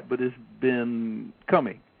asked that, but it's been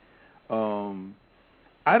coming.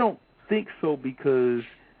 I don't think so, because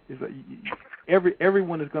it's like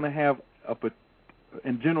everyone is going to have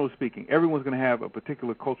in general speaking, everyone's going to have a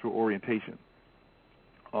particular cultural orientation.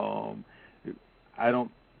 I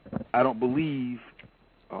don't believe,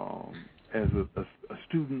 as a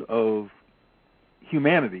student of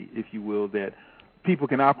humanity, if you will, that people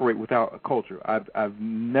can operate without a culture. I've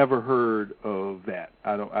never heard of that.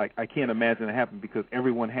 I can't imagine it happening, because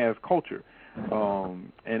everyone has culture.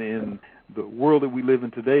 And in the world that we live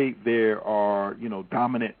in today, there are,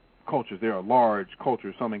 dominant cultures. There are large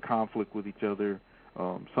cultures, some in conflict with each other,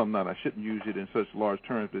 some not. I shouldn't use it in such large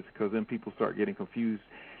terms, because then people start getting confused,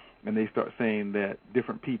 and they start saying that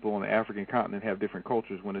different people on the African continent have different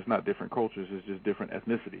cultures, when it's not different cultures, it's just different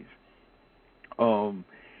ethnicities.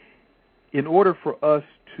 In order for us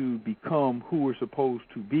to become who we're supposed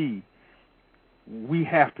to be, we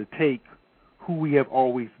have to take who we have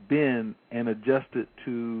always been and adjust it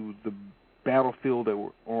to the battlefield that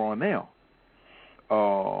we're on now.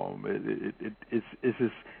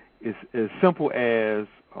 It's as simple as,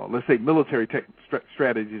 let's say, military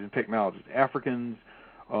strategies and technologies. Africans,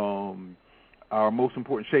 our most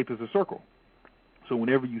important shape is a circle. So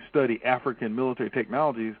whenever you study African military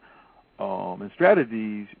technologies and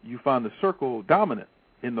strategies, you find the circle dominant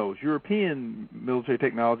in those. European military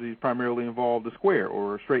technologies primarily involve the square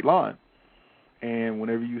or a straight line. And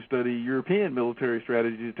whenever you study European military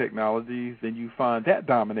strategies and technologies, then you find that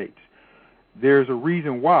dominates. There's a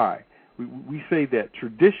reason why. We say that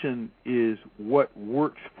tradition is what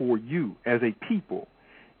works for you as a people.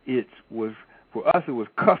 For us, it was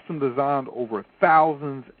custom designed over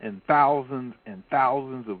thousands and thousands and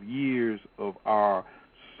thousands of years of our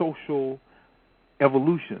social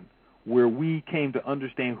evolution, where we came to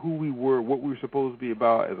understand who we were, what we were supposed to be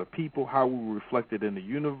about as a people, how we were reflected in the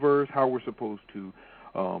universe, how we're supposed to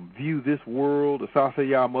view this world, the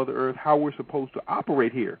Sasaya, Mother Earth, how we're supposed to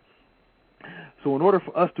operate here. So in order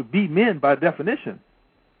for us to be men by definition,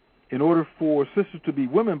 in order for sisters to be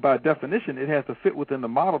women by definition, it has to fit within the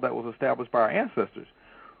model that was established by our ancestors.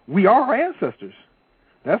 We are our ancestors.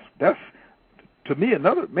 That's to me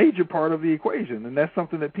another major part of the equation, and that's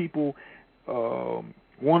something that people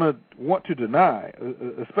want to deny,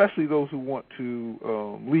 especially those who want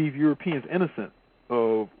to leave Europeans innocent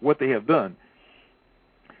of what they have done.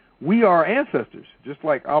 We are ancestors, just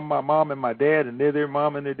like I'm my mom and my dad, and they're their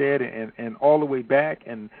mom and their dad, and all the way back.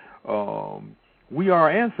 And we are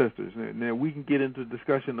ancestors. Now we can get into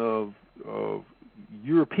discussion of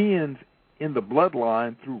Europeans in the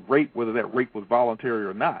bloodline through rape, whether that rape was voluntary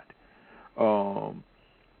or not.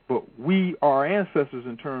 But we are ancestors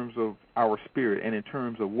in terms of our spirit and in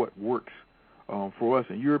terms of what works for us.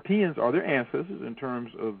 And Europeans are their ancestors in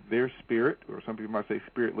terms of their spirit, or some people might say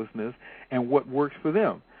spiritlessness, and what works for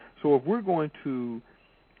them. So if we're going to,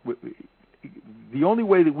 the only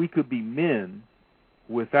way that we could be men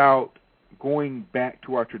without going back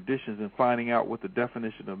to our traditions and finding out what the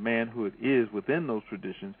definition of manhood is within those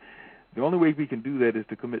traditions, the only way we can do that is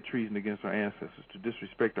to commit treason against our ancestors, to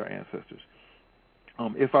disrespect our ancestors.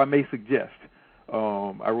 If I may suggest,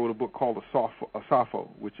 I wrote a book called Asafo,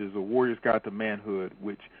 which is a warrior's guide to manhood,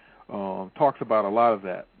 which talks about a lot of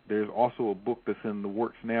that. There's also a book that's in the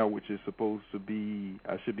works now, which is supposed to be,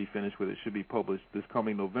 I should be finished with it, should be published this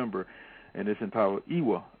coming November, and it's entitled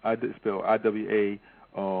Iwa, spelled I-W-A,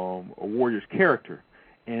 a warrior's character.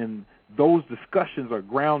 And those discussions are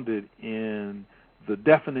grounded in the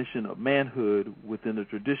definition of manhood within the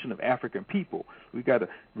tradition of African people. We've got to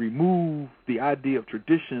remove the idea of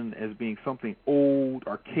tradition as being something old,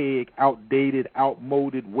 archaic, outdated,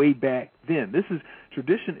 outmoded, way back then.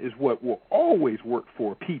 Tradition is what will always work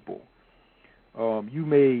for people. You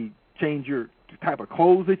may change your type of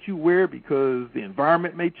clothes that you wear because the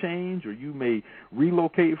environment may change, or you may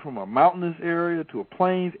relocate from a mountainous area to a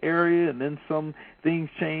plains area, and then some things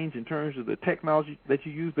change in terms of the technology that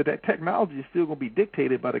you use, but that technology is still going to be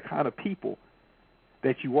dictated by the kind of people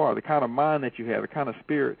that you are, the kind of mind that you have, the kind of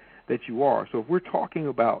spirit that you are. So if we're talking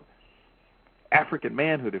about African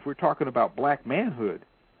manhood, if we're talking about black manhood,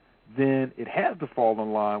 then it has to fall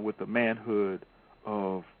in line with the manhood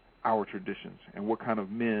of our traditions and what kind of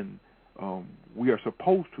men we are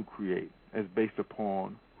supposed to create as based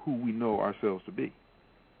upon who we know ourselves to be.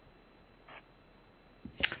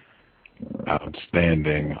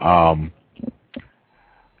 Outstanding. I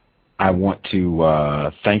want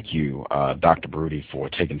to thank you, Dr. Baruti, for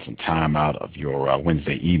taking some time out of your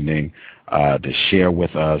Wednesday evening to share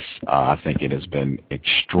with us. I think it has been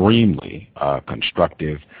extremely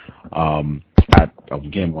constructive. I,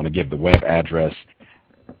 again, want to give the web address,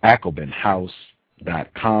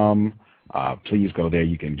 AckelbenHouse.com. Please go there.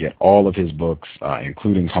 You can get all of his books,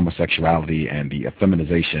 including Homosexuality and the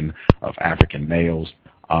Effeminization of African Males.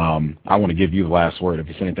 I want to give you the last word. If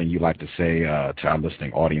there's anything you'd like to say to our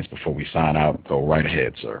listening audience before we sign out, go right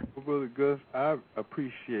ahead, sir. Well, Brother Gus, I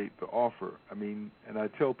appreciate the offer. I mean, and I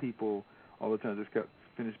tell people all the time, I just got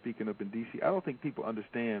finished speaking up in D.C., I don't think people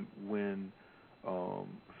understand when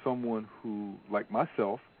someone who, like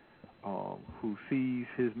myself, who sees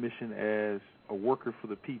his mission as a worker for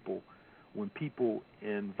the people, when people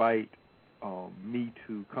invite me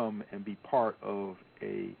to come and be part of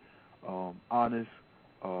a honest,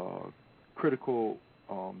 critical,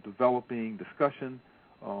 developing discussion,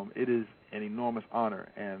 it is an enormous honor,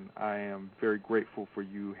 and I am very grateful for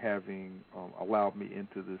you having allowed me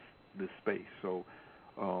into this space. So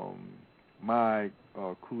my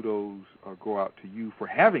kudos go out to you for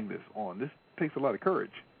having this on. This takes a lot of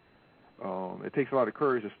courage. It takes a lot of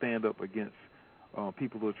courage to stand up against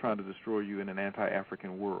people who are trying to destroy you in an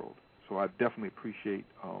anti-African world. So I definitely appreciate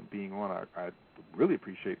being on. I really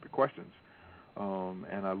appreciate the questions,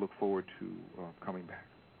 and I look forward to coming back.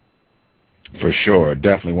 For sure.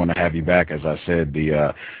 Definitely want to have you back. As I said,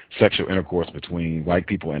 the sexual intercourse between white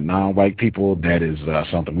people and non-white people, that is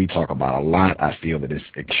something we talk about a lot. I feel that it's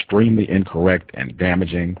extremely incorrect and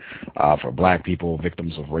damaging for black people,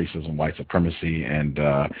 victims of racism, white supremacy. And,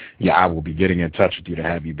 yeah, I will be getting in touch with you to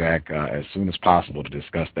have you back as soon as possible to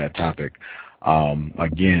discuss that topic.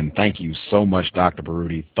 Again, thank you so much, Dr.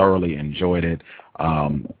 Baruti. Thoroughly enjoyed it.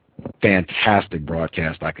 Fantastic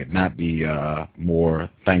broadcast. I could not be more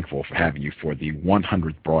thankful for having you for the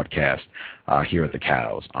 100th broadcast here at the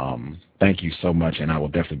Cows. Thank you so much, and I will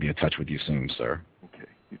definitely be in touch with you soon, sir. Okay.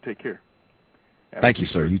 You take care. Thank you,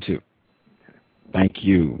 sir. You too. Okay. Thank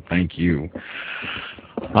you. Thank you.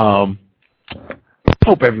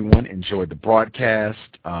 Hope everyone enjoyed the broadcast.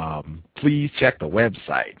 Please check the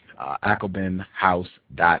website,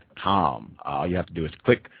 AckelbenHouse.com. All you have to do is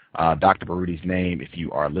click Dr. Baruti's name. If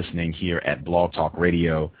you are listening here at Blog Talk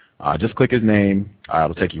Radio, just click his name.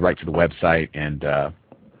 It'll take you right to the website, and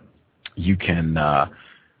you can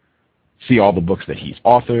see all the books that he's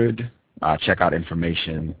authored, check out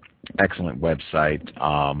information. Excellent website.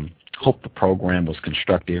 Hope the program was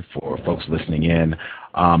constructive for folks listening in.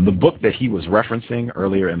 The book that he was referencing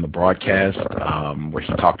earlier in the broadcast, where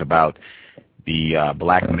he talked about the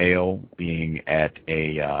black male being at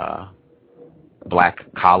a black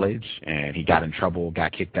college, and he got in trouble,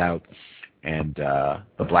 got kicked out, and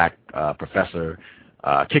the black professor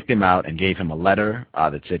kicked him out and gave him a letter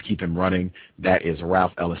that said keep him running. That is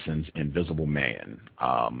Ralph Ellison's Invisible Man.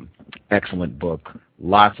 Excellent book.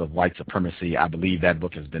 Lots of white supremacy. I believe that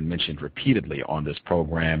book has been mentioned repeatedly on this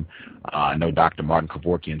program. I know Dr. Martin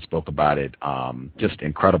Kevorkian spoke about it. Just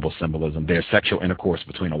incredible symbolism. There's sexual intercourse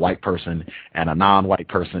between a white person and a non-white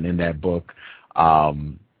person in that book.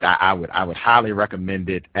 I would highly recommend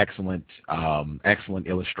it. Excellent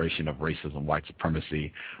illustration of racism, white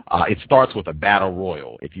supremacy. It starts with a battle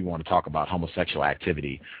royal. If you want to talk about homosexual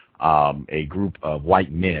activity, a group of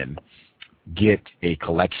white men get a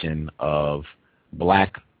collection of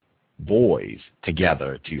black boys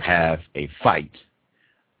together to have a fight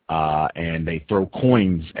and they throw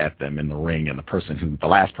coins at them in the ring, and the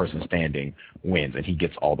last person standing wins, and he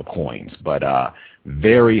gets all the coins. But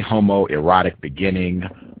very homoerotic beginning.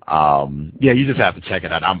 Yeah, you just have to check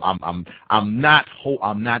it out. I'm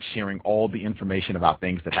not sharing all the information about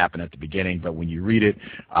things that happen at the beginning, but when you read it,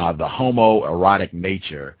 the homoerotic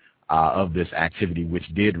nature of this activity, which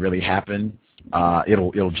did really happen,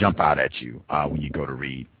 it'll jump out at you when you go to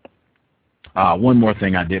read. One more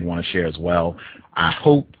thing I did want to share as well. I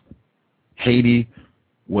hope Haiti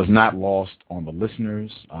was not lost on the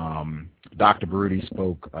listeners. Dr. Baruti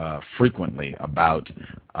spoke frequently about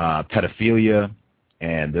pedophilia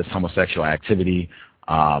and this homosexual activity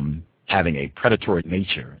having a predatory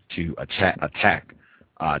nature to attack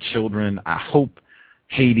children. I hope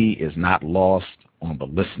Haiti is not lost on the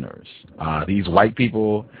listeners. These white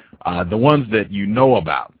people, the ones that you know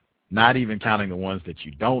about, not even counting the ones that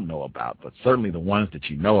you don't know about, but certainly the ones that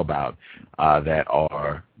you know about that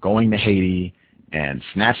are going to Haiti and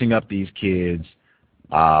snatching up these kids,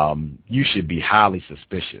 you should be highly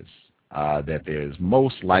suspicious that there's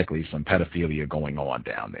most likely some pedophilia going on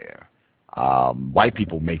down there. White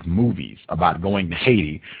people make movies about going to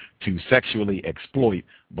Haiti to sexually exploit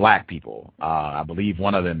black people. I believe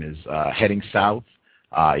one of them is Heading South.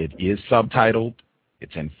 It is subtitled.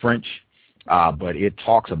 It's in French. But it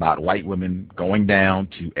talks about white women going down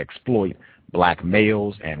to exploit black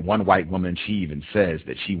males, and one white woman, she even says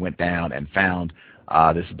that she went down and found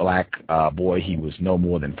this black boy. He was no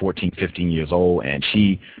more than 14, 15 years old, and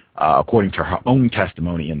she, according to her own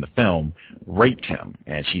testimony in the film, raped him,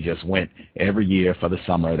 and she just went every year for the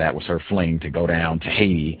summer. That was her fling, to go down to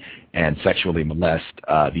Haiti and sexually molest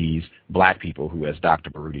these black people who, as Dr.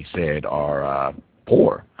 Baruti said, are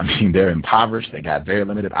poor. I mean, they're impoverished. They got very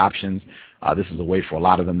limited options. This is a way for a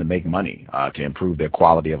lot of them to make money, to improve their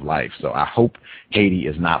quality of life. So I hope Haiti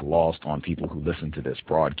is not lost on people who listen to this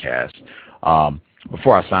broadcast.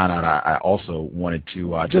 Before I sign out, I also wanted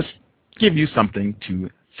to just give you something to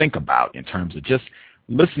think about in terms of just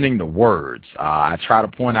listening to words. I try to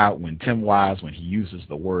point out when Tim Wise, when he uses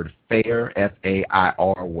the word fair,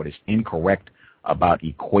 F-A-I-R, what is incorrect about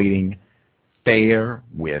equating fair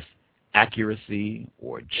with accuracy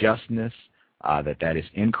or justness, that is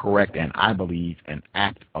incorrect, and I believe an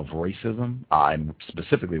act of racism, and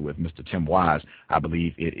specifically with Mr. Tim Wise, I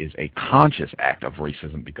believe it is a conscious act of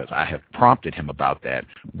racism, because I have prompted him about that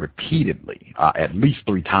repeatedly, at least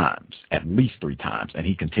three times, and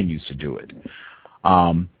he continues to do it.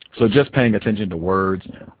 So just paying attention to words.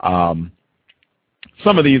 Some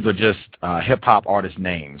of these are just hip-hop artist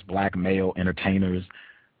names, black male entertainers: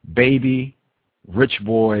 Baby, Rich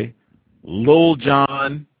Boy, Lil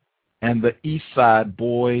Jon, and the East Side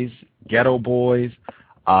Boys, Ghetto Boys,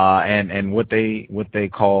 and what they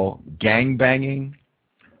call gang banging.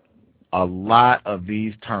 A lot of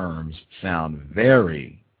these terms sound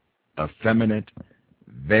very effeminate,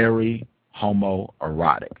 very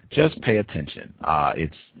homoerotic. Just pay attention.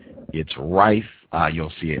 It's rife.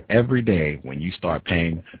 You'll see it every day when you start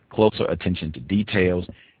paying closer attention to details,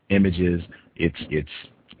 images.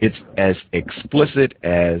 It's as explicit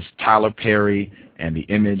as Tyler Perry and the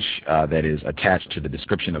image that is attached to the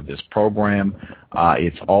description of this program.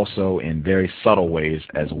 It's also in very subtle ways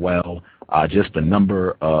as well. Just the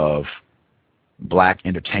number of black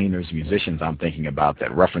entertainers, musicians I'm thinking about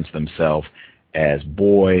that reference themselves as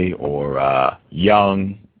boy or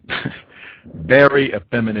young, very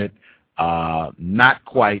effeminate, not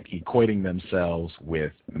quite equating themselves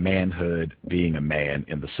with manhood, being a man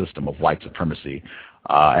in the system of white supremacy.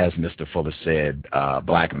 As Mr. Fuller said,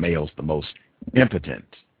 black males, the most impotent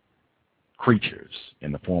creatures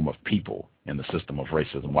in the form of people in the system of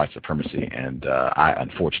racism, white supremacy, and I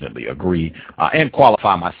unfortunately agree and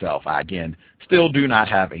qualify myself. I, again, still do not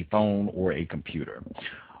have a phone or a computer.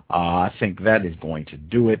 I think that is going to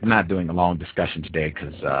do it. I'm not doing a long discussion today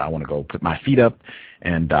because I want to go put my feet up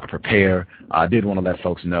and prepare. I did want to let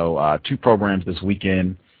folks know 2 programs this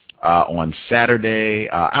weekend. On Saturday,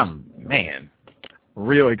 I'm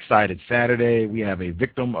real excited. Saturday, we have a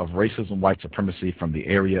victim of racism, white supremacy from the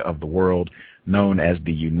area of the world known as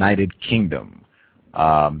the United Kingdom.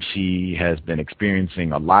 She has been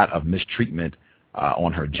experiencing a lot of mistreatment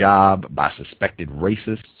on her job by suspected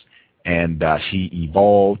racists, and she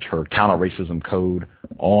evolved her counter-racism code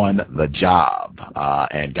on the job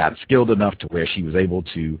and got skilled enough to where she was able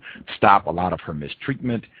to stop a lot of her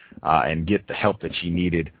mistreatment and get the help that she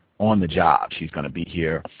needed on the job. She's going to be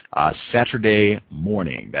here Saturday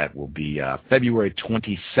morning. That will be February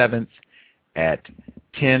 27th at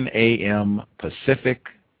 10 a.m. Pacific,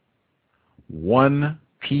 1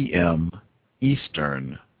 p.m.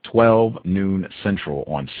 Eastern, 12 noon Central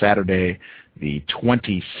on Saturday. the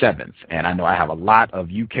 27th. And I know I have a lot of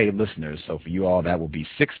UK listeners, so for you all, that will be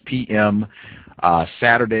 6 p.m.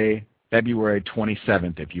 Saturday, February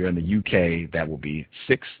 27th. If you're in the UK, that will be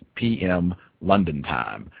 6 p.m. London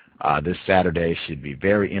time. This Saturday should be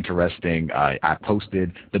very interesting. I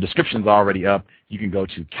posted, the description's already up. You can go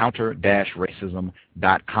to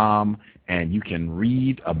counter-racism.com and you can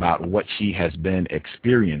read about what she has been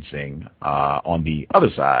experiencing on the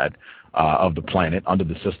other side of the planet under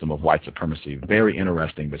the system of white supremacy. Very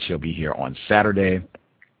interesting, but she'll be here on Saturday.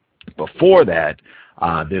 Before that,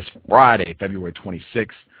 this Friday, February 26th,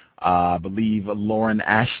 I believe Lauren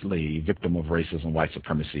Ashley, victim of racism, white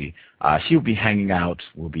supremacy, she'll be hanging out.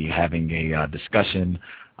 We'll be having a discussion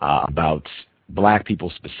about black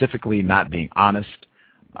people specifically not being honest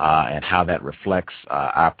and how that reflects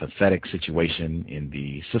our pathetic situation in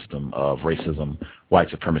the system of racism,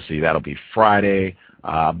 white supremacy. That'll be Friday.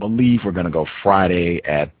 I believe we're going to go Friday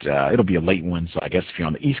at, it'll be a late one, so I guess if you're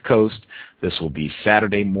on the East Coast, this will be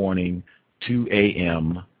Saturday morning, 2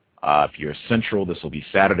 a.m., if you're Central, this will be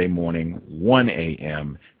Saturday morning, 1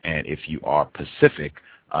 a.m., and if you are Pacific,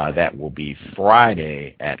 that will be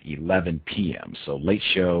Friday at 11 p.m. So late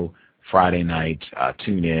show, Friday night,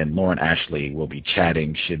 tune in. Lauren Ashley will be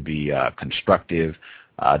chatting, should be constructive.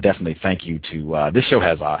 Definitely thank you to, this show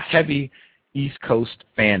has a heavy East Coast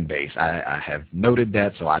fan base. I have noted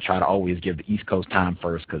that, so I try to always give the East Coast time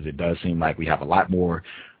first because it does seem like we have a lot more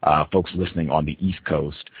folks listening on the East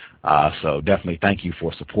Coast. So definitely thank you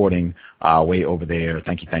for supporting way over there.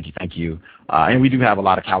 Thank you, thank you, thank you. And we do have a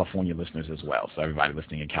lot of California listeners as well. So everybody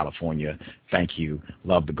listening in California, thank you.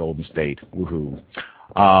 Love the Golden State. Woohoo.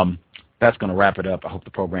 That's going to wrap it up. I hope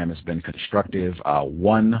the program has been constructive.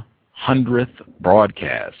 100th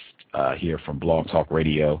broadcast here from Blog Talk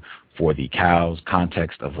Radio for the COWS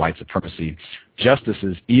context of white supremacy.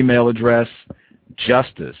 Justice's email address,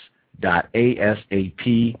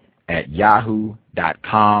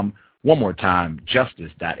 justice.asap@yahoo.com. One more time,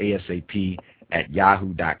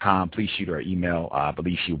 justice.asap@yahoo.com. Please shoot her an email. I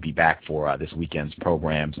believe she'll be back for this weekend's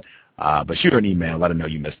programs. But shoot her an email, let her know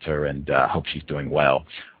you missed her, and hope she's doing well.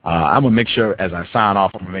 I'm going to make sure, as I sign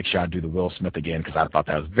off, I'm going to make sure I do the Will Smith again because I thought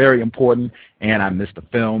that was very important, and I missed the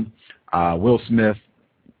film. Will Smith,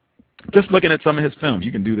 just looking at some of his films,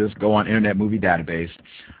 you can do this, go on Internet Movie Database.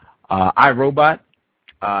 I, Robot,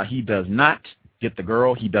 he does not get the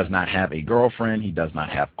girl. He does not have a girlfriend. He does not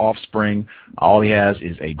have offspring. All he has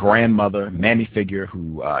is a grandmother, mammy figure,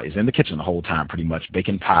 who is in the kitchen the whole time pretty much,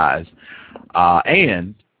 baking pies.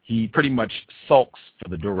 And he pretty much sulks for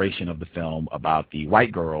the duration of the film about the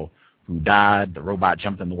white girl who died. The robot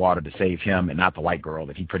jumped in the water to save him and not the white girl,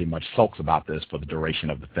 that he pretty much sulks about this for the duration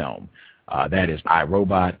of the film. That is I,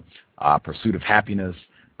 Robot, Pursuit of Happiness.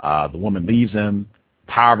 The woman leaves him,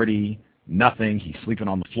 poverty, nothing. He's sleeping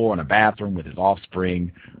on the floor in a bathroom with his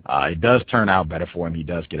offspring. It does turn out better for him. He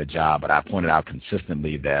does get a job, but I pointed out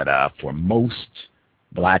consistently that for most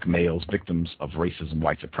black males, victims of racism,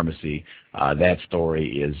 white supremacy, that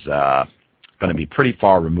story is going to be pretty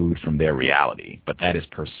far removed from their reality. But that is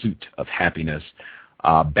Pursuit of Happiness.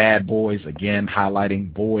 Bad Boys, again,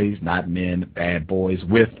 highlighting boys, not men, Bad Boys,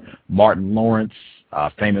 with Martin Lawrence,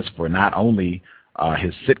 famous for not only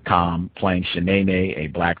his sitcom playing Shanae, a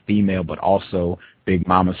black female, but also Big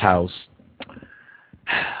Mama's House.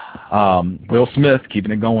 Will Smith,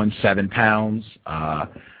 keeping it going, 7 pounds.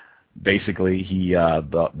 Basically,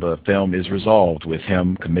 the film is resolved with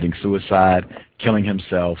him committing suicide, killing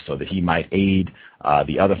himself so that he might aid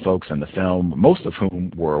the other folks in the film, most of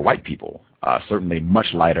whom were white people, certainly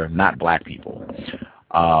much lighter, not black people.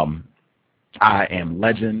 I Am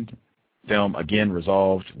Legend film, again,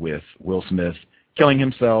 resolved with Will Smith killing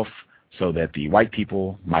himself so that the white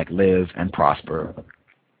people might live and prosper.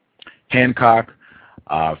 Hancock,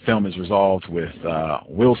 film is resolved with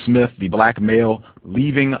Will Smith, the black male,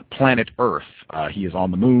 leaving planet Earth. He is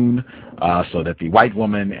on the moon so that the white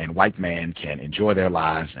woman and white man can enjoy their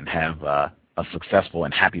lives and have a successful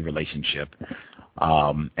and happy relationship.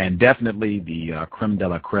 And definitely the creme de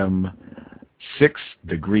la creme, 6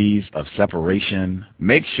 Degrees of Separation.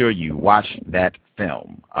 Make sure you watch that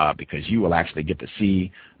film because you will actually get to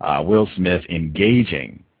see Will Smith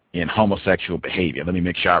engaging in homosexual behavior. Let me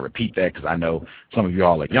make sure I repeat that because I know some of you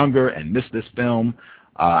all are younger and missed this film.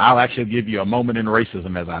 I'll actually give you a moment in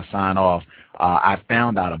racism as I sign off. I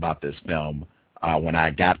found out about this film when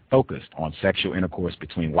I got focused on sexual intercourse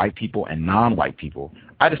between white people and non-white people.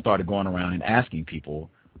 I just started going around and asking people,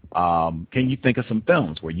 can you think of some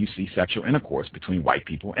films where you see sexual intercourse between white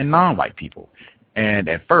people and non-white people? And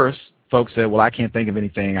at first, folks said, well, I can't think of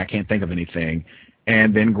anything.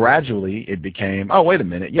 And then gradually it became, oh, wait a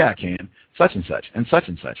minute, yeah, I can. such and such and such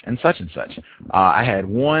and such and such and such. I had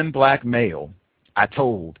one black male I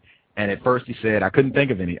told, and at first he said, I can't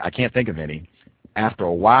think of any. After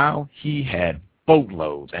a while, he had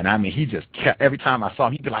boatloads, and I mean, he just kept, every time I saw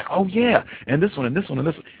him, he'd be like, oh yeah, and this one, and this one, and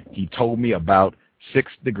this one. He told me about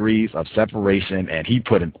 6 degrees of separation, and he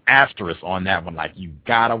put an asterisk on that one, like, you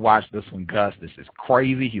gotta watch this one, Gus. This is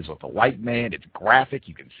crazy. He's with a white man. It's graphic.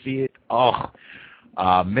 You can see it.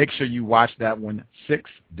 Make sure you watch that one,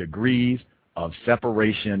 6 degrees of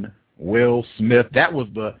separation. Will Smith. That was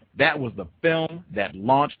the film that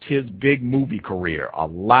launched his big movie career. A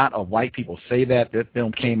lot of white people say that. That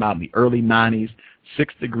film came out in the early 90s,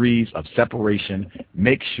 6 degrees of separation.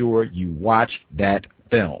 Make sure you watch that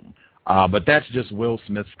film. But that's just Will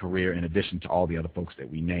Smith's career in addition to all the other folks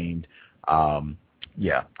that we named.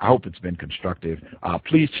 Yeah, I hope it's been constructive.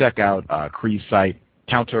 Please check out Cree's site,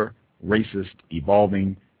 Counter Racist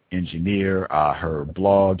Evolving Engineer. Her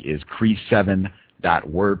blog is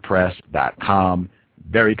cree7.wordpress.com.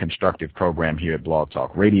 Very constructive program here at Blog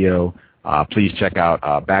Talk Radio. Please check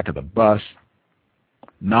out Back of the Bus,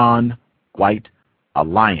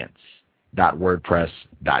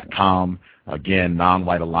 nonwhitealliance.wordpress.com. Again,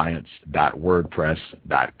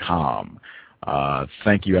 nonwhitealliance.wordpress.com.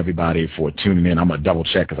 Thank you, everybody, for tuning in. I'm going to double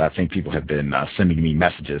check because I think people have been sending me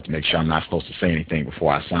messages to make sure I'm not supposed to say anything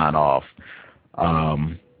before I sign off.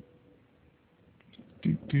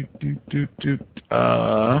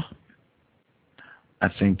 I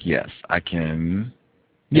think, yes, I can.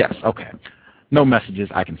 Yes, okay. No messages.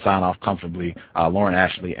 I can sign off comfortably. Lauren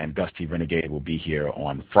Ashley and Gus T. Renegade will be here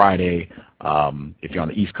on Friday. If you're on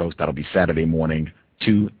the East Coast, that'll be Saturday morning,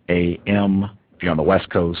 2 a.m. If you're on the West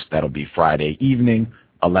Coast, that'll be Friday evening,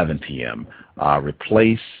 11 p.m.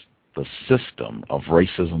 Replace the system of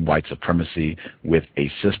racism, white supremacy with a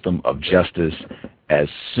system of justice as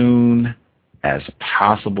soon as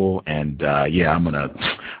possible. And yeah, I'm going to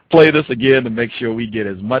play this again to make sure we get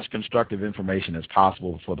as much constructive information as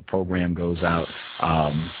possible before the program goes out.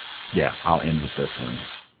 Yeah, I'll end with this one.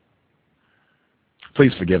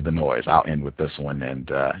 Please forgive the noise. I'll end with this one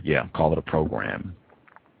and, yeah, call it a program.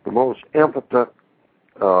 The most impotent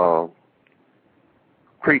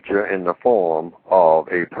creature in the form of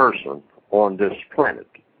a person on this planet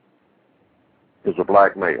is a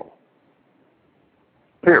black male.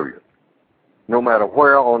 Period. No matter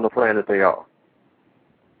where on the planet they are.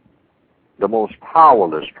 The most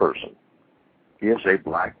powerless person is a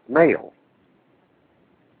black male.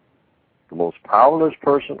 The most powerless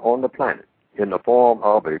person on the planet in the form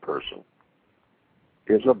of a person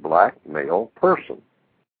is a black male person.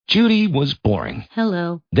 Judy was boring.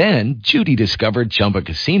 Hello. Then Judy discovered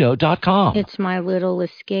ChumbaCasino.com. It's my little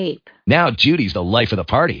escape. Now Judy's the life of the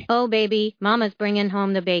party. Oh, baby, mama's bringing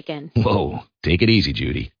home the bacon. Whoa, take it easy,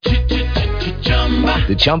 Judy.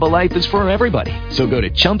 The Chumba life is for everybody. So go to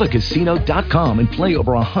ChumbaCasino.com and play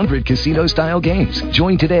over 100 casino-style games.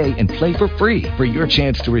 Join today and play for free for your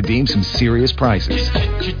chance to redeem some serious prizes.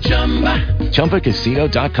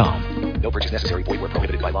 ChumbaCasino.com. No purchase necessary. Void where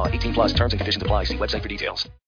prohibited by law. 18+ terms and conditions apply. See website for details.